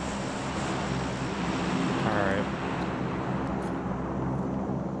 Alright.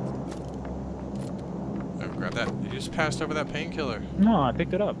 Oh, grab that. You just passed over that painkiller. No, I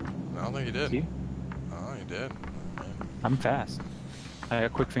picked it up. I don't think you did. See? Oh, you did. I'm fast. I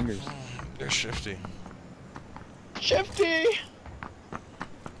got quick fingers. You're shifty. Shifty.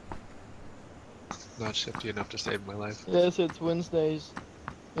 Not shifty enough to save my life. Yes, it's Wednesdays.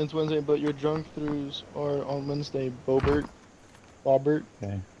 It's Wednesday, but your drunk throughs are on Wednesday, Bobert. Bobbert.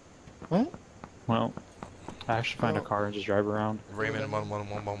 Okay. What? Well, I should find a Oh. car and just drive around. Raymond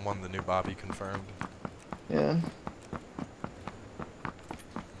 11111, the new Bobby confirmed. Yeah.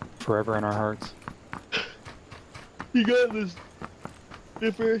 Forever in our hearts. You got this.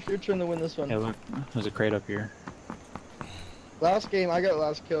 Dipper, your turn to win this one. Hey, look, there's a crate up here. Last game, I got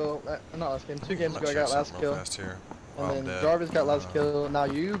last kill. Not last game, 2 games ago I got last kill. Fast here. And I'm then dead. Jarvis got last kill. Now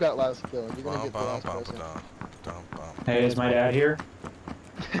you got last kill. You're gonna get the last person. Hey, is my dad here?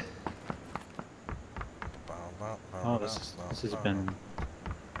 Oh, this has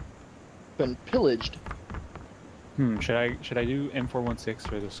Been pillaged. should I do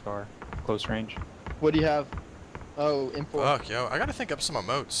M416 or the Scar? Close range? What do you have? Oh, M4. Fuck, yo, I gotta think up some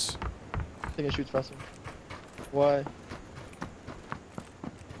emotes. I think it shoots faster. Why?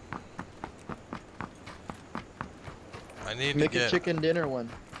 I need Make to get. a chicken dinner one.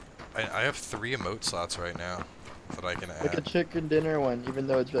 I have 3 emote slots right now that I can Make a add. chicken dinner one, even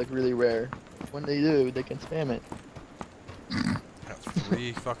though it's like really rare. When they do, they can spam it. I have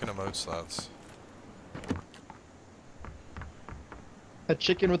 3 fucking emote slots. A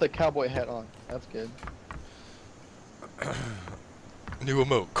chicken with a cowboy hat on. That's good. New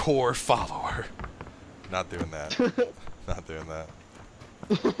emote, core follower. Not doing that. Not doing that.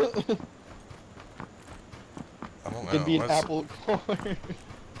 I don't know. Could be an what's- apple core.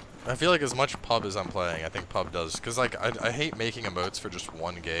 I feel like as much pub as I'm playing, I think pub does. Cause like I hate making emotes for just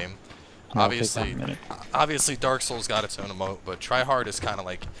one game. I'll take that in a minute. Obviously Dark Souls got its own emote, but Try Hard is kind of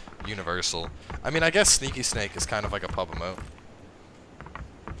like universal. I mean, I guess Sneaky Snake is kind of like a pub emote.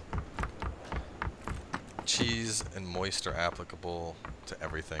 Cheese and moist are applicable to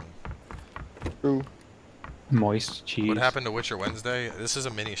everything. True. Moist cheese. What happened to Witcher Wednesday? This is a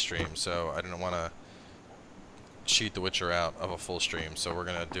mini stream, so I didn't want to cheat the Witcher out of a full stream, so we're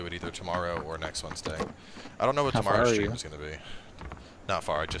gonna do it either tomorrow or next Wednesday. I don't know what How tomorrow's far are stream you? is gonna be. Not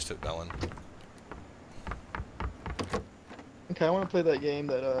far, I just hit Bellin. Okay, I want to play that game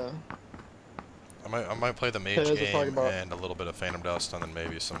that I might play the Mage Tez was game talking about. and a little bit of Phantom Dust, and then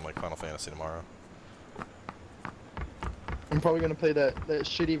maybe some like Final Fantasy tomorrow. I'm probably gonna play that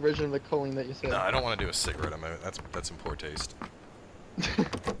shitty version of the culling that you said. No, I don't want to do a cigarette emote. That's in poor taste.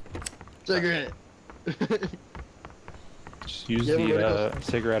 Cigarette. Just use Yeah, we're the gonna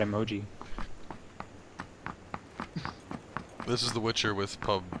cigarette emoji. This is The Witcher with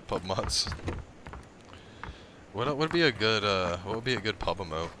pub mods. What would be a good pub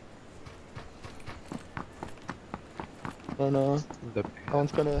emote? I don't know. The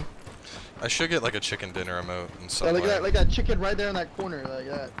One's gonna. I should get like a chicken dinner emote in some Yeah, way. like that chicken right there in that corner, like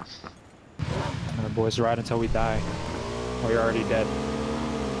that. And the boys ride until we die. Or you're already dead.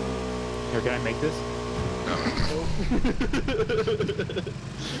 Here, can I make this?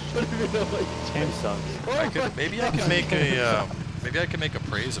 Game sucks. Maybe I can make a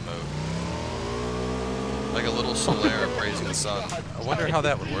praise emote. Like a little Solaire praising the sun. I wonder how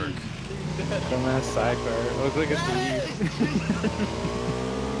that would work. Dumbass sidecar. It looks like a thief.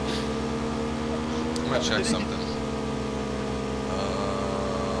 I'm gonna check something.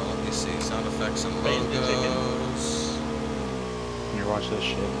 Let me see. Sound effects and logos. Here, watch this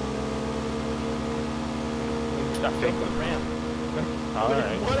shit. Stop faking the ramp.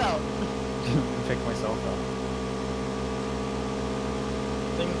 Alright. What out? Pick myself up.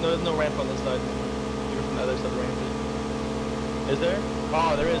 There's no ramp on this side. You're from the other side of the ramp. Is there?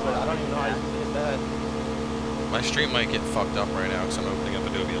 Oh, there is, but I don't even know how to hit that. My stream might get fucked up right now because I'm opening up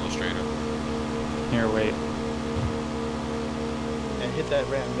Adobe Illustrator. Here, wait. And hit that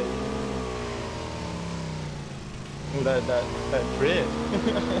ramp, baby. Ooh, that drift.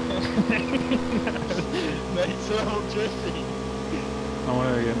 Nice little drifting. I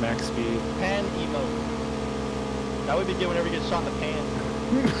want to get max speed. Pan emote. That would be good whenever you get shot in the pan.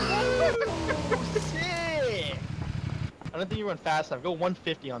 Oh, sick! I don't think you run fast enough. Go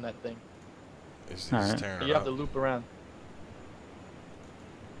 150 on that thing. He's Alright. tearing You it have to up. loop around.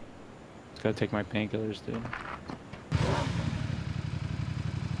 Just gotta take my painkillers, dude.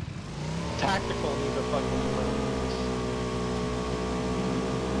 Tactical needs a fucking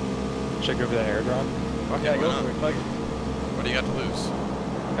Check over the airdrop. Fuck Yeah, it, go why for it. not? Fuck it. What do you got to lose?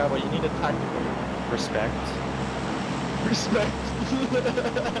 Cowboy, you need a tactical. Respect. Respect.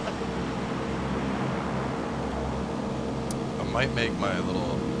 I might make my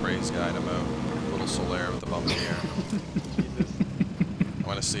little praise guide emote. Little Solaire with the bump in the air. Jesus. I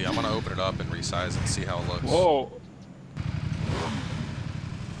want to see. I want to open it up and resize and see how it looks. Whoa!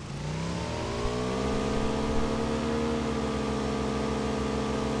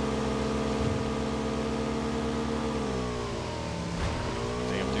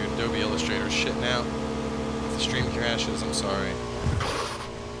 Damn, dude. Adobe Illustrator's shitting out. If the stream crashes, I'm sorry.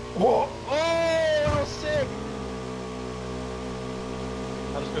 Whoa! Oh, that was sick.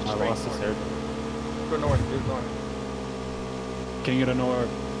 I'll just go I straight lost this north. airdrop. Go north, dude, north. Can you get a north?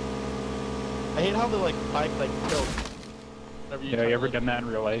 I hate how the like bike like tilts. Whenever Yeah, try you to ever lift done that in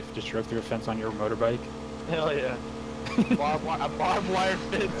real life? Just drove through a fence on your motorbike? it. Hell yeah. A barbed wire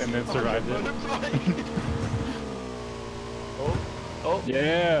fence. And then on survived your it. motorbike. Oh,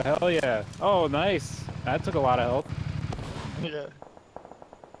 Yeah, hell yeah. Oh, nice. That took a lot of health. yeah.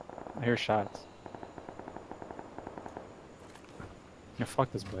 I hear shots. Yeah,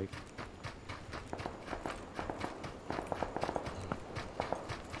 fuck this bike.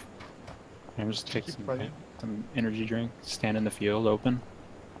 I'm just take Keep running. some energy drink, stand in the field open.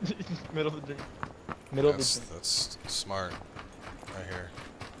 Middle of the drink. Middle of the drink. That's smart. Right here.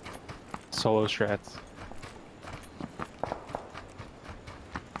 Solo strats.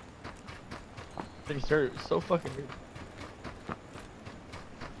 Things are so fucking weird.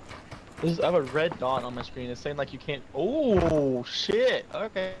 I have a red dot on my screen. It's saying like you can't. Oh shit.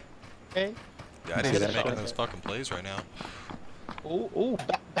 Okay. Okay. Yeah, I See need to that making shot? those fucking plays right now. Oh,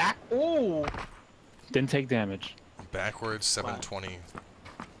 back. Oh. Didn't take damage. Backwards 720.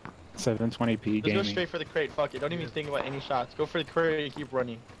 720p Just go gaming. straight for the crate. Fuck it. Don't even think about any shots. Go for the crate and keep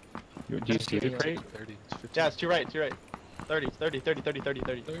running. Do you see the crate? 30, it's 50. Yeah, it's to your right. To your right. 30, 30, 30, 30, 30,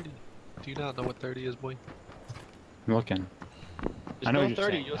 30. 30. Do you not know what 30 is, boy? I'm looking. Just I know go what you're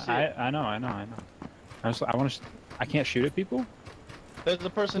 30. saying. You'll see it. I know. I want to. I can't shoot at people. There's a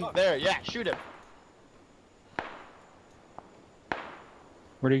person there. Yeah, shoot him.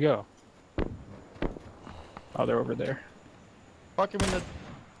 Where'd he go? Oh, they're over there. Fuck him in the.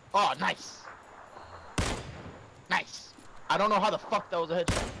 Oh, nice. Nice. I don't know how the fuck that was a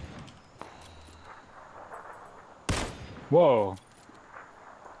headshot. Whoa.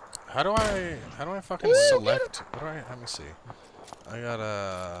 How do I fucking select? What do I? Let me see. I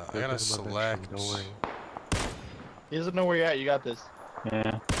gotta select. He doesn't know where you're at. You got this.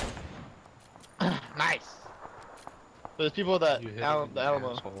 Yeah. Nice. There's people that the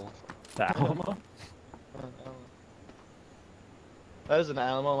Alamo. The Alamo? That is an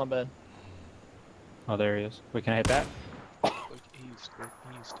Alamo. My bad. Oh, there he is. Wait, can I hit that? Look east, look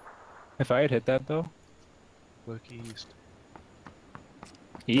east, If I had hit that though? look east.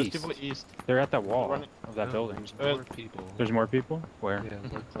 There's East. people east. They're at that wall Running. of that building. There's more people. There's more people? Where? Yeah,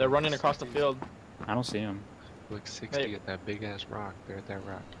 look, They're running across the field. I don't see them. Look 60 Hey. at that big ass rock. They're at that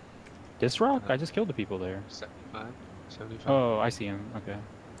rock. This rock? I just killed the people there. 75? 75? Oh, I see him. Okay.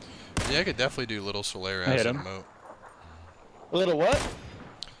 Yeah, I could definitely do little Solaire I as hit an him. emote. A little what?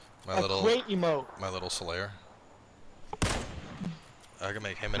 My A little great emote. Solaire. I can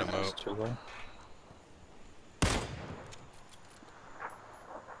make him an That's emote. too low.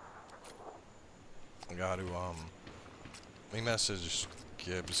 I got to me message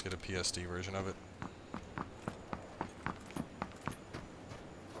Gibbs, get a PSD version of it.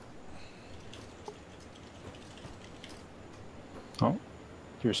 Oh,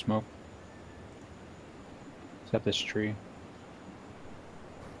 through smoke. It's at this tree.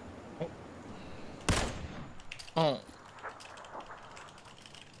 Oh.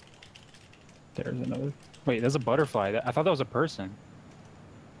 There's another. Wait, there's a butterfly. I thought that was a person.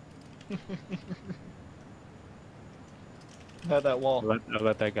 Had that wall. I'll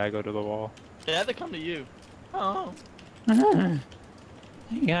let that guy go to the wall. They had to come to you. Oh.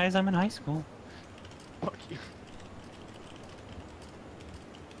 Hey guys, I'm in high school. Fuck you.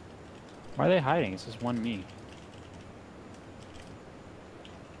 Why are they hiding? It's just one me.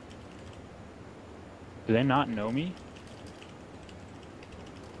 Do they not know me?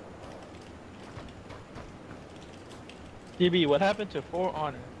 DB, what happened to For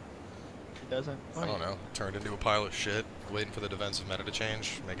Honor? It doesn't. I don't know. Turned into a pile of shit, waiting for the defensive meta to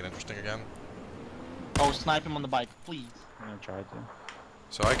change, make it interesting again. Oh, snipe him on the bike, please. I'm gonna try to.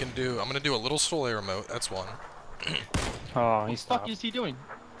 So I'm gonna do a little Solaire remote, that's one. Oh, he What the fuck stopped. is he doing?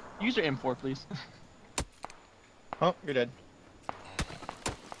 Use your M4, please. Oh, you're dead.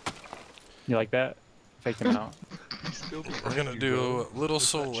 You like that? Fake him out. We're gonna do a little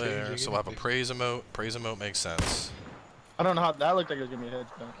Solaire, so we'll have a praise emote. Praise emote makes sense. I don't know how that looked like it was gonna be a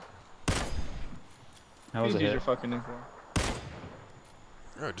headshot. That was Please a use hit. your fucking M4.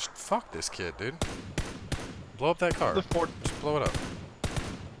 Bro, just fuck this kid, dude. Blow up that car. The fort. Just blow it up.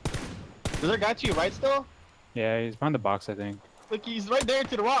 Is there a guy to your right still? Yeah, he's behind the box, I think. Look, he's right there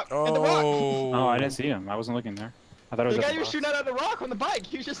to the rock. At the rock. Oh, I didn't see him. I wasn't looking there. I thought it was The at guy the you were box. shooting at the rock on the bike.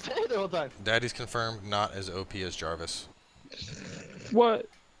 He was just standing there the whole time. Daddy's confirmed not as OP as Jarvis. What?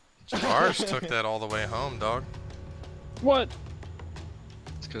 Jars took that all the way home, dog. What?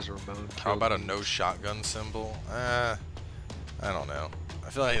 It's because Ramon How killed about a me. no shotgun symbol? I don't know. I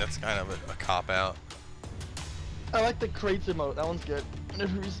feel like that's kind of a cop out. I like the crates emote. That one's good.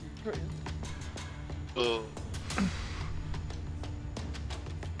 Whenever we see crates.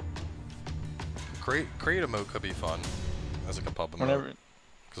 Crate emote could be fun as like a pub emote. Whenever.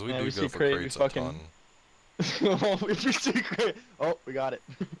 Because we Yeah, do we go see for crate, we crates a fucking- ton. If you see crate. Oh, we got it.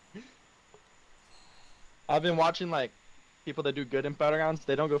 I've been watching like people that do good in Battlegrounds.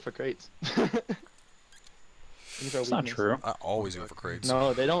 They don't go for crates. It's not true. I always go for crates.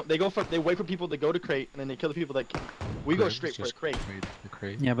 No, they don't. They go for. They wait for people to go to crate, and then they kill the people that. We go straight for a crate. The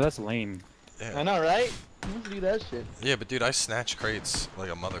crate. Yeah, but that's lame. Yeah. I know, right? You have to do that shit. Yeah, but dude, I snatch crates like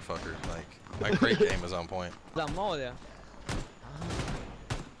a motherfucker. Like, my crate game is on point.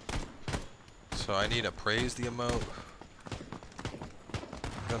 So I need to praise the emote.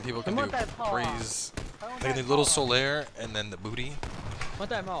 Then people can do praise. They need little Solaire and then the booty. I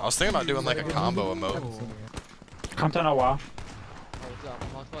was thinking about doing like a combo emote. Kantanawa.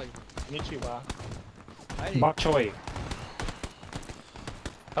 Konnichiwa. Bok choy.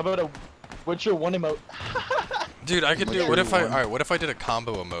 How about a what's your one emote? Dude, I could do. What if I what if I did a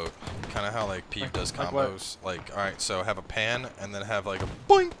combo emote? Kind of how like Peep does Like what? combos. Like, all right, so have a pan and then have like a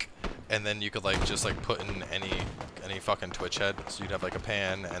boink, and then you could like just like put in any fucking Twitch head. So you'd have like a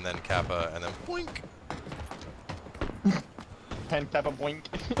pan and then Kappa and then boink. Pen type of boink.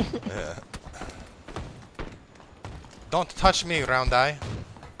 Yeah. Don't touch me, round eye.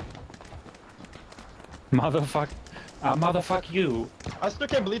 Motherfuck. Motherfuck you. I still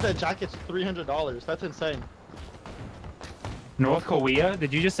can't believe that jacket's $300. That's insane. North Korea?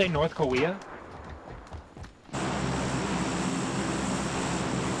 Did you just say North Korea?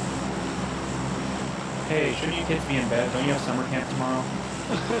 Hey, shouldn't you kids be in bed? Don't you have summer camp tomorrow?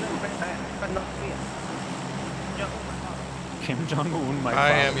 Kim Jong-un, my father.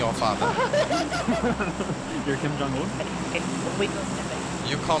 I am your father. You're Kim Jong-un?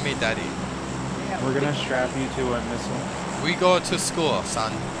 You call me daddy. We're gonna strap you to a missile. We go to school,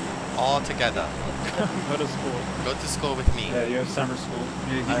 son. All together. Go to school. Go to school with me. Yeah, you have summer school.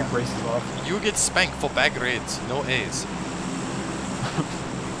 You get your braces off. You get spanked for bad grades, no A's.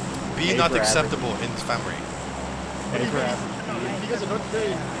 B A not for acceptable in family. A for average. You guys are North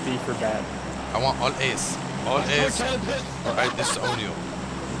Korea. B for bad. I want all A's. All A's. Or I disown you.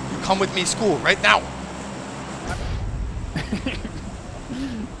 You come with me school right now.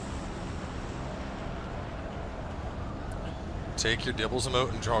 Take your Dibbles emote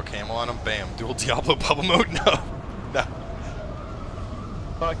and draw a camel on him. Bam. Dual Diablo bubble mode? No. No.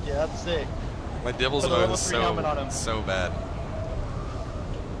 Fuck yeah, that's sick. My Dibbles Put a emote level is 3 helmet on him. so bad.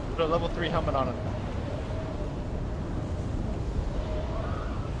 Put a level 3 helmet on him.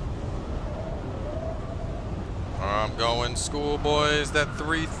 I'm going school, boys. That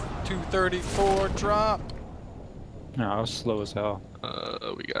 234 drop. No, I was slow as hell.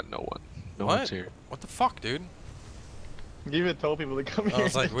 We got no one. No What? one's here. What the fuck, dude? You even told people to come I here.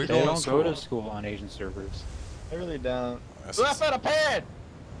 was like, we They going don't to go school. to school on Asian servers. I really don't. This Left is- foot of pad!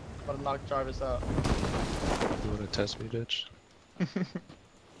 I'm gonna knock Jarvis out. You wanna test me, bitch?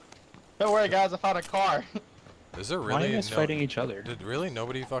 Don't worry, guys. I found a car. Is there Why are really you guys fighting each other? Did really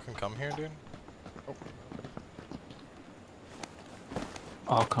nobody fucking come here, dude?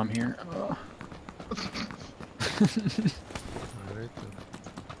 I'll come here. Alright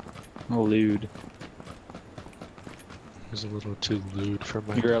then. Lewd. He's a little too lewd for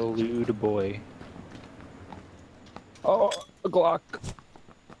my. You're a lewd boy. Oh, a Glock.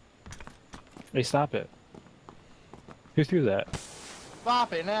 Hey, stop it. Who threw that?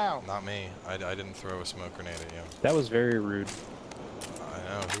 Stop it now. Not me. I didn't throw a smoke grenade at you. That was very rude. I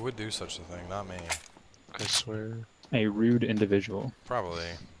know. Who would do such a thing? Not me. I swear. A rude individual. Probably.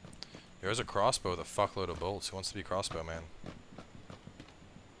 There's a crossbow with a fuckload of bolts. Who wants to be crossbow man?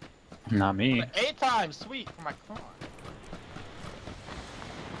 Not me. 8 times, sweet, for my car.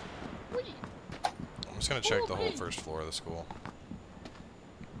 Sweet. I'm just gonna check the whole first floor of the school.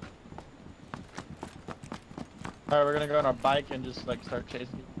 Alright, we're gonna go on our bike and just like start chasing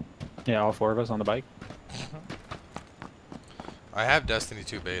people. Yeah, all 4 of us on the bike. I have Destiny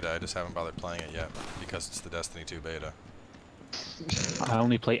 2 beta. I just haven't bothered playing it yet because it's the Destiny 2 beta. I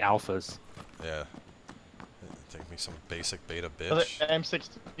only play alphas. Yeah. Take me some basic beta, There's bitch. an M16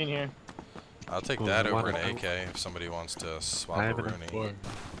 here. I'll take Oh, that over what? an AK if somebody wants to swap I a have an Rooney. M4.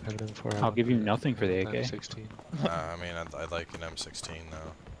 I have an M4. I'll give you nothing for the AK, M16. I mean, I'd like an M16 though.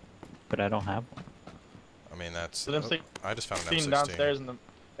 but I don't have one. I mean, that's. The M16 I just found an M16. downstairs in the. Oh,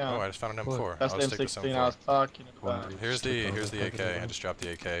 Yeah, I just found an M4. that's I'll the just take this M16 I was M4. talking about. Wow. Here's the AK. I just dropped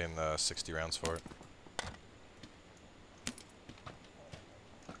the AK and the 60 rounds for it.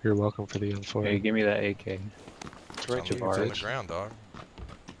 You're welcome for the M4. Hey, give me that AK. It's It's right on, to it's on the bitch. ground, dog.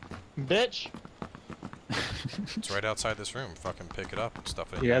 Bitch! It's right outside this room. Fucking pick it up and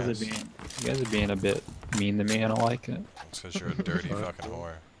stuff it in You your guys ass. you guys are being a bit mean to me. I don't like it. It's because you're a dirty fucking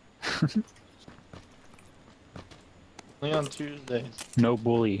whore. Only on Tuesdays. No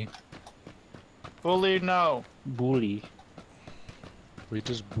bully. Fully no. Bully. We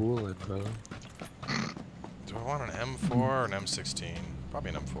just bullying, bro. Do I want an M4 or an M16?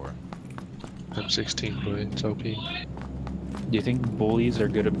 Probably an M4. M16, boy. It's OP. Do you think bullies are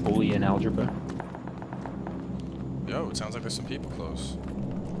good at bully in algebra? Yo, it sounds like there's some people close.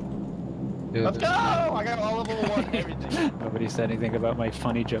 Yeah, Let's go! I got all level 1 and everything. Nobody said anything about my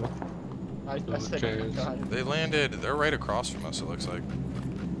funny joke. I said cares? They landed. They're right across from us. It looks like.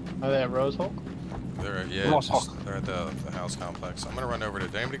 Are they at Rose Hulk? They're they're at the house complex. I'm gonna run over to.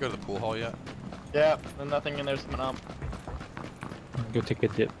 Did anybody go to the pool hall yet? Yeah, there's nothing in there coming up. Go take a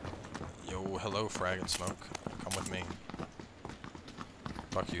dip. Yo, hello, Frag and Smoke. Come with me.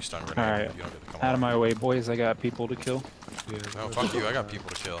 Fuck you, stun grenade. Alright. You don't get to come Out of on. my way, boys. I got people to kill. yeah. No, fuck you. I got people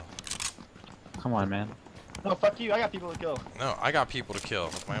to kill. Come on, man. No, fuck you, I got people to kill. No, I got people to kill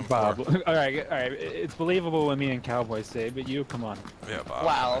with my M4. Bob. Alright. It's believable when me and Cowboy say, but you, come on. Yeah, Bob.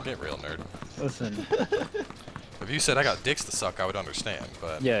 Wow. Get real, nerd. Listen. If you said I got dicks to suck, I would understand,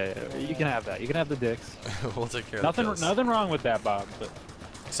 but Yeah, you can have that. You can have the dicks. we'll take care Nothing, of the kills. nothing wrong with that, Bob. But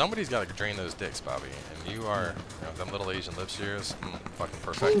Somebody's got to drain those dicks, Bobby. And you are, you know, them little Asian lips of yours, fucking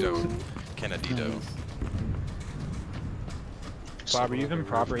perfecto. Canadido. Bob, are you even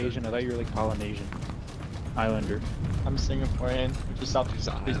proper Asian? I thought you were like Polynesian. Islander. I'm Singaporean, which is Southeast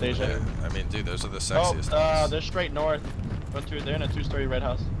Asia. Yeah, I mean, dude, those are the Oh, sexiest ones. they're straight north. They're in a 2-story red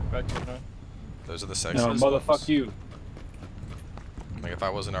house. Right to the north. Those are the sexiest No, ones. motherfuck you. Like, if I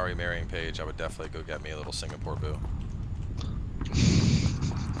wasn't already marrying Paige, I would definitely go get me a little Singapore boo.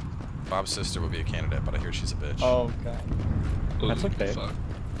 Bob's sister would be a candidate, but I hear she's a bitch. Oh, God. That's okay. Fuck.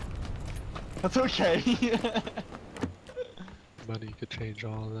 That's okay. Money could change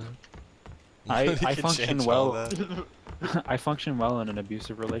all of that. I You could function change all well. that. I function well in an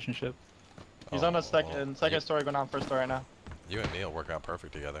abusive relationship. He's on the second story, going on first story right now. You and Neil work out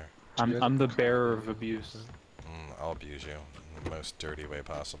perfect together. I'm the bearer of abuse. I'll abuse you in the most dirty way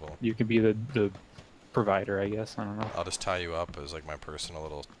possible. You can be the provider, I guess. I don't know. I'll just tie you up as like my personal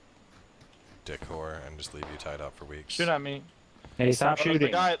little dick whore and just leave you tied up for weeks. Shoot at me. Hey, stop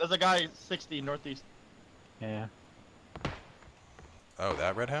shooting. There's a guy 60 northeast. Yeah. Oh,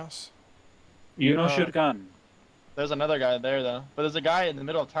 that red house? You don't shoot a gun. There's another guy there though, but there's a guy in the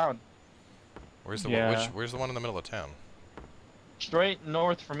middle of town. Where's the Yeah. where's the one in the middle of town? Straight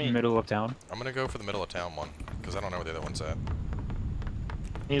north for me. Middle of town. I'm gonna go for the middle of town one because I don't know where the other one's at.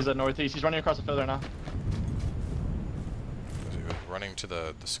 He's at northeast. He's running across the field right now. Is he running to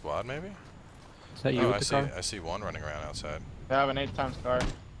the squad maybe? Is that you Oh, with the car? I see one running around outside. They have an 8x car.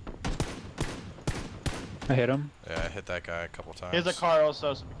 I hit him. Yeah, I hit that guy a couple times. He has a car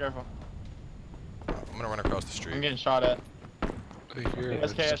also, so be careful. I'm gonna run across the street. I'm getting shot at. I hear it.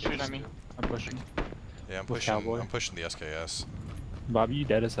 SKS shooting at me. I'm pushing. Yeah, I'm with pushing. Cowboy. I'm pushing the SKS. Bobby, you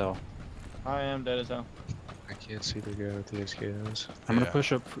dead as hell. I am dead as hell. I can't see the guy with the SKS. I'm gonna Yeah.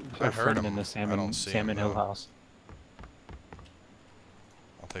 push up I our heard friend him. in the I Salmon don't see him, Hill though. house.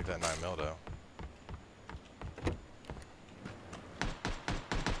 I'll take that 9mm though.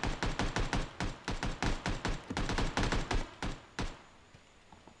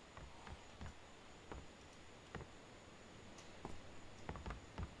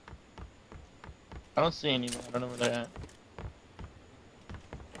 I don't see anyone. I don't know where they're at.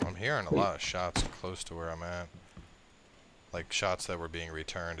 I'm hearing a lot of shots close to where I'm at. Like shots that were being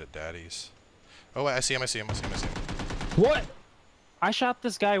returned at Daddy's. Oh, wait, I see him. What? I shot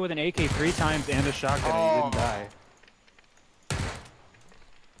this guy with an AK 3 times and a shotgun and he didn't die.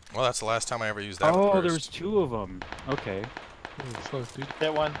 Well, that's the last time I ever used that. Oh, burst. there was 2 of them. Okay, Oh fuck, dude.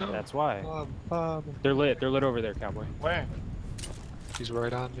 Hit one. that's why. Bob. They're lit. They're lit over there, cowboy. Where? He's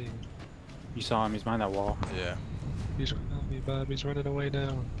right on me. You saw him. He's behind that wall. Yeah. He's right on me, Bob. He's running away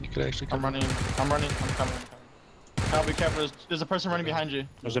now. You could actually come. I'm running. I'm coming. Now be careful. There's a person running behind you.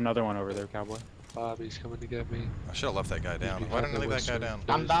 There's another one over there, cowboy. Bob, he's coming to get me. I should have left that guy down. Why didn't I leave that guy down?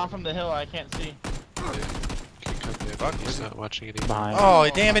 I'm down from the hill. I can't see. Can come get Fuck, me. He's not watching it. Behind. Oh,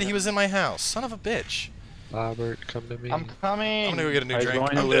 damn it! He was in my house. Son of a bitch. Robert, come to me. I'm coming. I'm gonna go get a new He's drink.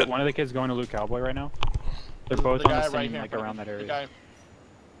 going to I'm loot, dead. one of the kids going to loot cowboy right now. They're both The on guy the same, right here. like around that The area.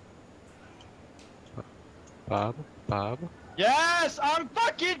 guy. Bob. Yes, I'm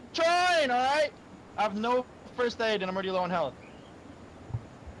fucking trying. All right. I have no first aid and I'm already low on health.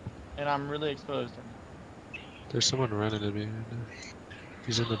 And I'm really exposed. There's someone running at me right now.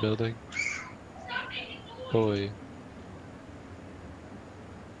 He's in the building. Boy,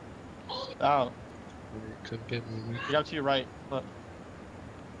 Oh, come get me. you got to your right. Look.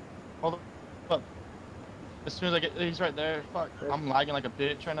 Hold up. As soon as I get, he's right there. Fuck. I'm lagging like a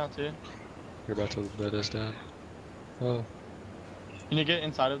bitch right now too. You're about to let us down. Oh, Can you get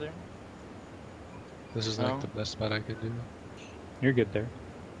inside of there? this is No. like the best spot I can do. You're good there.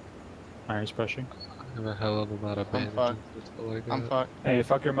 Iron's pushing. I have a hell of a lot of I'm bandages. fucked. That's all I got. I'm fucked. Hey,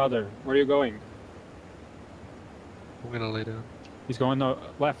 fuck your mother. Where are you going? I'm gonna lay down. He's going the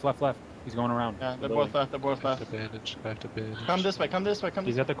left. He's going around. Yeah, the they're both building. left. They're both I have left. to bandage. I have to bandage. Come this way. Come this way. Come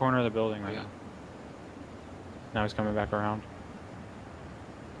He's this at the corner of the building right Yeah. now. Now he's coming back around.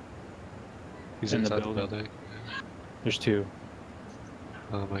 He's in the inside the building. building. There's 2.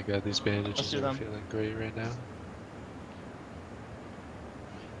 Oh my god, these bandages see are them. feeling great right now.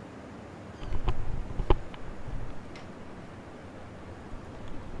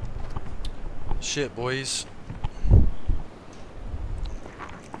 Shit, boys.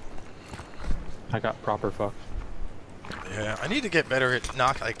 I got proper fucked. Yeah, I need to get better at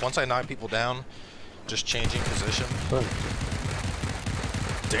like once I knock people down, just changing position. Fuck.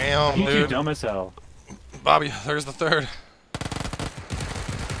 Damn, You dude. dumb as hell. Bobby, there's the third.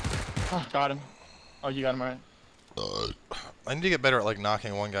 Oh, got him. Oh, you got him right. I need to get better at like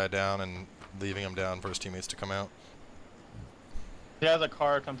knocking one guy down and leaving him down for his teammates to come out. He has a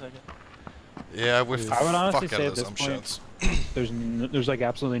car. Come take it. Yeah, with I would honestly fuck out say of at those this point- shots. There's like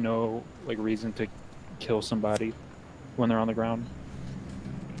absolutely no like reason to kill somebody when they're on the ground.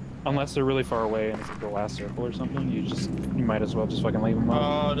 Unless they're really far away and it's like the last circle or something, you might as well just fucking leave them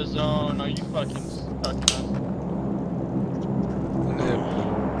up. Oh, the zone. Are you fucking stuck, man?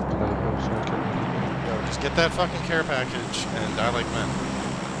 Yo, just get that fucking care package and die like men.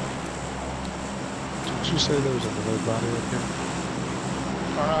 Did you say there was another body up here?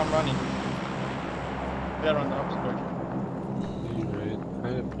 I'm running. We gotta run the opposite direction. You're right. I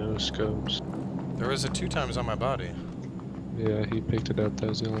have no scopes. There was a 2 times on my body. Yeah, he picked it up. That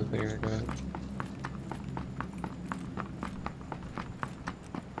was the only thing I got.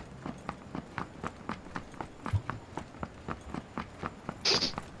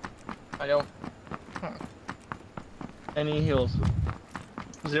 I don't. Any heals?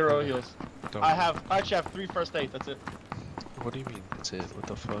 0 heals. Don't I actually have 3 first aids. That's it. What do you mean? That's it? What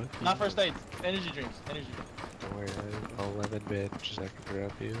the fuck? Not first aids. Energy drinks. Energy drinks. Don't worry, I have 11 bandages I can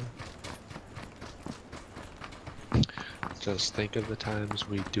drop you. Just think of the times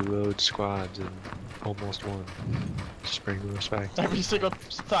we duoed squads and almost won. Just bring the respect. Every single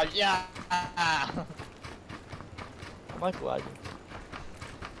time. Yeah. I like lagging.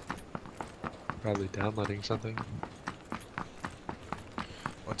 Probably downloading something.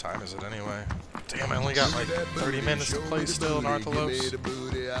 What time is it anyway? Damn, I only got like 30 minutes to play still, Narthalos.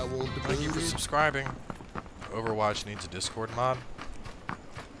 Thank you for subscribing. Overwatch needs a Discord mod.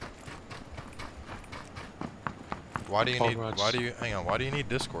 Why do you need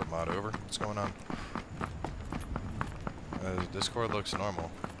Discord mod, over? What's going on? Discord looks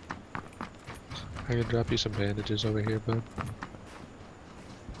normal. I can drop you some bandages over here, bud.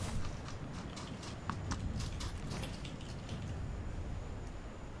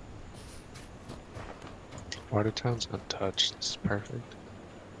 Watertown's untouched. It's perfect.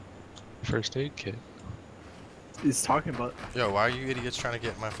 First aid kit. He's talking about. Yo, why are you idiots trying to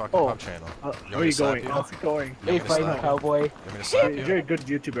get my fucking pub channel? Where are you going? How's it going? Hey, Fighting Cowboy. You want me to slap you? You're a good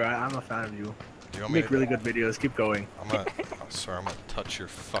YouTuber. I'm a fan of you. Do you want You me make to, really good videos. Keep going. I'm gonna touch your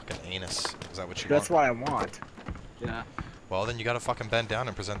fucking anus. Is that what you That's want? what I want. Yeah. Well, then you gotta fucking bend down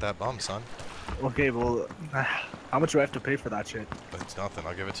and present that bum, son. Okay, well, how much do I have to pay for that shit? It's nothing.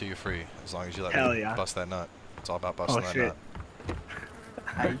 I'll give it to you free as long as you let Hell me yeah. bust that nut. It's all about busting that shit.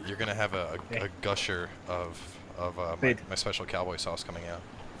 nut. You're gonna have a gusher of my special cowboy sauce coming out.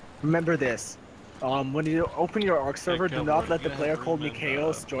 Remember this. When you open your ARC server, do not let the player called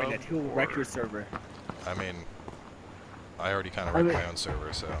Mikhails join it. He will wreck your server. I mean, I already kind of wrecked my own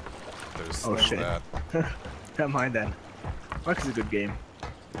server, so there's shit. that. Never mind then. Ark is a good game.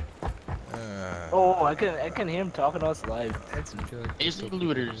 Oh, I can hear him talking to us live. That's Easy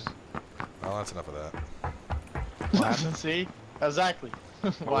looters. Well, that's enough of that. What happened? See? Exactly.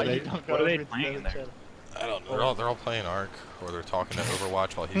 Why you don't go what are they over to the playing other there? channel? I don't know. They're all playing Ark, or they're talking to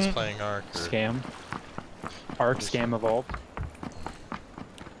Overwatch while he's playing Ark. Or... Scam. Arc scam evolved.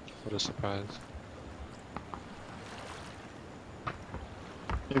 What a surprise.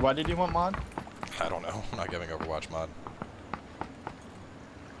 Hey, why did you want mod? I don't know. I'm not giving Overwatch mod.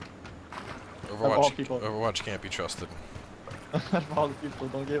 all people. Overwatch can't be trusted. All the people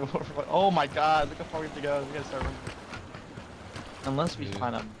don't give over. Oh my god, look how far we have to go. We gotta start running. Unless we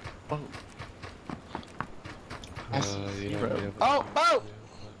find a boat. Oh, boat!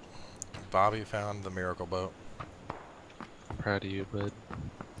 Bobby found the miracle boat. I'm proud of you, bud.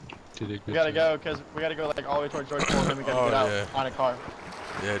 Did a good We gotta job. go, cause we gotta go like all the way towards George Pole, and then we gotta get out on a car.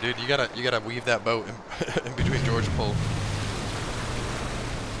 Yeah, dude, you gotta weave that boat in between George Pole.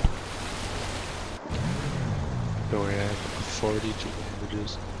 Don't worry, I have 42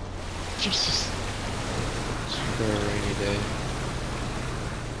 bandages. Jesus. For a rainy day.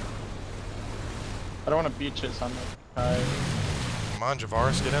 I don't want to beach it, so I'm like, Come on,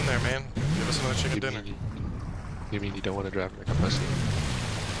 Javaris, get in there, man. Give us another chicken dinner. You mean you don't want to drive like a pussy?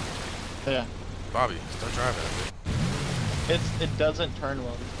 yeah. Bobby, start driving it, dude. It doesn't turn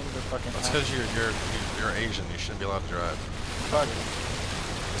well. These things are fucking. That's because you're Asian. You shouldn't be allowed to drive. Fuck.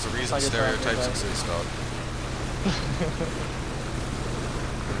 There's a reason I guess stereotypes I'm exist, dog.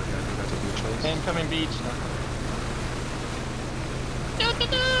 Incoming beach.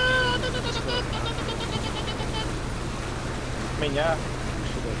 I mean, yeah.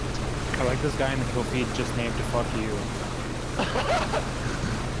 I like this guy in the kill feed just named to fuck you.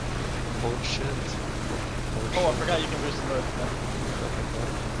 Bullshit. Oh, I forgot you can boost the boat.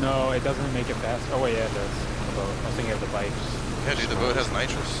 No, it doesn't make it fast. Oh wait, yeah, it does. The boat. I was thinking of the bikes. Yeah, dude, the boat has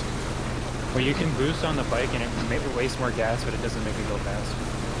nitrous. Well, you can boost on the bike and it maybe wastes more gas, but it doesn't make it go fast.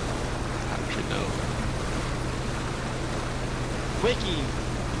 How did you know? Wiki.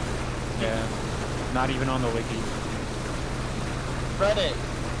 Yeah. Not even on the wiki. Reddit.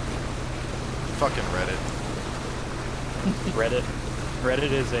 Fucking Reddit. Reddit.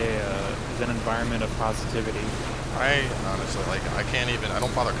 Reddit is an environment of positivity. I honestly, like, I can't even, I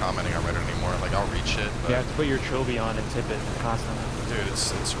don't bother commenting on Reddit anymore. Like, I'll read shit, but... You have to put your trilby on and tip it constantly. Dude,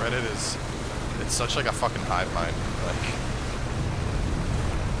 it's Reddit is, it's such like a fucking hive mind. Like,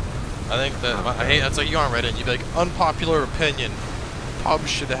 I think that, I hate, that's like you on Reddit, and you'd be like, unpopular opinion, pubs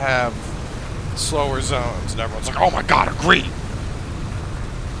should have slower zones, and everyone's like, oh my god, agree!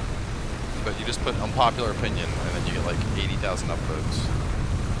 But you just put unpopular opinion, and then you get like 80,000 upvotes.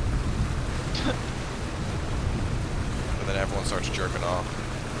 And then everyone starts jerking off.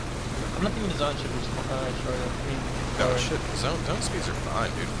 I'm not thinking the zone should be shorter. No, shit, zone speeds are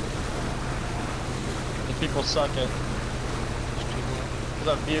fine, dude. The people suck at... Is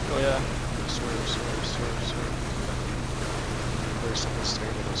that vehicle, yeah. Swerve. There's someone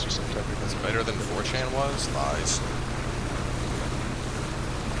staring at us or something. It's better than 4chan was? Lies.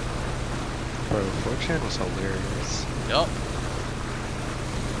 Bro, 4chan was hilarious. Yup.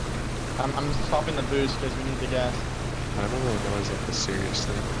 I'm swapping the boost because we need the gas. I don't really know it's like a serious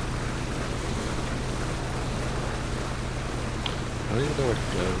thing. I don't even know where to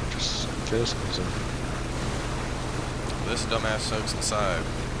go, just throw some zone. This dumbass soaks inside.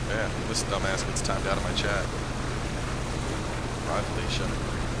 Yeah, this dumbass gets timed out of my chat. Bye, Felicia.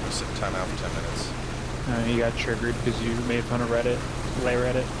 We'll sit time out for 10 minutes. You got triggered because you made fun of Reddit. Play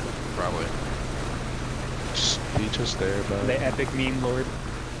Reddit. Probably. Just be just there about The it. epic meme lord.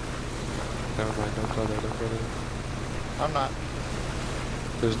 Never mind, don't go there. I'm not.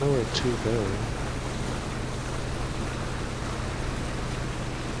 There's nowhere to go.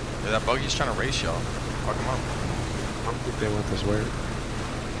 Yeah, that buggy's trying to race y'all. Fuck him up. I don't think they want this work.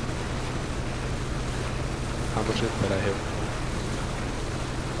 How much did I hit?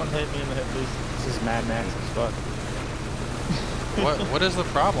 Don't hit me in the hip, please. This is Mad Max as fuck. What is the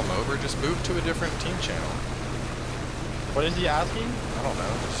problem, Over? Just move to a different team channel. What is he asking? I don't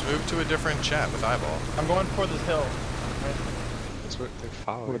know. Just move to a different chat with Eyeball. I'm going for this hill. That's what they're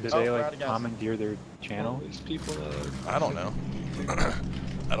following. Or did Oh, they we're out like of gas. commandeer their channel? These people I don't know.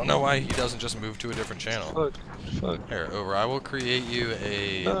 I don't know why he doesn't just move to a different channel. Fuck. Here, Over, I will create you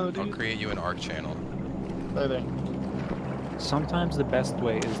No, I'll create you an ARC channel. There. Sometimes the best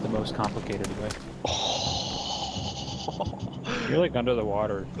way is the most complicated way. You're like under the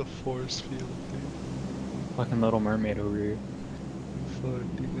water. The force field, dude. Fucking Little Mermaid over here. Fuck,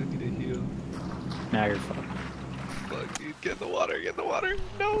 dude, I need a heal. Now you're fucked. Fuck, dude, get in the water.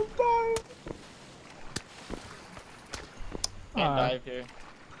 No, bye. Can't dive here.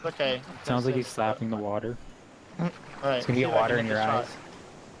 It's okay. Sounds like he's slapping the water. Alright. It's gonna get water in your eyes.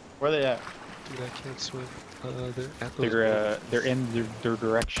 Where are they at? Dude, I can't swim. They're at those They're in their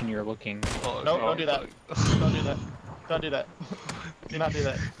direction you're looking. Oh, No, okay. don't do that. Don't do that. Don't do that. Do not do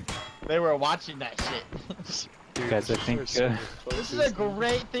that. They were watching that shit. Dude, Guys, I think This is a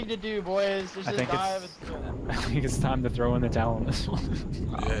great thing to do, boys. Just I think dive it's and I think it's time to throw in the towel on this one.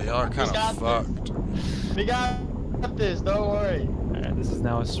 Yeah, y'all are kind got of fucked. we got this, don't worry. Alright, this is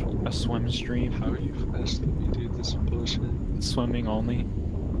now a swim stream. How are you faster than me, dude? This is bullshit. Swimming only.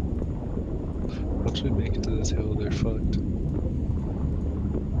 Once we make it to this hill, they're fucked.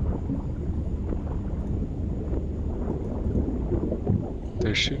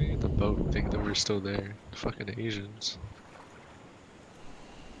 They're shooting at the boat and think that we're still there. Fucking Asians.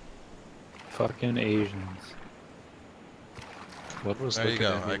 Fucking Asians. One was There you looking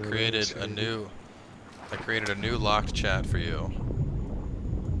go. at me I and the created other a was new locked chat for you.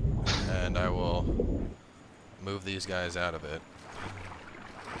 And I will move these guys out of it.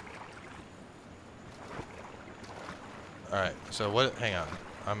 Alright, so what, hang on.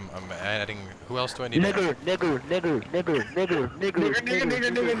 I'm adding, who else do I need to add? And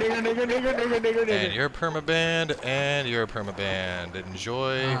you're permabanned, and you're permabanned.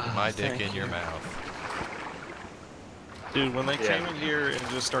 Enjoy my dick in your mouth. Dude, when they came in here and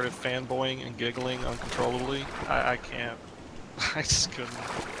just started fanboying and giggling uncontrollably, I can't. I just couldn't.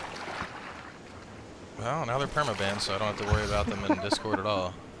 Well, now they're permabanned, so I don't have to worry about them in Discord at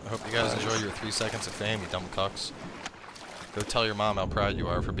all. I hope you guys enjoy your 3 seconds of fame, you dumb cucks. Go tell your mom how proud you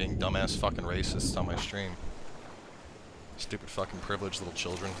are for being dumbass fucking racists on my stream. Stupid fucking privileged little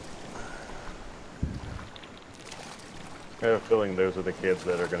children. I have a feeling those are the kids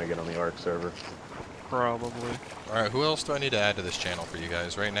that are going to get on the ARC server. Probably. Alright, who else do I need to add to this channel for you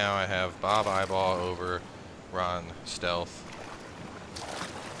guys? Right now I have Bob, Eyeball, Over, Ron, Stealth.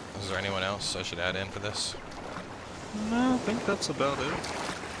 Is there anyone else I should add in for this? No, I think that's about it.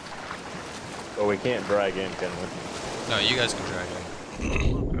 Well, we can't drag in, can we? No, you guys can drag in.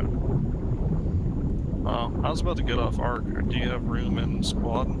 Okay. I was about to get off ARC. Do you have room in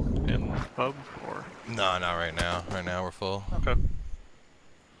squad in pub or? No, not right now. Right now we're full. Okay.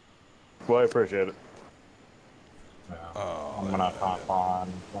 Well, I appreciate it. Oh, I'm gonna hop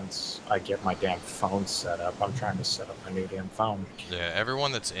on once I get my damn phone set up. I'm trying to set up my new damn phone. yeah,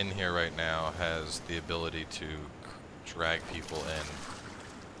 everyone that's in here right now has the ability to drag people in.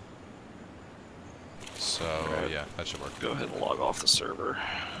 So, yeah, that should work. Go ahead and log off the server.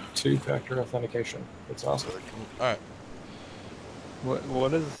 2-factor authentication. It's awesome. Alright.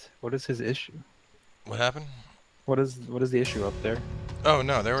 What is his issue? What happened? What is the issue up there? Oh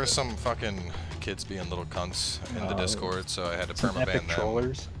no, there were some fucking kids being little cunts in the Discord, so I had to Some permaban epic them.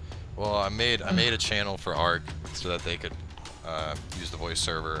 trollers. Well, I made a channel for ARC so that they could use the voice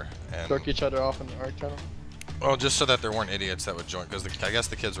server and Jerk each other off in the ARC channel. well, just so that there weren't idiots that would join, because I guess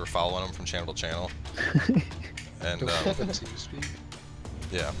the kids were following them from channel to channel. And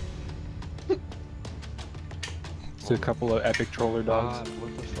yeah. So a couple of epic troller dogs.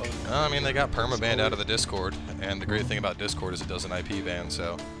 What the fuck? I mean, they got permabanned out of the Discord, and the great thing about Discord is it does an IP ban,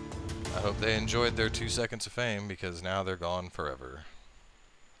 so I hope they enjoyed their 2 seconds of fame, because now they're gone forever.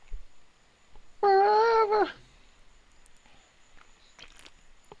 Forever.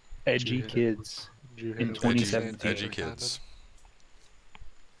 Edgy kids in 2017. Edgy kids.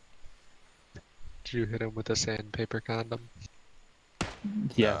 Did you hit him with a sandpaper condom?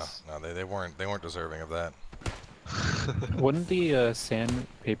 Yes. No, they weren't deserving of that. Wouldn't the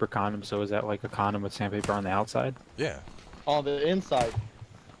sandpaper condom, so is that like a condom with sandpaper on the outside? Yeah. On the inside.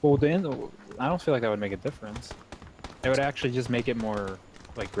 Well, I don't feel like that would make a difference. It would actually just make it more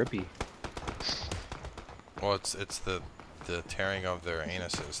like grippy. Well, it's the tearing of their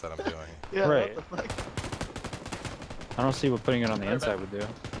anuses that I'm doing. Yeah, Right. what the fuck? I don't see what putting it on the inside would do.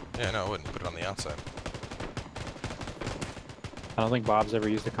 Yeah, no, I wouldn't put it on the outside. I don't think Bob's ever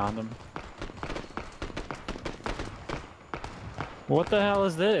used a condom. What the hell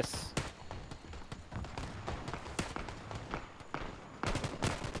is this?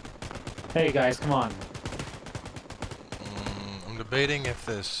 Hey guys, come on. I'm debating if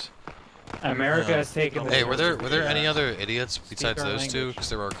this. America has taken. Hey, were there any other idiots besides our those two? language. Because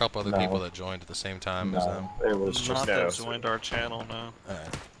there were a couple other No. people that joined at the same time as them. It was just Not that joined our channel, no.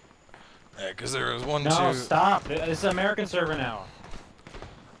 Alright. Yeah, because there was one, No, two. stop! It's an American server now.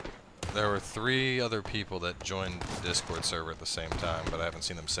 There were 3 other people that joined the Discord server at the same time, but I haven't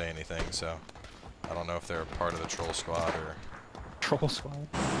seen them say anything, so I don't know if they're part of the troll squad or. Troll squad.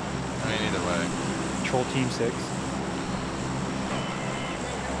 I mean, either way. Troll team 6.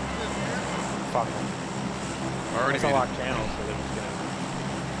 Fuck them. Already It's a made locked channel, so they're just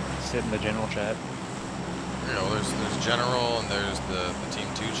gonna sit in the general chat. You know, there's general and there's the team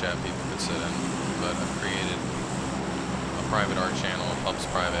 2 chat people could sit in, but I've created a private art channel, pub's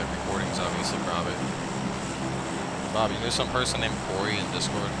private, recordings obviously private. Bob, you knew some person named Corey in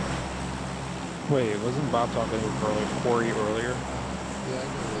Discord? Wait, wasn't Bob talking with Corey earlier? Yeah, I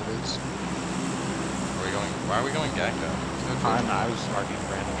know what it is. Why are we going Gaggo? I was arguing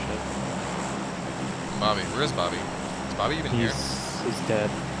random shit. Bobby, where is Bobby? Is Bobby even here? He's dead.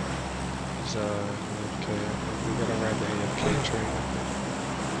 He's AFK. We gotta ride the AFK train.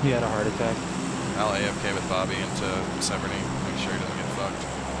 He had a heart attack. I'll AFK with Bobby into Severny, make sure he doesn't get fucked.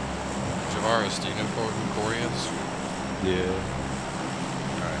 Javaris, do you know who Corey is? Yeah.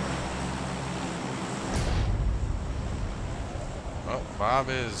 Alright. Oh, Bob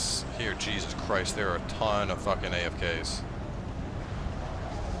is here. Jesus Christ, there are a ton of fucking AFKs.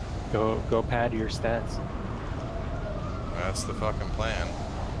 Go pad your stats. That's the fucking plan.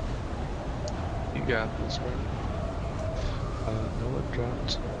 You got this, right? No one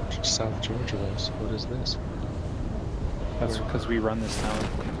dropped South Georgia was. What is this? That's because we run this town.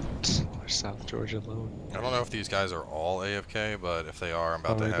 South Georgia alone. I don't know if these guys are all AFK, but if they are, I'm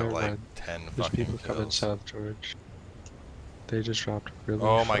about to have never like mind. 10 There's fucking people coming kills. South Georgia. They just dropped really.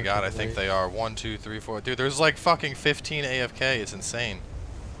 Oh my god, I fucking think late. they are. 1, 2, 3, 4. Dude, there's like fucking 15 AFK. It's insane.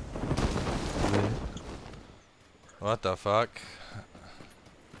 What the fuck?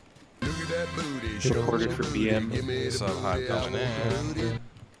 Look at that booty. Recorded for BM. What's up, hype coming in?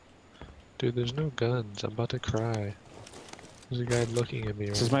 Dude, there's no guns. I'm about to cry. There's a guy looking at me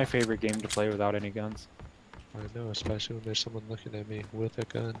right This is my favorite game to play without any guns. I know, especially when there's someone looking at me with a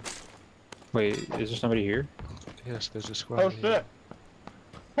gun. Wait, is there somebody here? Yes, there's a squad. Oh here. shit!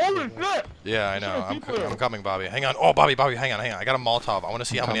 Holy shit! Yeah, I know. There's people I'm coming, Bobby. Hang on. Oh, Bobby, hang on. I got a Molotov. I want to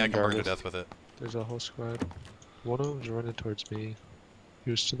see I'm how many I can coming, burn to Jarvis. death with it. There's a whole squad. One of them's running towards me.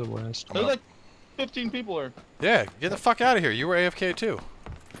 He was to the west. There's like 15 people here. Yeah, get the fuck out of here. You were AFK too.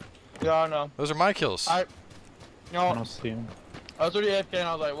 Yeah, I know. Those are my kills. I don't see him. I was already AFK and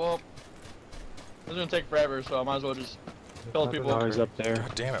I was like, well, this is gonna take forever, so I might as well just kill the people. Oh, he's up there.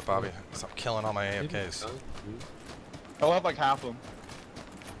 God damn it, Bobby. Stop killing all my AFKs. I'll have like half of them.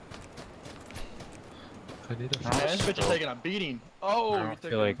 I need a Man, this bitch is taking a beating. Oh, I you're don't feel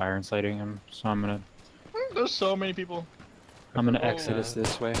taking... like iron sighting him, so I'm gonna There's so many people. exodus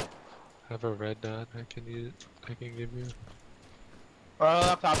this way. I have a red dot I can use. I can give you. I'll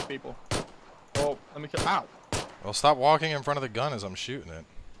have top people. Oh, let me kill. Ow. Well, stop walking in front of the gun as I'm shooting it.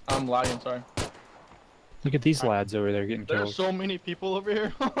 I'm lagging, sorry. Look at these lads over there getting There's killed. so many people over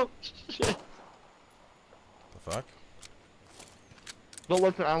here. Oh, shit. The fuck? Don't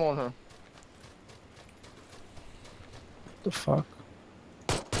look for ammo on her. The fuck?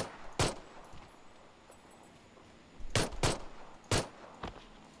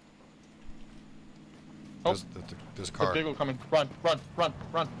 Oh, there's a the car. big one coming. Run, run, run,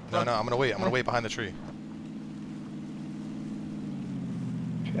 run. No, run. no, I'm gonna wait. I'm gonna wait behind the tree.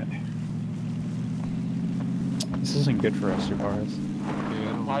 Okay. This isn't good for us, Subaris. Yeah, I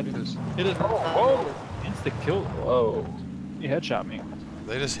don't Why like this. It is. Whoa! Insta kill. Whoa. You headshot me.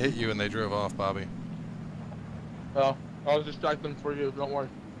 They just hit you and they drove off, Bobby. Oh, I'll distract them for you. Don't worry.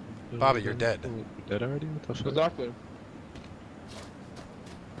 Bobby, you're dead. You're dead already? What the fuck? Exactly.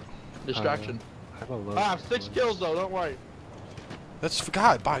 Distraction. I have a low. I have 6 kills though. Don't worry. That's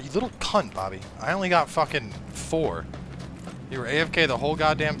God, Bobby, you little cunt, Bobby. I only got fucking 4. You were AFK the whole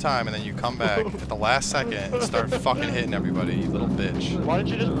goddamn time, and then you come back at the last second and start fucking hitting everybody, you little bitch. Why don't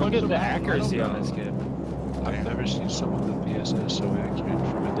you just Look at the accuracy on this kid. I've never seen someone with PSS so accurate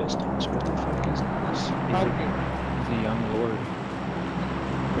from a distance. What the fuck is this? He's a young lord.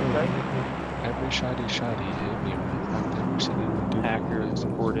 Every shot he hit me with. I've never seen anyone do Hacker that.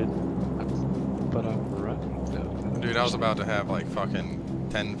 supported. But I'm running though. Dude, I was about to have like fucking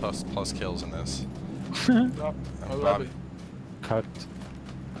 10 plus kills in this. I love Bobby. it. Cut.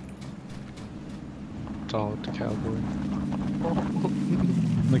 Solid cowboy.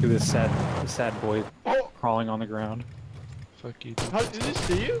 Look at this sad boy Oh, crawling on the ground. Fuck you, dude. how did he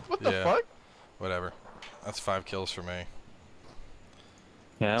see you? What the Yeah. fuck? Whatever. That's 5 kills for me.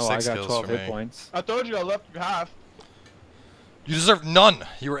 Yeah, well, 6 I got kills 12 for hit me. points. I told you I left you half. You deserve none.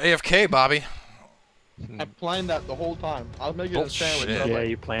 You were AFK, Bobby. I planned that the whole time. I was making a sandwich. Bullshit. I was Yeah, like,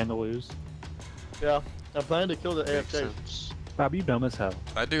 you plan to lose. yeah. I planned to kill the Makes AFK. sense. Bob, you dumb as hell.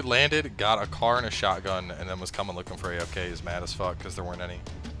 That dude landed, got a car and a shotgun, and then was coming looking for AFK. He's mad as fuck because there weren't any.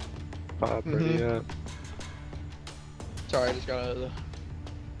 Bob, ready up. Sorry, I just got out of the...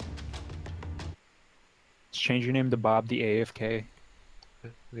 Let's change your name to Bob the AFK.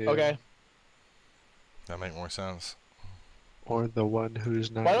 Yeah. Okay. That make more sense. Or the one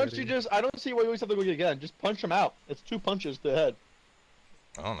who's not. Why don't ready. you just... I don't see why you always have to go again. Just punch him out. It's 2 punches to the head.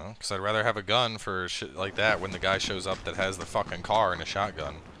 I don't know, because I'd rather have a gun for shit like that when the guy shows up that has the fucking car and a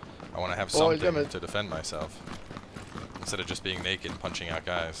shotgun. I want to have Well, he's something gonna- to defend myself. Instead of just being naked and punching out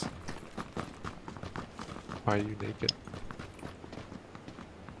guys. Why are you naked?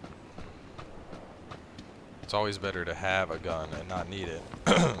 It's always better to have a gun and not need it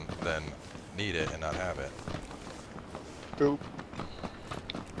than need it and not have it. True.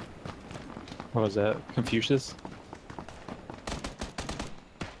 What was that? Confucius?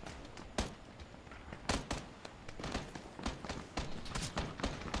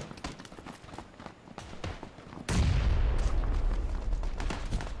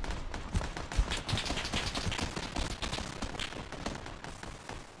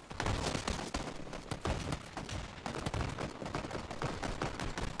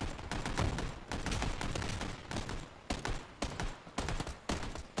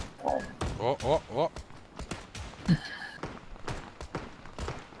 Oh.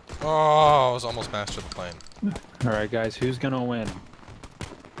 Oh, I was almost master the plane. Alright guys, who's gonna win?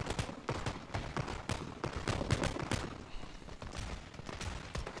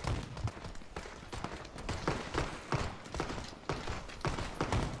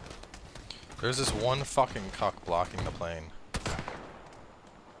 There's this one fucking cuck blocking the plane.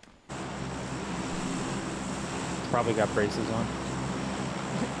 Probably got braces on.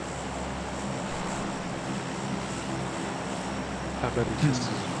 How many kisses?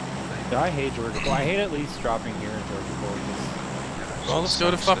 I hate Georgia Bull. I hate at least dropping here in Georgia Bull. Well, let's go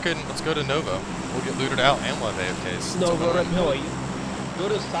to Nova. We'll get looted out and we'll have AFKs. No, It's go another- to no, go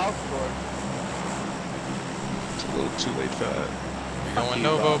to South Shore. It's a little too late for that. We going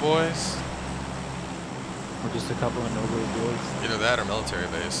Nova, boys? We're just a couple of Nova boys. Either that or military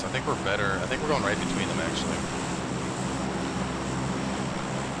base. I think we're better. I think we're going right between them, actually.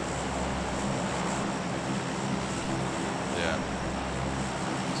 Yeah.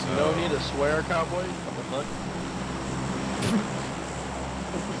 So, No need to swear, cowboy. What the fuck?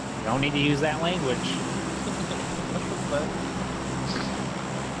 You don't need to use that language. What the fuck?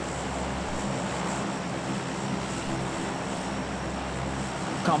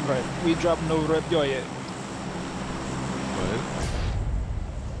 Comrade, we drop no red yet.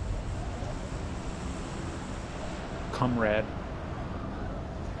 Comrade.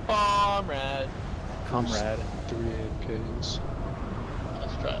 Comrade. Comrade. 3 AMKs.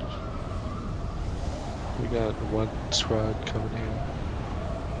 That's trash. We got 1 squad coming here.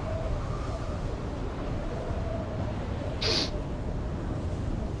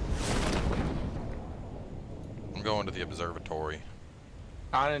 I'm going to the observatory.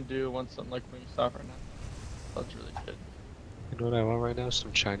 I didn't do once something like when you stop right now. That's really good. You know what I want right now?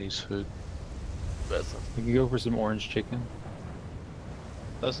 Some Chinese food. We can go for some orange chicken.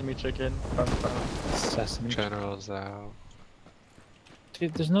 Sesame chicken. Sesame chicken. General Zhao.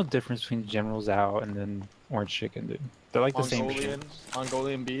 Dude, there's no difference between General Zhao and then orange chicken, dude. They're like the same shit.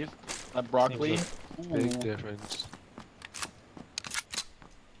 Mongolian beef. That broccoli. Big difference.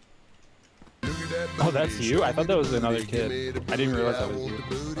 Oh, that's you? I thought that was another kid. I didn't realize that was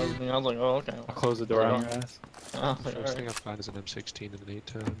you. I was like, oh, okay. I'll close the door on your ass. Oh, The first thing I find is an M16 and an 8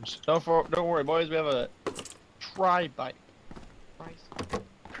 times. Don't worry, boys. We have a tri-bike.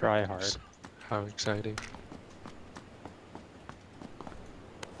 Try hard. How exciting.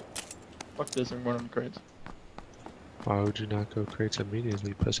 Fuck this and run them crates. Why would you not go crates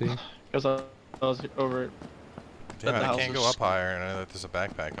immediately, pussy? Because I was over it. Damn it, I can't go up higher, and I know that there's a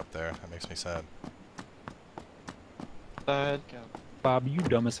backpack up there. That makes me sad. Bob, you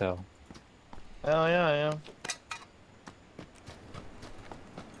dumb as hell. Hell yeah, I am.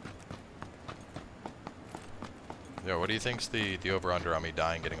 Yo, what do you think's the over-under on me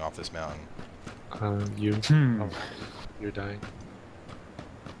dying getting off this mountain? You. Oh, you're dying.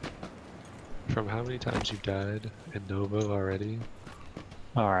 From how many times you've died in Novo already?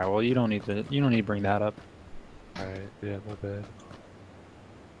 Alright, well you don't need to bring that up. Alright, yeah, my bad.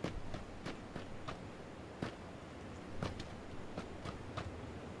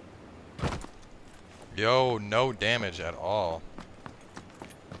 Yo, no damage at all.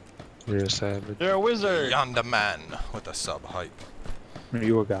 You're a savage. You're a wizard! Yonder man with a sub hype. Are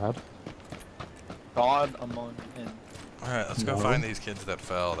you a god? God among men. Alright, let's go find these kids that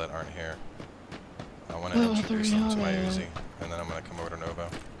fell that aren't here. I want to introduce them to my Uzi, and then I'm going to come over to Novo.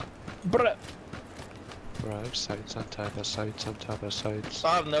 Bruh. Bro, I have sights on top of sights on top of sights.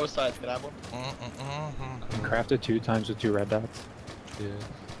 I have no sights, can I have one? Crafted 2 times with 2 red dots. Yeah.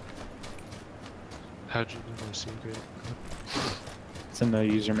 How'd you know my secret? It's in the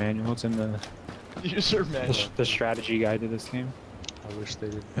user manual. It's in the user manual. The strategy guide to this game. I wish they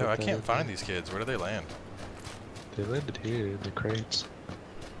didn't. Yo, I can't find these kids. Where do they land? They landed here in the crates.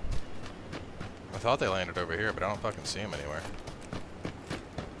 I thought they landed over here, but I don't fucking see them anywhere.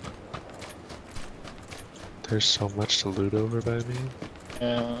 There's so much to loot over by me.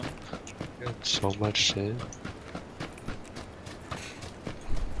 Yeah. Got so much shit.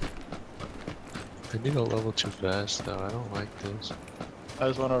 I need a level 2 vest though, I don't like this.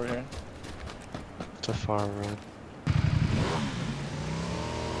 There's one over here. It's a far run.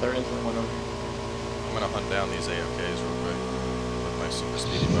 There isn't one over here. I'm gonna hunt down these AFKs real quick with my super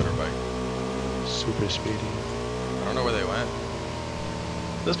speedy motorbike. Super speedy. I don't know where they went.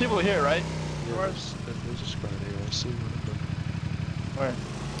 There's people here, right? Yeah, there's a squad here, I see one of them. Where?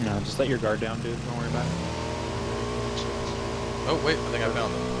 No, just let your guard down, dude. Don't worry about it. Oh wait, I think I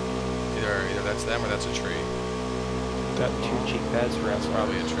found them. Either that's them or that's a tree. Got 2 cheek pads for us.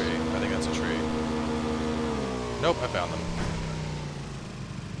 Probably a tree. I think that's a tree. Nope, I found them.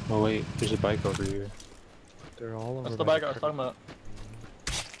 Oh wait, there's a bike over here. They're all over. That's the bike I was talking about.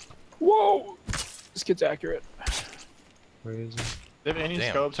 Whoa! This kid's accurate. Where is it? Do you have any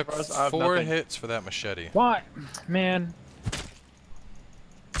Damn, scopes took for us? I have 4 nothing. hits for that machete. What? Man.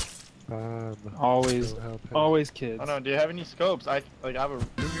 Always kids. I don't know, do you have any scopes? I have a... I have a 4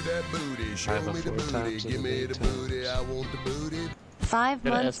 times and an 8 times. 5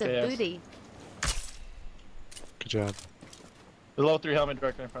 Get an months of SKS. booty. Good job. The level 3 helmet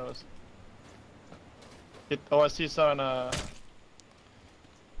directly in front of us. Oh, I see some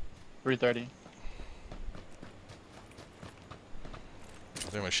 330.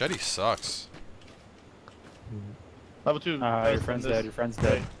 The machete sucks. Level 2. Your friend's dead, your friend's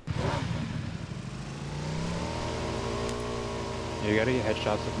dead. You gotta get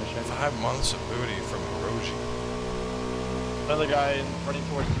headshots with machete. 5 months of booty from Hiroji. Another guy running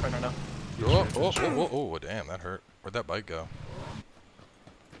towards his friend right now. Oh, damn, that hurt. Where'd that bike go?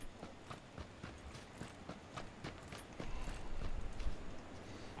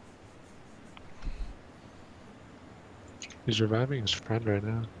 He's reviving his friend right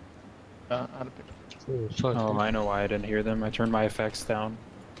now. I had a picture. Oh, fuck. Oh, I know why I didn't hear them. I turned my effects down.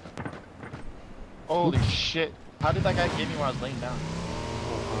 Holy shit. How did that guy get me when I was laying down?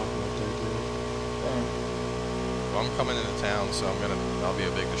 Well, I'm coming into town, so I'll be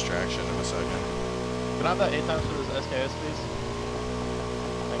a big distraction in a second. Can I have that 8 times for this SKS, please?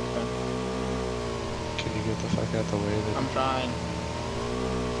 Thanks, man. Can you get the fuck out the way? I'm trying.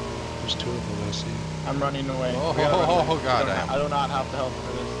 There's 2 of them, I see. I'm running away. Oh, We gotta run away. God, I do not have the health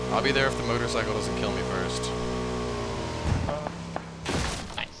for this. I'll be there if the motorcycle doesn't kill me first.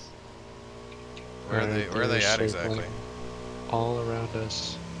 Nice. Where are they at exactly? All around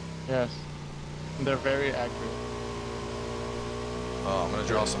us. Yes. They're very accurate. Oh, I'm gonna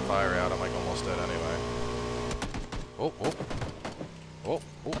draw some fire out. I'm like almost dead anyway. Oh, oh. Oh,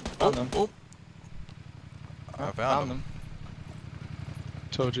 oh, Found them. oh. I found them.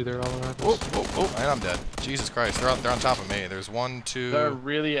 Told you they're all around us. Oh, oh, oh, and I'm dead. Jesus Christ, they're on top of me. There's 1, 2. They're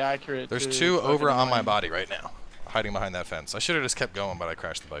really accurate. There's dude. 2 over Fucking on my annoying. body right now, hiding behind that fence. I should have just kept going, but I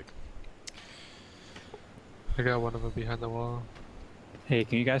crashed the bike. I got one of them behind the wall. Hey,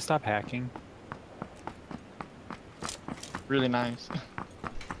 can you guys stop hacking? Really nice.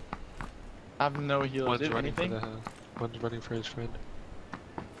 I have no heals. One's Did running anything? for the one's running for his friend.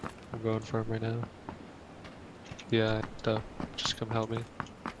 I'm going for him right now. Yeah, just come help me.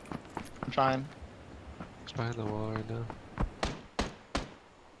 I'm trying. He's behind the wall right now.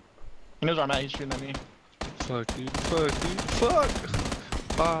 He knows where I'm at. He's shooting at me. Fuck dude,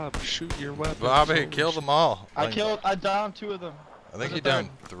 fuck! Bob, shoot your weapon. Bobby, kill them all. I downed 2 of them. I think you downed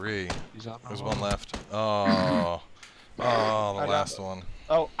 3. He's on the There's wall. 1 left. Oh. Oh, the last one.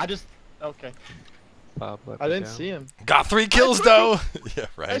 Oh, okay. Bob let I me didn't down. see him. Got 3 kills though! Yeah,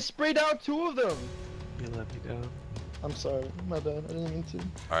 I right. sprayed out 2 of them. You let me down. I'm sorry. My bad. I didn't mean to.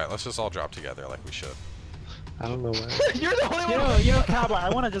 Alright, let's just all drop together like we should. I don't know why. You're the only one. You know, Cowboy, I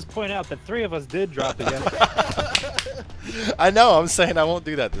want to just point out that 3 of us did drop together. I know, I'm saying I won't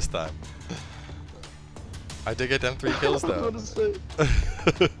do that this time. I did get them 3 kills though.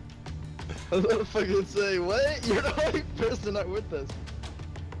 I was about to fucking say, what? You're the only person not with us.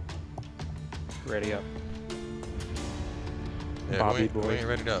 Ready up. Yeah, Bobby we boy. ain't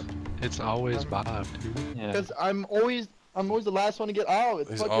ready up. It's always Bob, dude. Yeah. Because I'm always the last one to get out. It's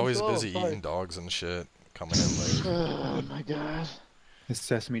He's fucking always slow. busy Sorry. eating dogs and shit. Coming in late. Oh my god. It's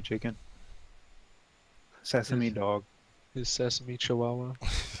sesame chicken. Sesame dog. His sesame chihuahua.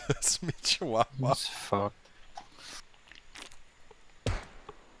 Sesame chihuahua. It's fucked.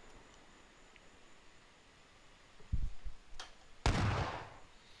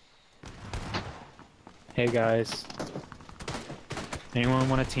 Hey guys. Anyone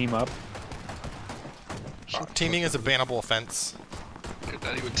want to team up? Teaming is a bannable offense. You're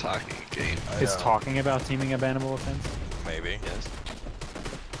not even talking a game. Is talking about teaming a bannable offense? Maybe. Yes.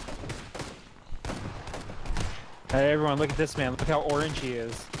 Hey everyone, look at this man. Look how orange he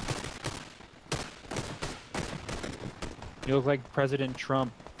is. You look like President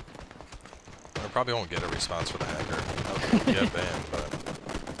Trump. I probably won't get a response for the hacker. I'll get banned, but...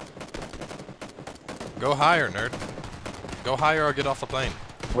 Go higher, nerd. Go higher or get off the plane.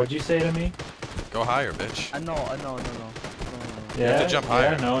 What'd you say to me? Go higher, bitch. No. You have to jump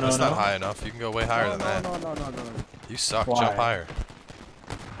higher. no, That's no. not high enough. You can go way higher than that. No. You suck. Why? Jump higher.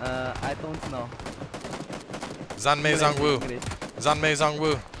 I don't know. Zanmei Zangwu. Zanmei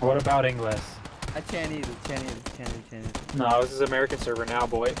Zangwu. What about English? Chinese. No, this is American server now,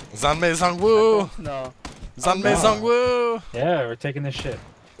 boy. Zanmei Zangwu. No. Zanmei Zangwu. Yeah, we're taking this shit.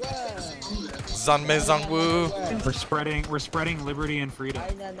 Zanmei Zangwu. We're spreading liberty and freedom.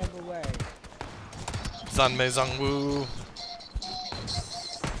 Zanmei Zangwu.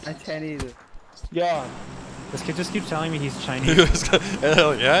 Chinese. Yeah. This kid just keeps telling me he's Chinese.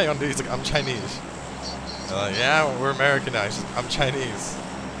 Yeah, he's like, I'm Chinese. Like, yeah, we're American now. He's just, I'm Chinese.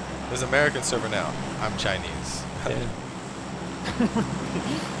 There's an American server now. I'm Chinese. Yeah.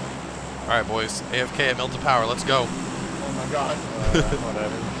 Alright, boys. AFK at Milton Power. Let's go. Oh my god.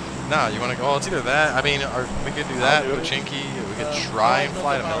 Whatever. Nah, you want to go? Oh, it's either that. I mean, or we could do that. do it. Pochinki. We could try and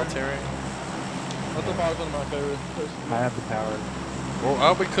fly to Milton Power. military. Milton Power's one of my favorite. I have the power.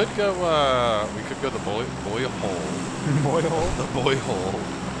 Well, we could go. The boy hole. Boy hole. The boy hole.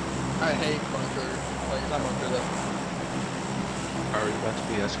 I hate bunker. Like, I'm under that. Are we about to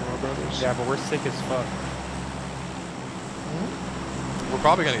be Eskimo brothers? Yeah, but we're sick as fuck. We're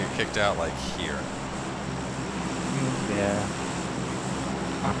probably gonna get kicked out like here. Yeah.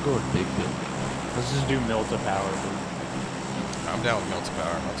 I'm going big building. Let's just do Milta Power. Dude. I'm down with Milton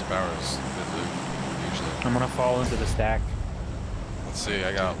Power. Milton Power is good loot usually. I'm gonna fall into the stack. Let's see.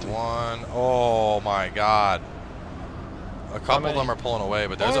 I got one. Oh my god. A couple of them are pulling away,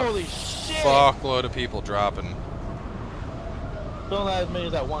 but there's Holy a shit! fuckload of people dropping. Don't have as many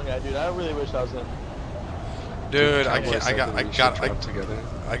as that one guy, dude. I really wish I was in. Dude, I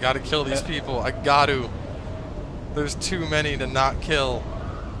gotta kill these people. I got to. There's too many to not kill.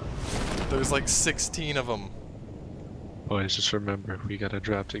 There's like 16 of them. Boys, just remember, we gotta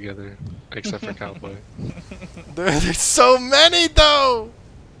drop together, except for Cowboy. There's so many though!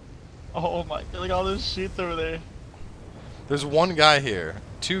 Oh my, look at all those sheets over there. There's one guy here.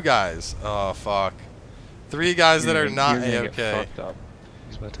 2 guys. Oh, fuck. 3 guys that are not AFK.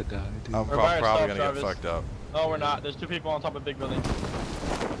 He's about to die, dude. I'm probably gonna get fucked up. No, we're not. There's 2 people on top of big building.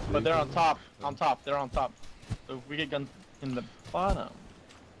 But they're on top. On top. They're on top. So if we get guns in the bottom.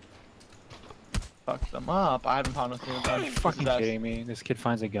 Fuck them up. I haven't found a single gun. Are you fucking kidding me? This kid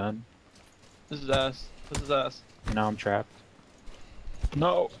finds a gun. This is ass. This is ass. And now I'm trapped.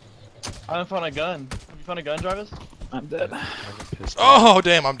 No. I haven't found a gun. Have you found a gun, Jarvis? I'm dead. Oh,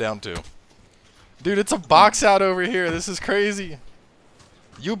 damn, I'm down too. Dude, it's a box out over here. This is crazy.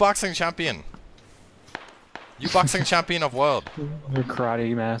 You boxing champion. You boxing champion of world. You're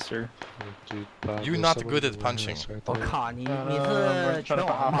karate master. Dude, you not good at punching. 我靠，你是拳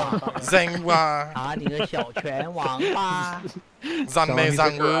王吗？ Zhengwa. 啊，你个小拳王八。 Zanmei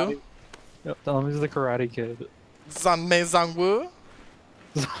Zangwu. Tell him he's the karate kid. Zanmei Zangwu.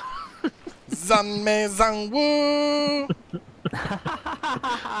 Zanmei Zangwu.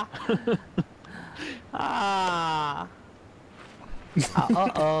 Ah.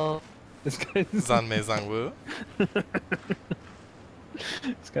 Uh-oh. This guy's Zanmei Zangwu.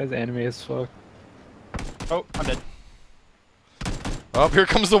 This guy's anime as fuck. Oh, I'm dead. Oh, here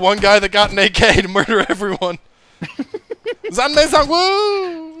comes the one guy that got an AK to murder everyone. Zanmei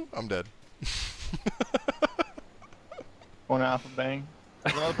Zangwu. I'm dead. One alpha bang.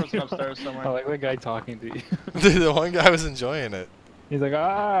 There's another person upstairs somewhere. I like the guy talking to you. Dude, the one guy was enjoying it. He's like,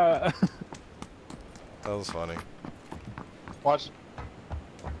 ah. That was funny. Watch.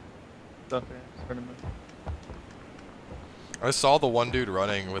 Stuff here. It's gonna move. I saw the one dude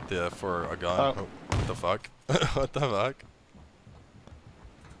running with for a gun. Oh. Oh, what the fuck? What the fuck?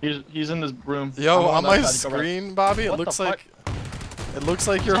 He's in this room. Yo, I'm on my that side, go screen, Bobby, What it the looks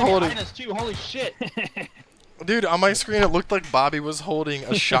like you're Dang it, holding. -2, holy shit! Dude, on my screen, it looked like Bobby was holding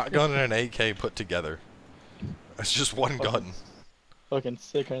a shotgun and an AK put together. It's just one gun. Fucking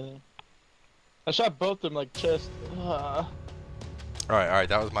sick right there. I shot both of them like chest. Alright,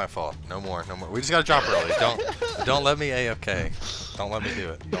 that was my fault. No more. We just gotta drop early. Don't let me AFK. Don't let me do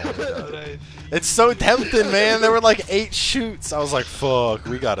it. Don't let me do it. It's so tempting, man. There were like 8 shoots. I was like, fuck,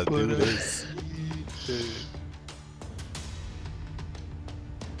 we gotta do this.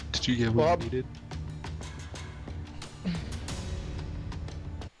 Did you get what you needed?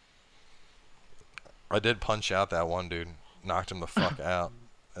 I did punch out that one dude. Knocked him the fuck out.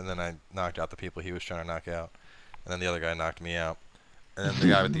 And then I knocked out the people he was trying to knock out. And then the other guy knocked me out. And then the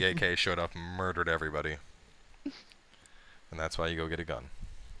guy with the AK showed up and murdered everybody. And that's why you go get a gun.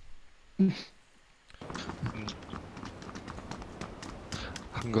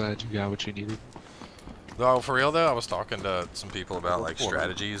 I'm glad you got what you needed. Though, for real though, I was talking to some people about like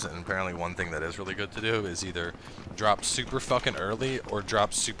strategies, and apparently one thing that is really good to do is either drop super fucking early or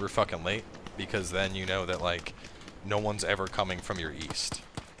drop super fucking late, because then you know that like no one's ever coming from your east,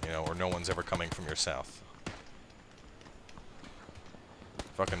 you know, or no one's ever coming from your south.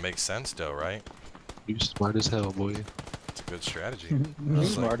 Fucking makes sense though, right? You smart as hell, boy. It's a good strategy.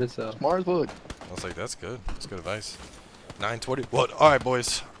 Smart as hell. Smart as fuck. I was like, that's good. That's good advice. 9:20. What? All right,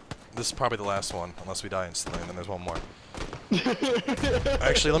 boys. This is probably the last one, unless we die instantly, and then there's one more.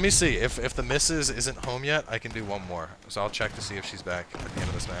 Actually, let me see. If the missus isn't home yet, I can do one more. So I'll check to see if she's back at the end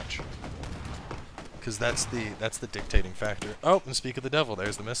of this match. Because that's the dictating factor. Oh, and speak of the devil,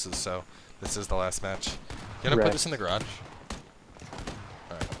 there's the missus. So this is the last match. You gonna put this in the garage?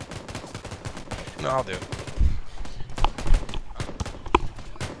 All right. No, I'll do it.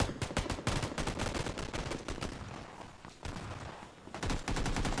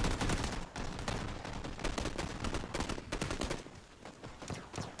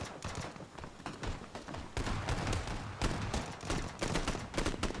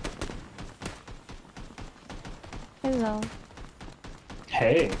 Hello.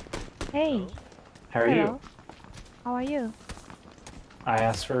 Hey. Hey. How are Hello. you? How are you? I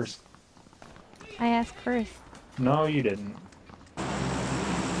asked first. I asked first. No, you didn't. A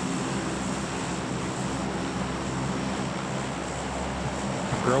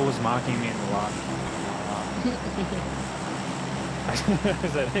girl was mocking me in the lobby. I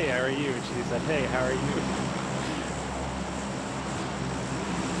said, hey, how are you? And she said, hey, how are you?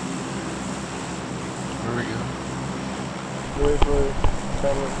 Where we go?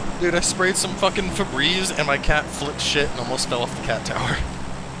 Dude, I sprayed some fucking Febreze and my cat flipped shit and almost fell off the cat tower.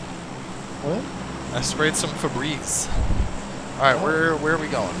 What? I sprayed some Febreze. Alright, where are we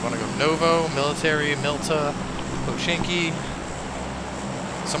going? Wanna go Novo, Military, Milta, Pochinki,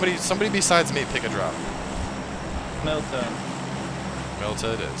 Somebody besides me pick a drop. Milton.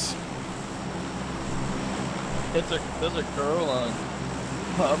 Milta it is. There's a girl on.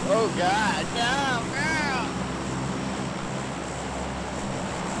 Oh God, no, girl.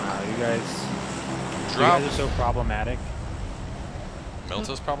 Wow, you guys Drop. are so problematic.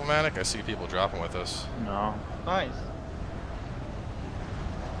 Milta's problematic. I see people dropping with us. No. Nice.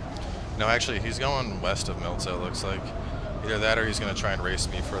 No, actually, he's going west of Milta, it looks like. Either that or he's going to try and race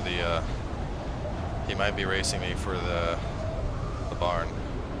me for the, he might be racing me for the barn.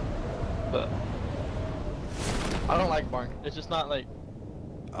 But I don't like barn. It's just not like...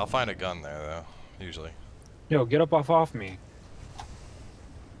 I'll find a gun there, though, usually. Yo, get up off me.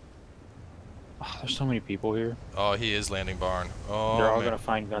 Oh, there's so many people here. Oh, he is landing barn. Oh, They're all man. gonna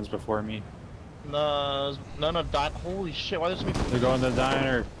find guns before me. No, holy shit, why there's so many people? They're going to the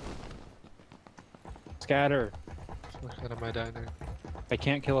diner. Scatter. Look out of my diner. They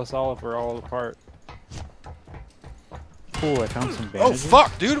can't kill us all if we're all apart. Cool, I found some Oh, bandages.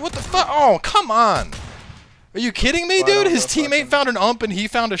 fuck, dude. What the fuck? Oh, come on. Are you kidding me, dude? His teammate found an ump and he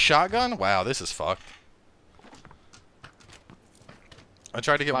found a shotgun? Wow, this is fucked. I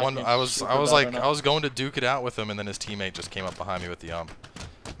tried to get one. I was going to duke it out with him, and then his teammate just came up behind me with the ump.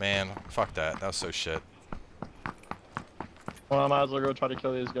 Man, fuck that. That was so shit. Well, I might as well go try to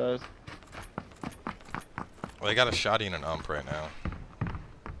kill these guys. Well, they got a shotty and an ump right now.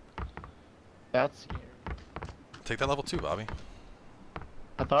 That's scary. Take that level 2, Bobby.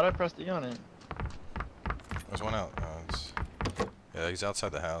 I thought I pressed E on it. There's one out. Yeah, he's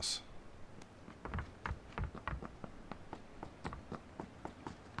outside the house.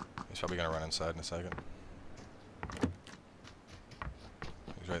 He's probably gonna run inside in a second.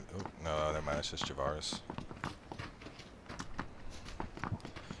 He's right. Oh, no, never mind. It's just Javaris.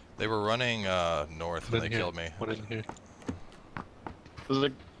 They were running north when they killed me. What in here?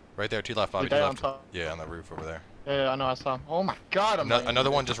 Right there, to your left, Bobby. To your left. Yeah, on the roof over there. Yeah, I know. I saw him. Oh my God!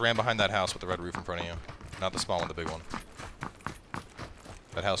 Another one just ran behind that house with the red roof in front of you. Not the small one, the big one.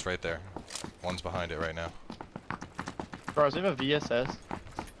 That house right there. One's behind it right now. Bro, does he have a VSS?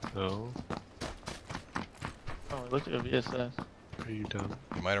 No. Oh, it looks like a VSS. Are you done?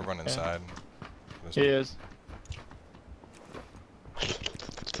 He might have run inside. He is.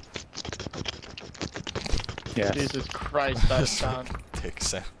 Yes. Jesus Christ, that sound. Dick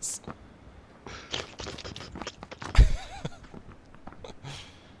sounds.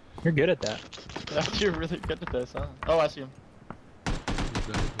 You're good at that. Yeah, you're really good at this, huh? Oh, I see him.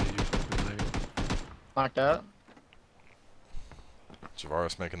 Knocked out.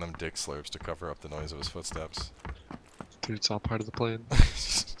 Javaris making them dick slurps to cover up the noise of his footsteps. Dude, it's all part of the plan.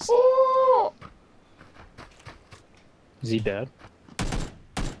 Oh! Is he dead?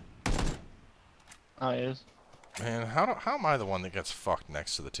 Oh, he is. Man, how am I the one that gets fucked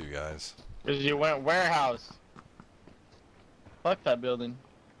next to the two guys? Because you went warehouse. Fuck that building.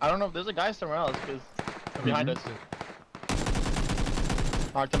 I don't know if there's a guy somewhere else, because behind us.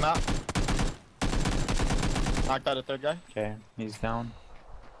 Knocked him out. Knocked out a third guy. Okay, he's down.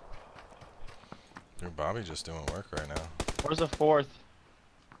 Dude, Bobby just doing work right now. Where's the fourth?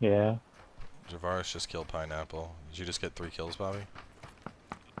 Yeah. Javaris just killed Pineapple. Did you just get 3 kills, Bobby?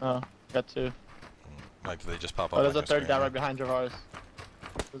 Oh, got 2. Like, did they just pop up? Oh, there's on a your third screen? guy right behind Javaris.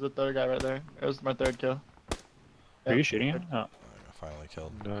 There's a third guy right there. There's my third kill. Are you shooting him? Oh. I finally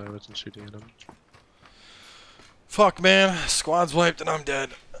killed. No, I wasn't shooting at him. Fuck, man. Squad's wiped and I'm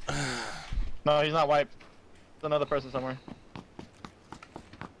dead. No, he's not wiped. There's another person somewhere.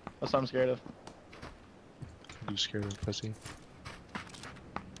 That's what I'm scared of. You scared of pussy?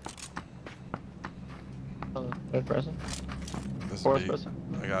 Third person? This is Fourth beat. person?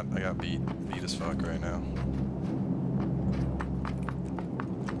 I got beat as fuck right now.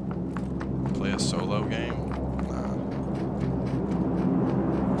 Play a solo game? Nah.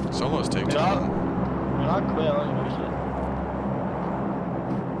 Solos take too long. You're not quit, I don't give a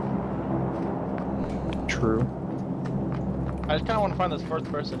shit. True. I just kinda wanna find this fourth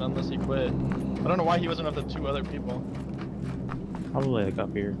person unless he quit. I don't know why he wasn't with the 2 other people. Probably like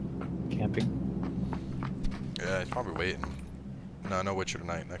up here, camping. Yeah, he's probably waiting. No Witcher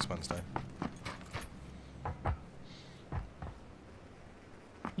tonight, next Wednesday.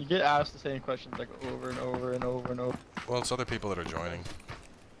 You get asked the same questions like over and over and over and over. Well, it's other people that are joining.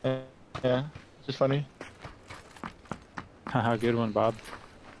 Yeah, it's just funny. Haha, good one, Bob.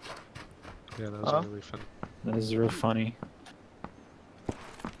 Yeah, that was really fun. That is real funny.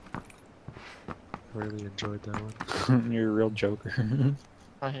 I really enjoyed that one. You're a real joker.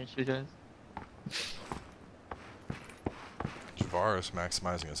 I hate you guys. Javaris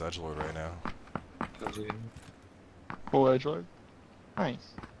maximizing his edgelord right now. Full edgelord?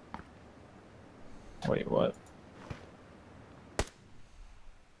 Nice. Wait, what?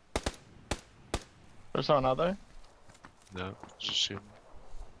 There's someone out there? No, just shooting.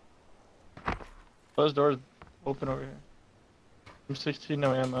 Those doors open over here. I'm 16,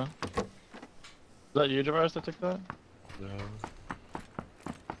 no ammo. Is that you, Javaris, that took that? No.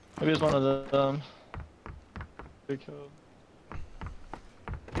 Maybe it's one of the, big kill.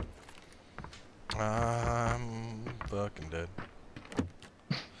 I'm fucking dead.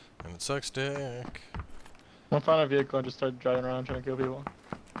 And it sucks dick. I'm gonna find a vehicle and just start driving around trying to kill people.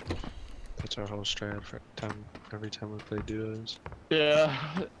 That's our whole strat for every time we play duos. Yeah,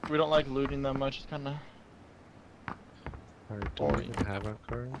 we don't like looting that much, it's kinda Alright, do we even have a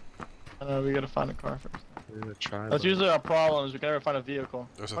car? we gotta find a car first. We're gonna try. That's usually our problem, is we can never find a vehicle.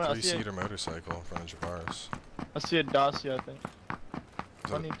 There's a 3-seater motorcycle in front of Javaris. I see a Dacia, I think.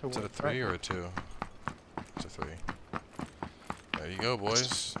 Is it a 3 or a 2? It's a 3. There you go,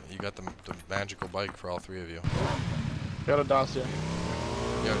 boys. You got the magical bike for all 3 of you. Got a Dacia.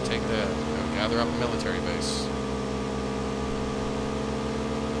 You gotta take that. Go gather up a military base.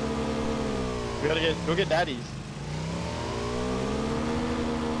 We gotta go get daddies.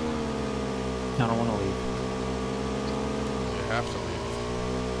 I don't want to leave. You have to leave.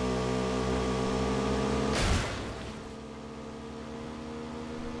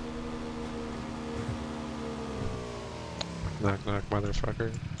 Knock knock,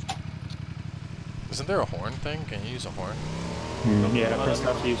 motherfucker. Isn't there a horn thing? Can you use a horn? Yeah, I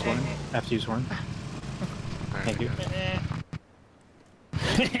have to use one. I have to use one. Thank you.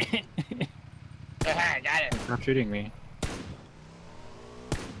 Got it. Stop shooting me.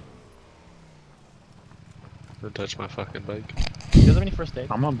 Don't touch my fucking bike. Do you guys have any first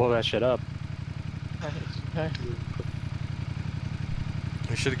aid? I'm gonna blow that shit up. Okay.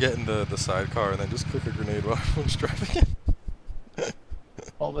 We should get in the sidecar and then just click a grenade while everyone's driving it.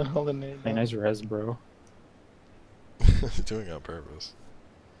 Hold the nade. Hey, nice res, bro. Doing it on purpose.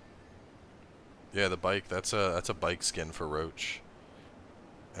 Yeah, the bike, that's a bike skin for Roach.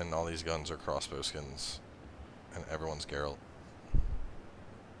 And all these guns are crossbow skins. And everyone's Geralt.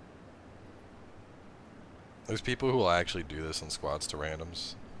 There's people who will actually do this in squads to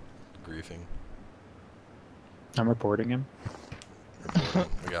randoms. Griefing. I'm reporting him.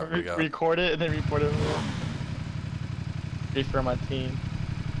 We got Record it and then report it. Grief for my team.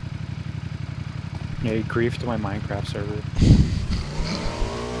 Yeah, he griefed my Minecraft server.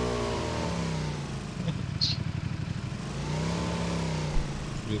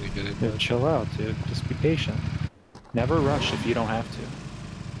 Really good. Dude, chill out, dude. Just be patient. Never rush if you don't have to.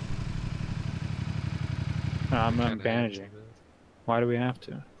 I'm bandaging. Why do we have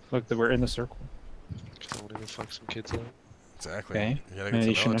to? Look, we're in the circle. I want to go fuck some kids up. Exactly. Okay. You gotta Maybe get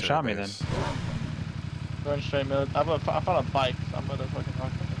you to shouldn't have shot me base. then. Going straight mid. I found a bike, so I'm gonna fucking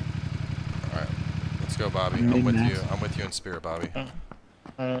rock it. Alright. Let's go, Bobby. I'm with you. I'm with you in spirit, Bobby.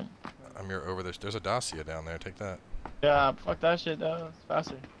 Alright. I'm here over there. There's a Dacia down there. Take that. Yeah, fuck that shit, though. It's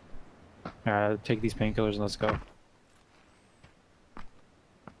faster. Take these painkillers and let's go.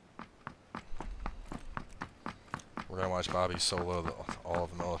 We're gonna watch Bobby solo all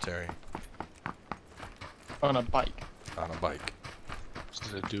of the military. On a bike. On a bike.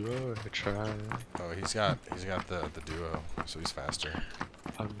 Is it a duo or a try? Oh, he's got the duo, so he's faster.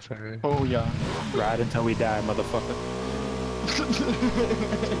 Unfair. Oh yeah. Ride until we die, motherfucker.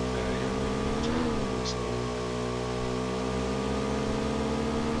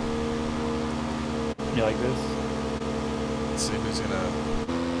 You like this? Let's see who's gonna.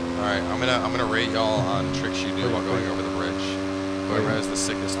 All right, I'm gonna rate y'all on tricks you do while going over the bridge. Whoever has the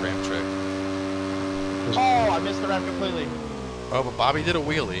sickest ramp trick. Oh, I missed the ramp completely. Oh, but Bobby did a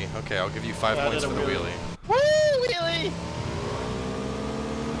wheelie. Okay, I'll give you 5 Yeah, I points did for a the wheelie. wheelie. Woo, wheelie!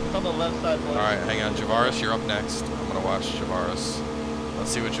 It's on the left side, boys. All right, hang on, Javaris, you're up next. I'm gonna watch Javaris.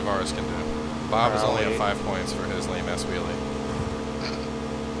 Let's see what Javaris can do. Bob is only at 5 points for his lame ass wheelie.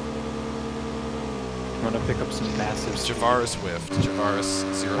 I'm gonna pick up some massive. Javaris whiffed. Javaris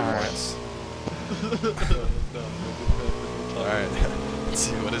 0 points. All right, let's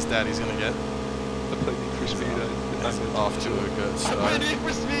see what his daddy's gonna get. I played Need for Speed. I'm off to a good start. Need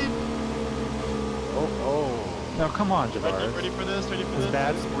for speed. Oh. No, come on, Javaris. Ready for this? Ready for It's this?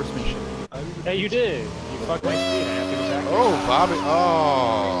 bad sportsmanship. Hey, you did. You fucked my speed. I have to go back. Oh, Bobby.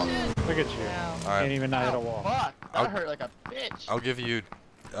 Oh. Look at you. All right. Can't even hit a wall. Fuck. That hurt like a bitch. I'll give you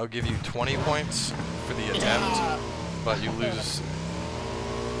 20 points for the attempt, but you lose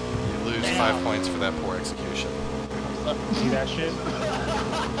 5 points for that poor execution. See that shit?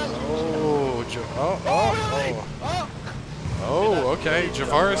 Oh, oh. Oh, okay.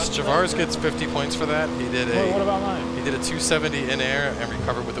 Javaris gets 50 points for that. He did a. What about mine? He did a 270 in air and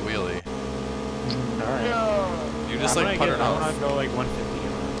recovered with a wheelie. Alright. You just like puttered off. I'm gonna go like 150.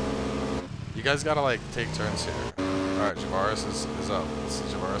 You guys gotta like take turns here. Alright, Javaris is up.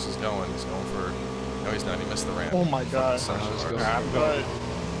 Javaris is going. He's going for. No, he's not. He missed the ramp. Oh my god. I'm going.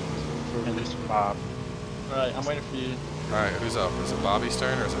 And there's Bob. Alright, I'm waiting for you. Alright, who's up? Is it Bobby's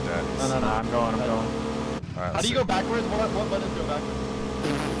turn or is it Daddy's? No, I'm going. Alright, how do you go backwards? What buttons go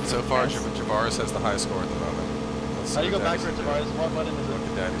backwards? So far, Javaris has the high score at the moment. Let's How do you see go what Daddy's backwards, doing. Javaris? What button is Look it?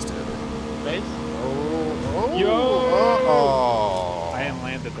 at Daddy's doing. Space? Oh. Yo! Oh. I am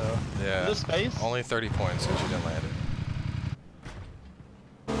landed though. Yeah. Is this space? Only 30 points because you didn't land it.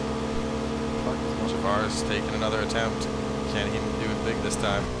 Javaris taking another attempt. Can't even do it big this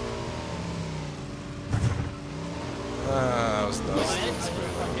time. That was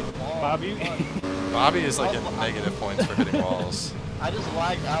Bobby? Bobby is like at negative points for hitting walls. I just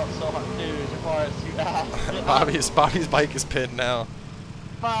lagged out so hard. Dude, Javaris, you ass. Bobby's bike is pinned now.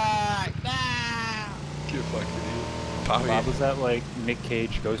 Fuck! Get fucking idiot. Bob was at like Nick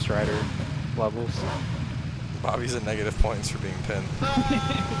Cage Ghost Rider levels. Bobby's at negative points for being pinned.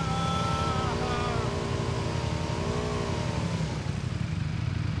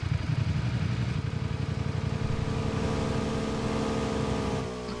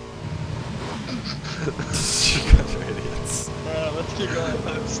 You guys are idiots. Let's keep going.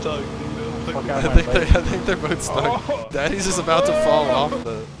 I'm stuck, dude. I think they're both stuck. Oh. Daddy's is about to fall off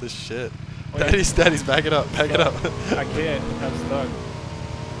the shit. Daddy's, back it up, back it up. I can't. I'm stuck.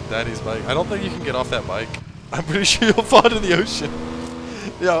 Daddy's bike. I don't think you can get off that bike. I'm pretty sure you'll fall into the ocean.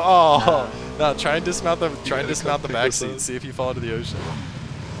 Yo, oh, no, try and dismount the back seat. See if you fall into the ocean.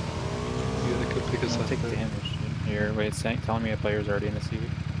 You gotta come pick us up. Take damage. Here, wait, it's telling me a player's already in the CV.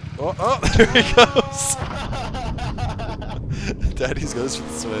 Oh, there he goes. Daddy's goes for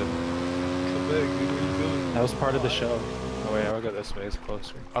the swim. Come back, dude. Where you going? That was part of the show. Oh wait, I'll go this way. It's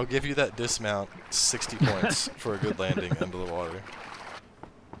closer. I'll give you that dismount 60 points for a good landing into the water.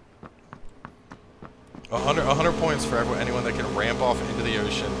 100 points for anyone that can ramp off into the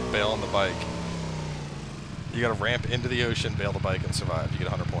ocean, bail on the bike. You gotta ramp into the ocean, bail the bike, and survive. You get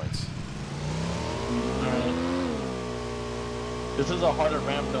 100 points. Alright. This is a harder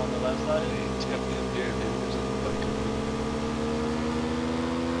ramp though on the left side.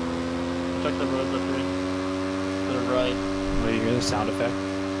 Check the roads up here. To the right. Wait, you hear the sound effect?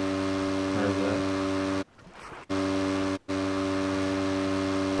 Where is that?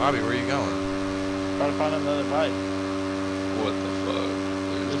 Bobby, where are you going? Trying to find another bike. What the fuck?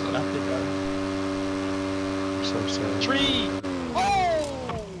 There's nothing going. I'm so sad. Tree!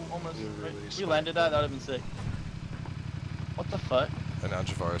 Oh! Almost. We landed that, that would have been sick. What the fuck? And now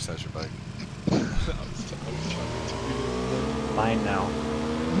Javaris has your bike. Mine now.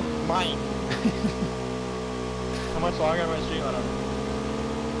 Mine. How much longer am I streaming on?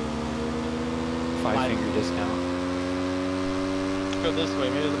 5-finger discount. Let's go this way.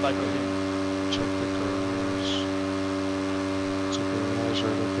 Maybe there's a bike over here. Check the garage. It's a garage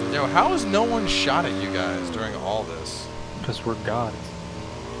right up there. Yo, how has no one shot at you guys during all this? Because we're gods.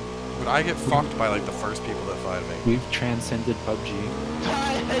 Would I get fucked by like the first people that fight me? We've transcended PUBG.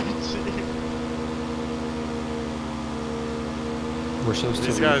 We're so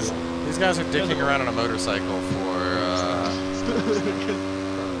These guys are dicking around on a motorcycle for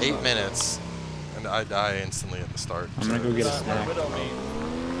 8 minutes, and I die instantly at the start. I'm gonna go get a snack.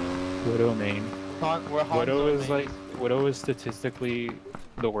 Widow main. Widow is statistically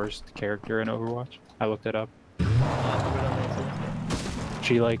the worst character in Overwatch. I looked it up.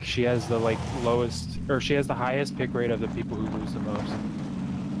 She has the lowest, or she has the highest pick rate of the people who lose the most.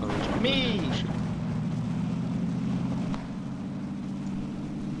 Me!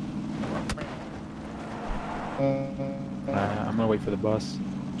 I'm gonna wait for the bus.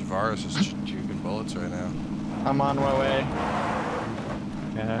 Javaris is juking bullets right now. I'm on my way.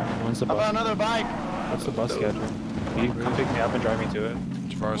 Yeah, when's the How bus? about another bike? What's the bus schedule? You can come pick me up and drive me to it.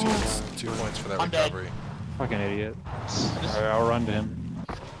 Javaris gets 2 points for that I'm dead. recovery. Fucking idiot. Alright, I'll run to him.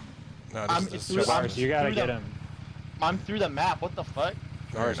 No, I'm this through- is I'm Javaris, you gotta through get the- him. I'm through the map. What the fuck?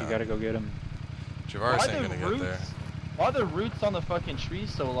 Javaris, you gotta go get him. Javaris Why ain't the gonna get roots? there. Why are the roots on the fucking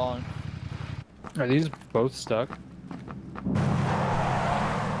trees so long? Are these both stuck?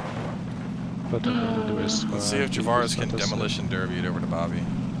 Put them into his Let's see if Javaris can demolition derby it over to Bobby.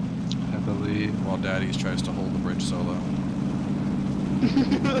 I believe. While Daddy's tries to hold the bridge solo.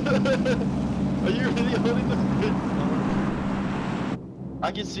 Are you really holding the bridge?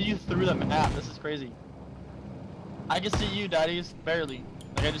 I can see you through the map. This is crazy. I can see you, Daddy's barely.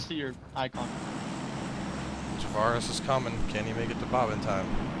 Like I just see your icon. Javaris is coming. Can he make it to Bob in time?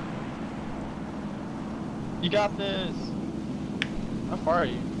 You got this. How far are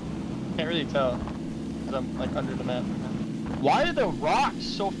you? Can't really tell. 'Cause I'm like under the map. Why are the rocks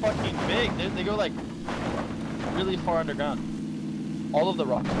so fucking big? They go like really far underground. All of the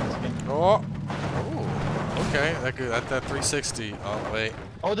rocks in this game. Oh. Ooh. Okay. That 360. Oh wait.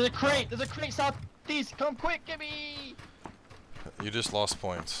 Oh, there's a crate. There's a crate southeast. Come quick, give me. You just lost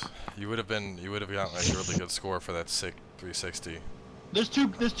points. You would have gotten like a really good score for that sick 360. There's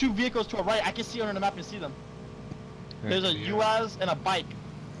two vehicles to our right. I can see on the map and see them. There's a UAZ and a bike.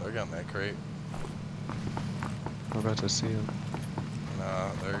 They're getting that crate. We're about to see him.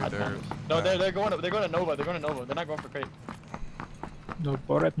 Nah, they're. No, they're going to Nova. They're going to Nova. They're not going for crate. No,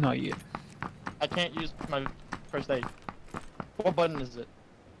 Borat, not yet. I can't use my first aid. What button is it?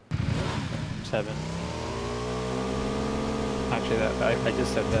 7. Actually, I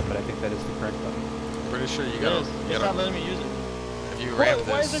just said that, but I think that is the correct button. I'm pretty sure you It gotta. is. It's not letting me use it. If you ramp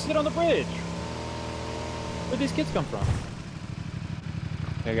Why is this. there a kid on the bridge? Where'd these kids come from?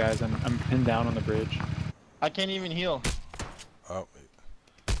 Hey guys, I'm pinned down on the bridge. I can't even heal. Oh.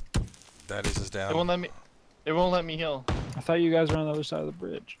 Daddy's is down. It won't let me. It won't let me heal. I thought you guys were on the other side of the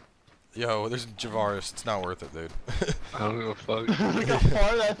bridge. Yo, there's Javaris. It's not worth it, dude. I don't give a fuck. Look how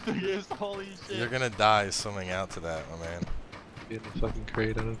far that thing is. Holy shit. You're gonna die swimming out to that, my man. Get in the fucking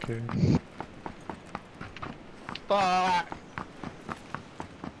crate, I don't care. Fuck.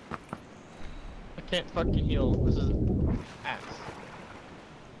 I can't fucking heal. This is ass.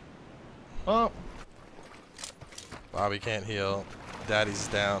 Oh. Bobby can't heal. Daddy's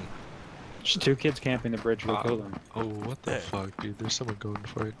down. There's 2 kids camping the bridge. Go kill them. Oh, what the fuck, dude? There's someone going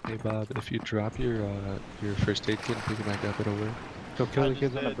for it. Hey, Bob, if you drop your first aid kit and pick it back up, it'll work. Go kill the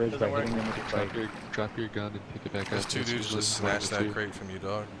kids on the bridge by hitting them with your bike. Drop your gun and pick it back Those up. 2 dudes just snatched that crate from you,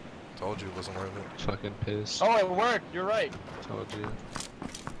 dog. Told you it wasn't worth it. Fucking pissed. Oh, it worked. You're right. Told you.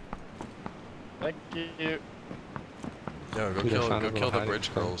 Thank you. Yo, go Dude, kill the bridge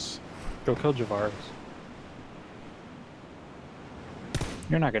spot. girls. Go kill Javaris.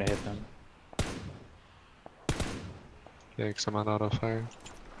 You're not gonna hit them. Thanks, I'm on auto fire.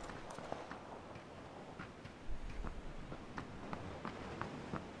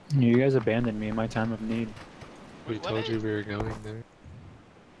 You guys abandoned me in my time of need. We told you we were going there.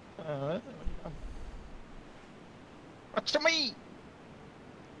 What's to me?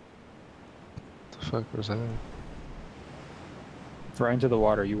 The fuck was that? Right into the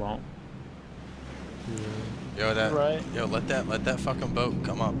water, you won't. Yo, Right. Yo, let that fucking boat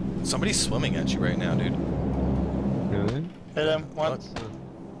come up. Somebody's swimming at you right now, dude. Really? Hit him once.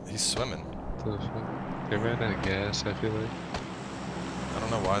 He's swimming. The fuck? They ran out of gas, I feel like. I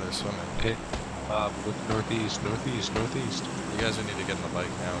don't know why they're swimming. Hey, Bob, look northeast, northeast, northeast. You guys would need to get on the bike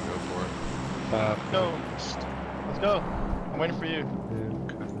now and go for it. Bob, Go. northeast. Let's go. I'm waiting for you. Yeah, I'm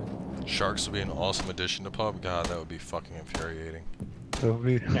coming. Sharks would be an awesome addition to pub. God, that would be fucking infuriating. That'll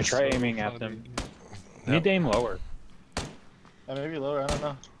be I try so aiming at funny. them. You need to aim lower. Maybe lower. I don't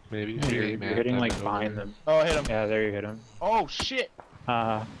know. Maybe Yeah, if you you're aim at hitting them, like it'll behind work. them. Oh, I hit him. Yeah, there you hit him. Oh shit.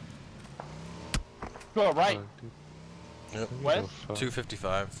 Uh, Go right. Fuck, dude. Yep. What the West? fuck?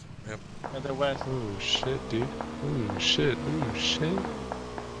 255. Yep. And they're west. Oh shit, dude. Oh shit, oh shit.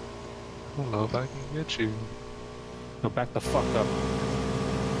 I don't know if I can get you. go back the fuck up.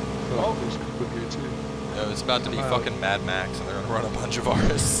 Oh, there's people here too. Yo, it's about to be Come fucking Mad Max, and they're gonna run a bunch of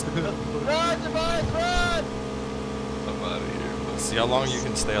ours. Run, Javaris, run! I'm out of here. Let's see how long you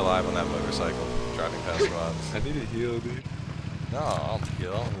can stay alive on that motorcycle, driving past squads. I need a heal, dude. No, I'll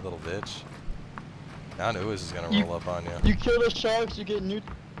heal, you little bitch. Now Nuis is gonna roll up on you. You kill the sharks, you get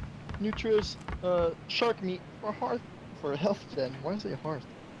nutritious shark meat for health gen. Why is it hearth?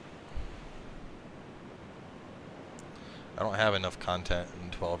 I don't have enough content in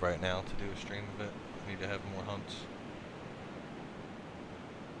 12 right now to do a stream of it. I need to have more hunts.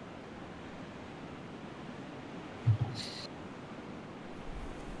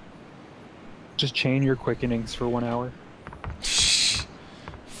 Just chain your quickenings for 1 hour.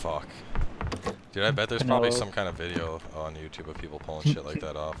 Fuck. Dude, I bet there's probably some kind of video on YouTube of people pulling shit like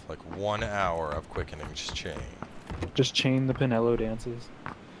that off. Like 1 hour of quickening just chain. Just chain the Pinello dances.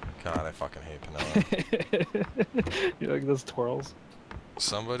 God, I fucking hate Pinello. You like those twirls?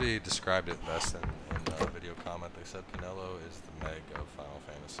 Somebody described it best in a video comment. They said Pinello is the Meg of Final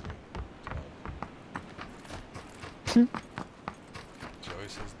Fantasy. Joey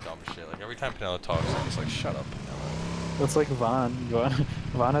says dumb shit. Like every time Pinello talks, I'm just like, shut up, Pinello. That's like Vaughn.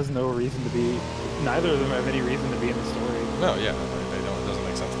 Vaughn has no reason to be. Neither of them have any reason to be in the story. No, yeah, like, they don't. It doesn't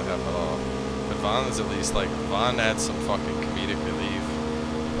make sense to have at all. But Vaughn is at least like Vaughn adds some fucking comedic relief.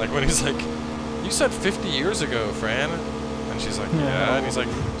 Like when he's like, You said 50 years ago, Fran. And she's like, yeah. And he's like,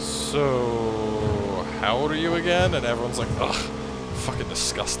 so how old are you again? And everyone's like, ugh, fucking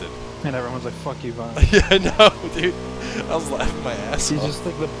disgusted. And everyone's like, fuck you, Vaughn. Yeah, I know, dude. I was laughing my ass He's off. just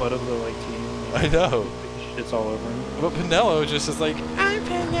like the butt of the like team. I know. Shit's all over him. But Pinello just is like, I'm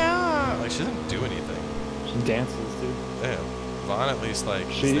Pinello. Like, she doesn't do anything. She dances, dude. Damn. Vaughn at least, like,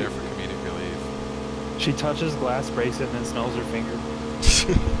 she's there for comedic relief. She touches glass bracelet and then smells her finger.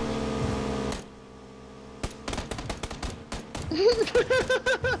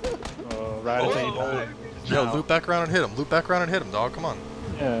 Yo, loop back around and hit him. Loop back around and hit him, dog. Come on.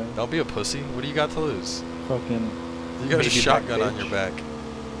 Yeah. Don't be a pussy. What do you got to lose? Fucking. You got a shotgun on your back.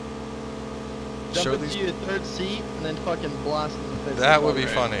 Jump into your third seat and then fucking blast in the face. That would be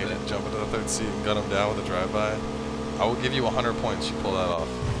funny. Jump into the third seat and gun him down with a drive-by. I will give you 100 points. You pull that off.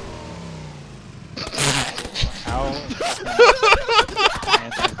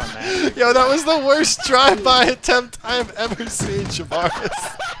 Yo, that was the worst drive-by attempt I have ever seen,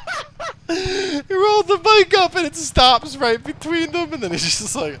 Shavaris. He rolled the bike up and it stops right between them, and then he's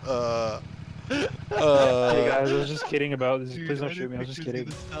just like, Hey guys, I was just kidding about this. Please don't shoot me. I was just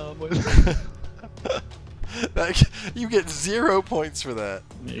kidding. You get 0 points for that.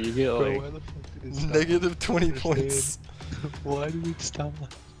 Yeah, you get like negative 20 points. Why did it stop?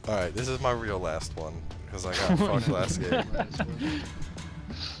 Alright, this is my real last one, because I got fucked last game.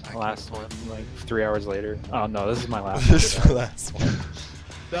 Last one, like 3 hours later. Oh no, this is my last one. This is my last one.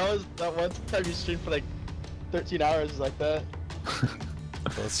 That one time you streamed for like 13 hours like that.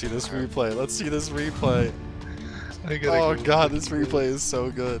 Let's see this replay. Let's see this replay. Oh god, this replay is so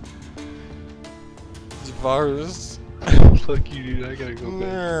good. Varus. Fuck you, dude. I gotta go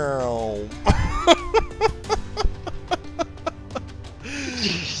back.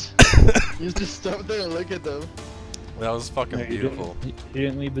 You just stop there and look at them. That was fucking beautiful. He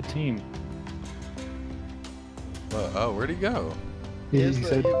didn't leave the team. Oh, where'd he go?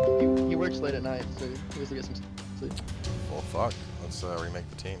 He works late at night, so he needs to get some sleep. Well, fuck. Let's remake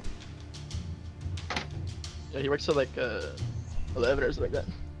the team. Yeah, he works till like 11 or something like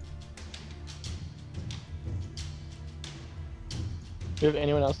that. Do you have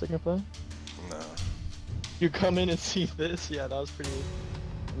anyone else that can play? No. You come in and see this? Yeah, that was pretty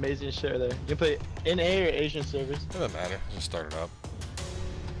amazing share there. You can play NA or Asian servers? It doesn't matter. Just start it up.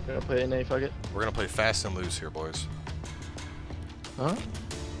 We're gonna play NA, fuck it. We're gonna play fast and loose here, boys. Huh?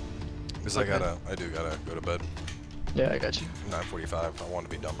 Because I do gotta go to bed. Yeah, I got you. 9:45. I want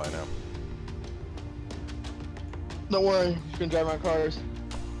to be done by now. Don't worry, you can drive my cars.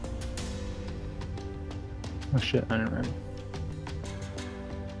 Oh shit, I didn't remember.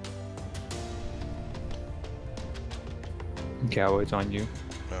 Cowboy, it's on you.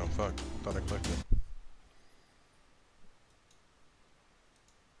 Oh fuck, thought I clicked it.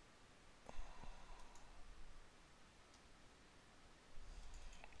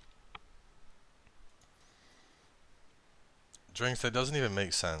 Drinks, that doesn't even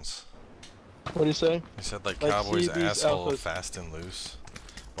make sense. What do you say? He said like Let's Cowboy's see these asshole outfits. fast and loose.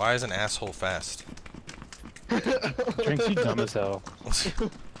 Why is an asshole fast? Drinks, you dumb as hell.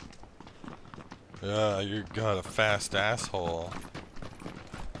 Yeah, you got a fast asshole.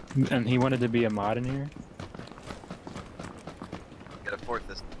 And he wanted to be a mod in here? Gotta force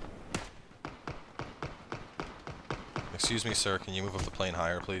this. Excuse me, sir, can you move up the plane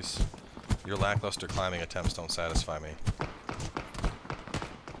higher, please? Your lackluster climbing attempts don't satisfy me.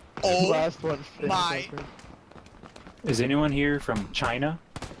 Oh, last one. my. Is anyone here from China?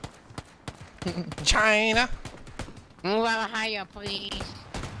 China! Move out higher, please.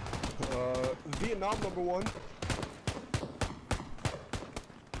 Vietnam #1.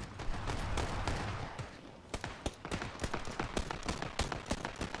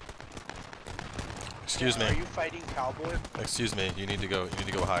 Excuse me. Are you fighting cowboy? Excuse me, you need to go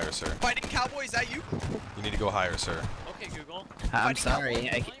higher, sir. Fighting Cowboy, is that you? You need to go higher, sir. Okay, Google. I'm sorry,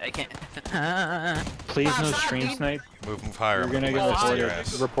 I can't. Please no stream snipe. Move higher. You're gonna get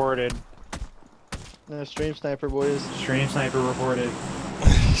reported. Reported. No, stream sniper, boys. Stream sniper reported.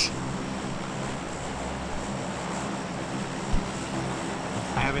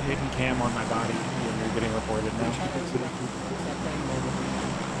 I have a hidden cam on my body. You're getting reported now.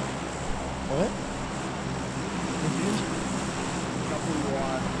 What?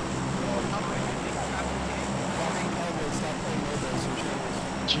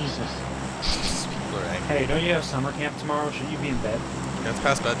 Jesus. People are angry. Hey, don't you have summer camp tomorrow? Shouldn't you be in bed? Yeah, it's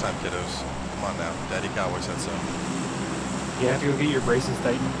past bedtime, kiddos. Come on now. Daddy Cowboy said so. You have to go get your braces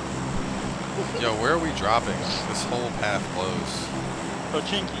tightened. Yo, where are we dropping? This whole path blows. Oh,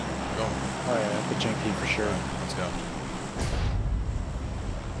 Chinky. Go. Oh yeah, the Jinky for sure. Let's go.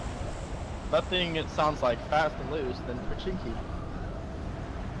 nothing it sounds like fast and loose than Pachinki.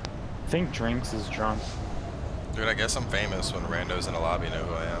 I think Drinks is drunk. Dude, I guess I'm famous when randos in a lobby know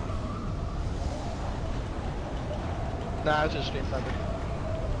who I am. Nah, it's just Stream Sniper.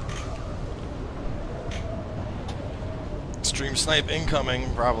 Stream snipe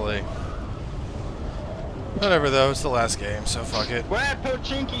incoming, probably. Whatever though, it's the last game, so fuck it. We're at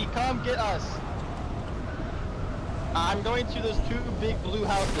Pochinki, come get us. I'm going to those 2 big blue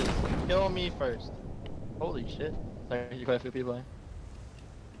houses. Kill me first. Holy shit. Sorry, you quite a few people.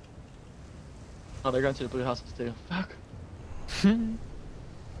 Oh, they're going to the blue houses too. Fuck.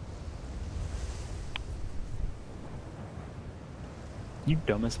 You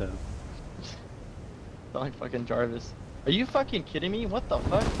dumb as hell. Sound like fucking Jarvis. Are you fucking kidding me? What the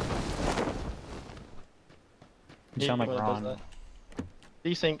fuck? You sound like Ron.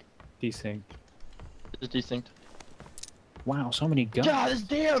 Desync. Desync. Just desynced. Wow, so many guns. God, this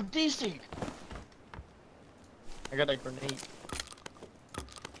damn desync! I got a grenade.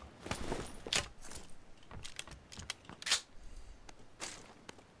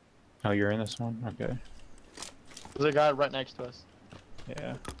 Oh, you're in this one? Okay. There's a guy right next to us.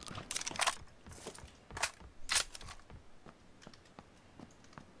 Yeah.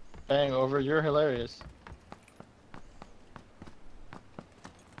 Bang over, you're hilarious.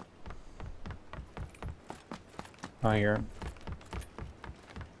 I hear him.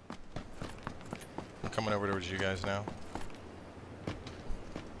 I'm coming over towards you guys now.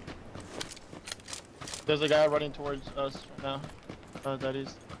 There's a guy running towards us right now. That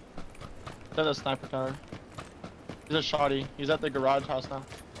is. That's a sniper tower. He's a shoddy. He's at the garage house now.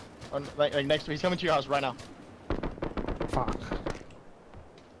 Like next to, he's coming to your house right now. Fuck.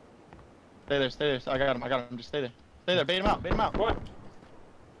 Stay there, stay there. I got him, just stay there. Stay there, bait him out, What?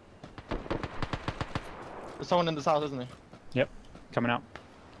 There's someone in this house, isn't there? Yep, coming out.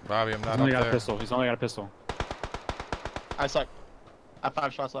 Bobby, I'm not He's only up got there. a pistol. He's only got a pistol. I suck. I have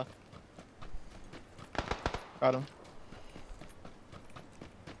 5 shots left. Got him.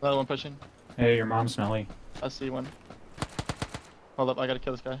 Another one pushing. Hey, your mom's smelly. I see one. Hold up, I gotta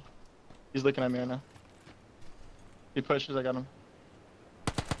kill this guy. He's looking at me right now. He pushes, I got him.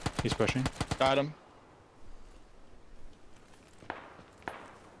 He's pushing. Got him.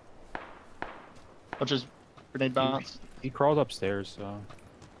 Which is grenade bounce. He crawled upstairs, so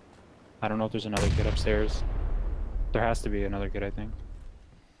I don't know if there's another kid upstairs. There has to be another kid, I think.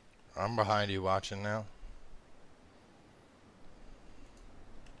 I'm behind you watching now.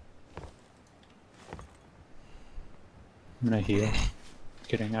 I'm gonna heal.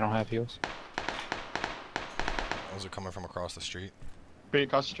 Kidding, I don't have heals. Those are coming from across the street. Pretty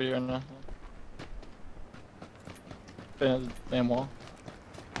across the street right now. Damn wall.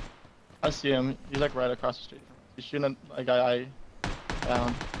 I see him. He's like right across the street. He's shooting a guy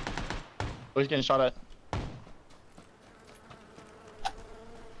down. Oh, he's getting shot at.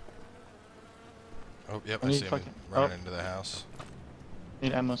 Oh, yep, I see him running into the house.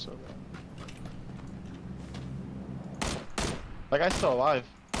 Need ammo so bad. That guy's still alive.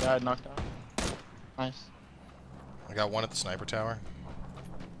 Yeah, I knocked out. Nice. I got one at the sniper tower.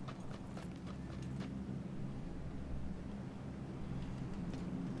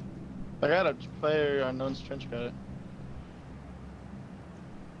 I got a PLAYERUNKNOWN'S trench coat.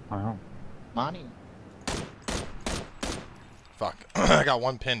 Wow. Money. Fuck. I got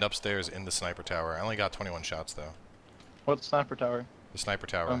one pinned upstairs in the sniper tower. I only got 21 shots though. What sniper tower? The sniper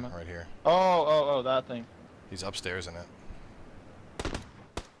tower right here. Oh, that thing. He's upstairs in it.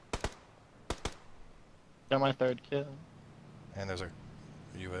 Got my 3rd kill. And there's a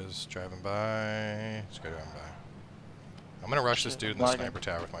US driving by. Just go driving by. I'm gonna rush this dude in the sniper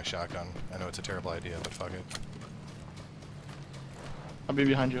tower with my shotgun. I know it's a terrible idea, but fuck it. I'll be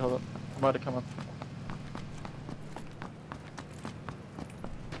behind you, hold up. I'm about to come up.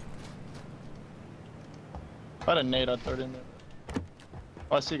 If I had a nade, I'd throw it in there.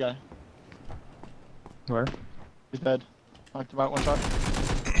 Oh, I see a guy. Where? He's dead. Knocked him out 1 shot.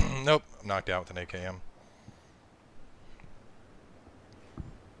 Nope, I'm knocked out with an AKM.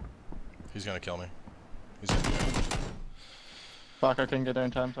 He's gonna kill me. He's gonna kill me. Fuck, I couldn't get there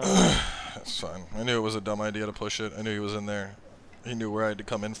in time. That's fine. I knew it was a dumb idea to push it. I knew he was in there. He knew where I had to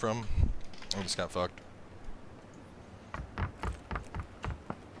come in from. I just got fucked.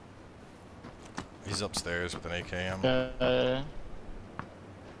 He's upstairs with an AKM. Yeah.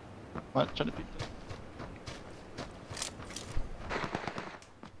 What? Try to peek that.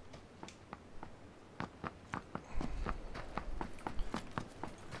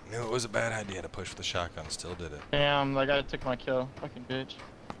 Knew it was a bad idea to push with the shotgun, still did it. Damn, that guy took my kill. Fucking bitch.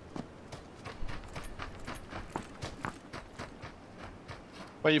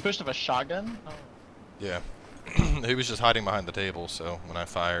 Wait, you pushed up a shotgun? Oh. Yeah. He was just hiding behind the table, so when I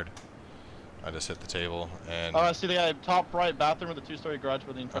fired, I just hit the table and... Oh, I see the guy top right bathroom with the 2-story garage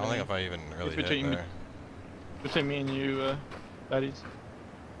building in I front don't of think me. if I even really It's hit there. Between me and you, baddies.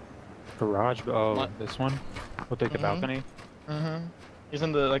 Garage? Oh, this one? We'll take the balcony. Mm-hmm. He's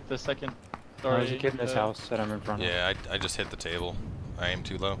in the, the second story. There's a kid in this house that I'm in front of. Yeah, I just hit the table. I aimed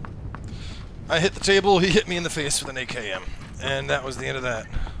too low. I hit the table, he hit me in the face with an AKM. And that was the end of that.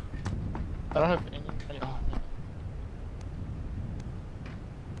 I don't have any oh,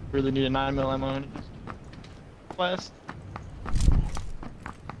 really need a 9mm ammo in West.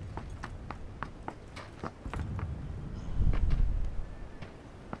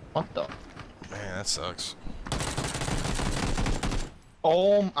 What the? Man, that sucks.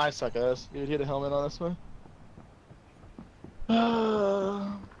 Oh, I suck ass. Dude, he had a helmet on this one.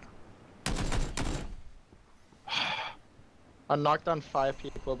 I knocked down 5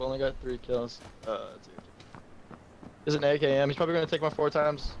 people, but only got 3 kills. Dude. Is an AKM. He's probably gonna take my 4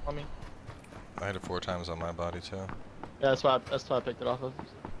 times on me. I hit it 4 times on my body too. Yeah, that's why I picked it off of.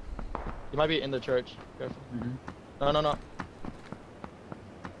 He might be in the church. Careful. No, no, no.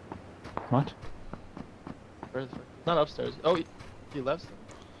 What? Where the fuck? Not upstairs. Oh, he left.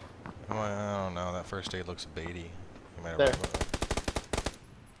 Oh, I don't know. That first aid looks baity. You might have There. right with it.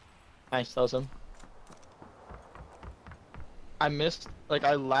 Nice, that was him. I missed, like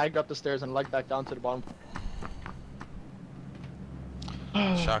I lagged up the stairs and lagged back down to the bottom.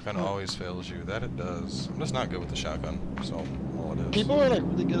 Shotgun always fails you. That it does. I'm just not good with the shotgun. So all it is. People are like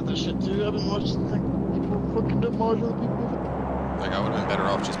really good at this shit too. I've been watching like people fucking demolish other people. Like I would have been better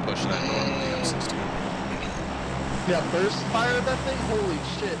off just pushing that door with the M16. Yeah, burst fire that thing. Holy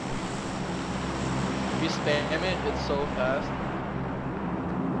shit! If you spam it, it's so fast.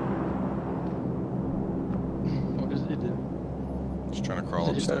 What does it do? Just trying to crawl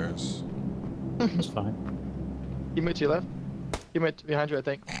upstairs. That's fine. Teammate to your left. Teammate behind you, I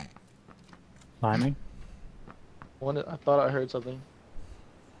think. Behind me? I thought I heard something.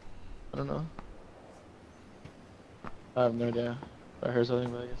 I don't know. I have no idea. I heard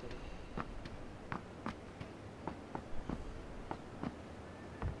something, but I guess I did.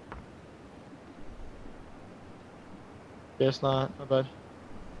 Guess not. My bad.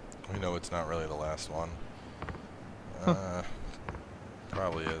 We know it's not really the last one.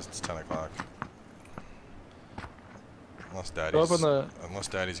 Probably is. It's 10 o'clock. Unless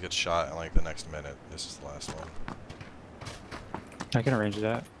Daddy's gets shot in like the next minute, this is the last one. I can arrange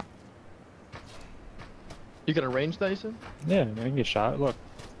that. You can arrange that, you said? Yeah, I can get shot. Look.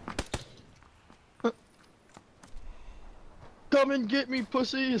 Come and get me,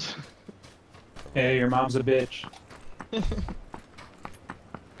 pussies! Hey, your mom's a bitch.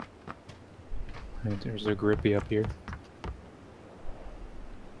 There's a grippy up here.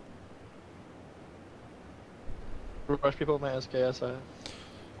 Rush people with my SKS.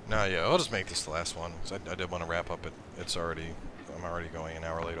 No, yeah, I'll just make this the last one because I did want to wrap up it. I'm already going an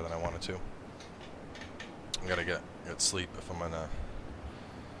hour later than I wanted to. I gotta get sleep if I'm gonna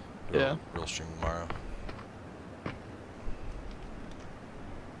do a real stream tomorrow.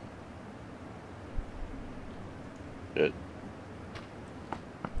 Good.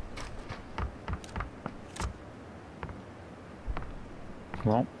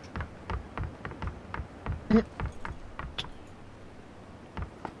 Well.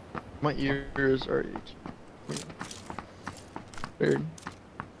 My ears are itchy. Weird.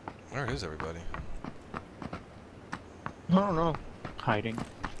 Where is everybody? I don't know. Hiding.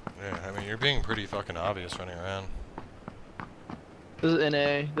 Yeah, I mean, you're being pretty fucking obvious running around. This is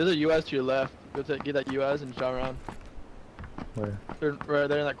NA. There's a US to your left. Go to get that US and jump around. Where? They're right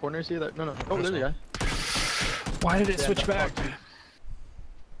there in that corner. See that? No, no. Oh, there's a guy. Why did it switch back?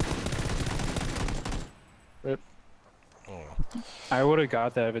 Rip. Oh. I would have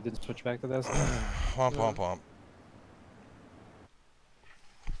got that if it didn't switch back to this. Womp womp womp.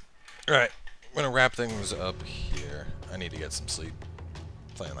 Alright, I'm gonna wrap things up here. I need to get some sleep.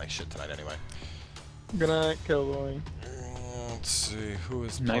 Playing like shit tonight anyway. Good night, Cowboy. Let's see,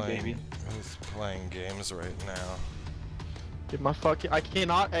 who's playing games right now? Dude, I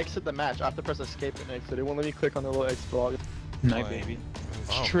cannot exit the match. I have to press escape and exit. It won't let me click on the little X block. Night baby.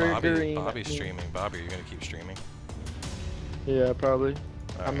 Oh, Triggering. Bobby's streaming. Bobby, are you gonna keep streaming? Yeah, probably.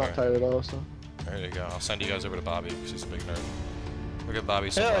 I'm not tired at all, so. There you go. I'll send you guys over to Bobby. She's a big nerd. Look at Bobby.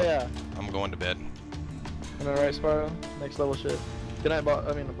 Hell yeah. I'm going to bed. And alright, Sparrow. Next level shit. Good night, Bob.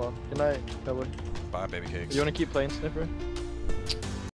 Good night, Cowboy. Bye, baby cakes. You wanna keep playing Sniffer?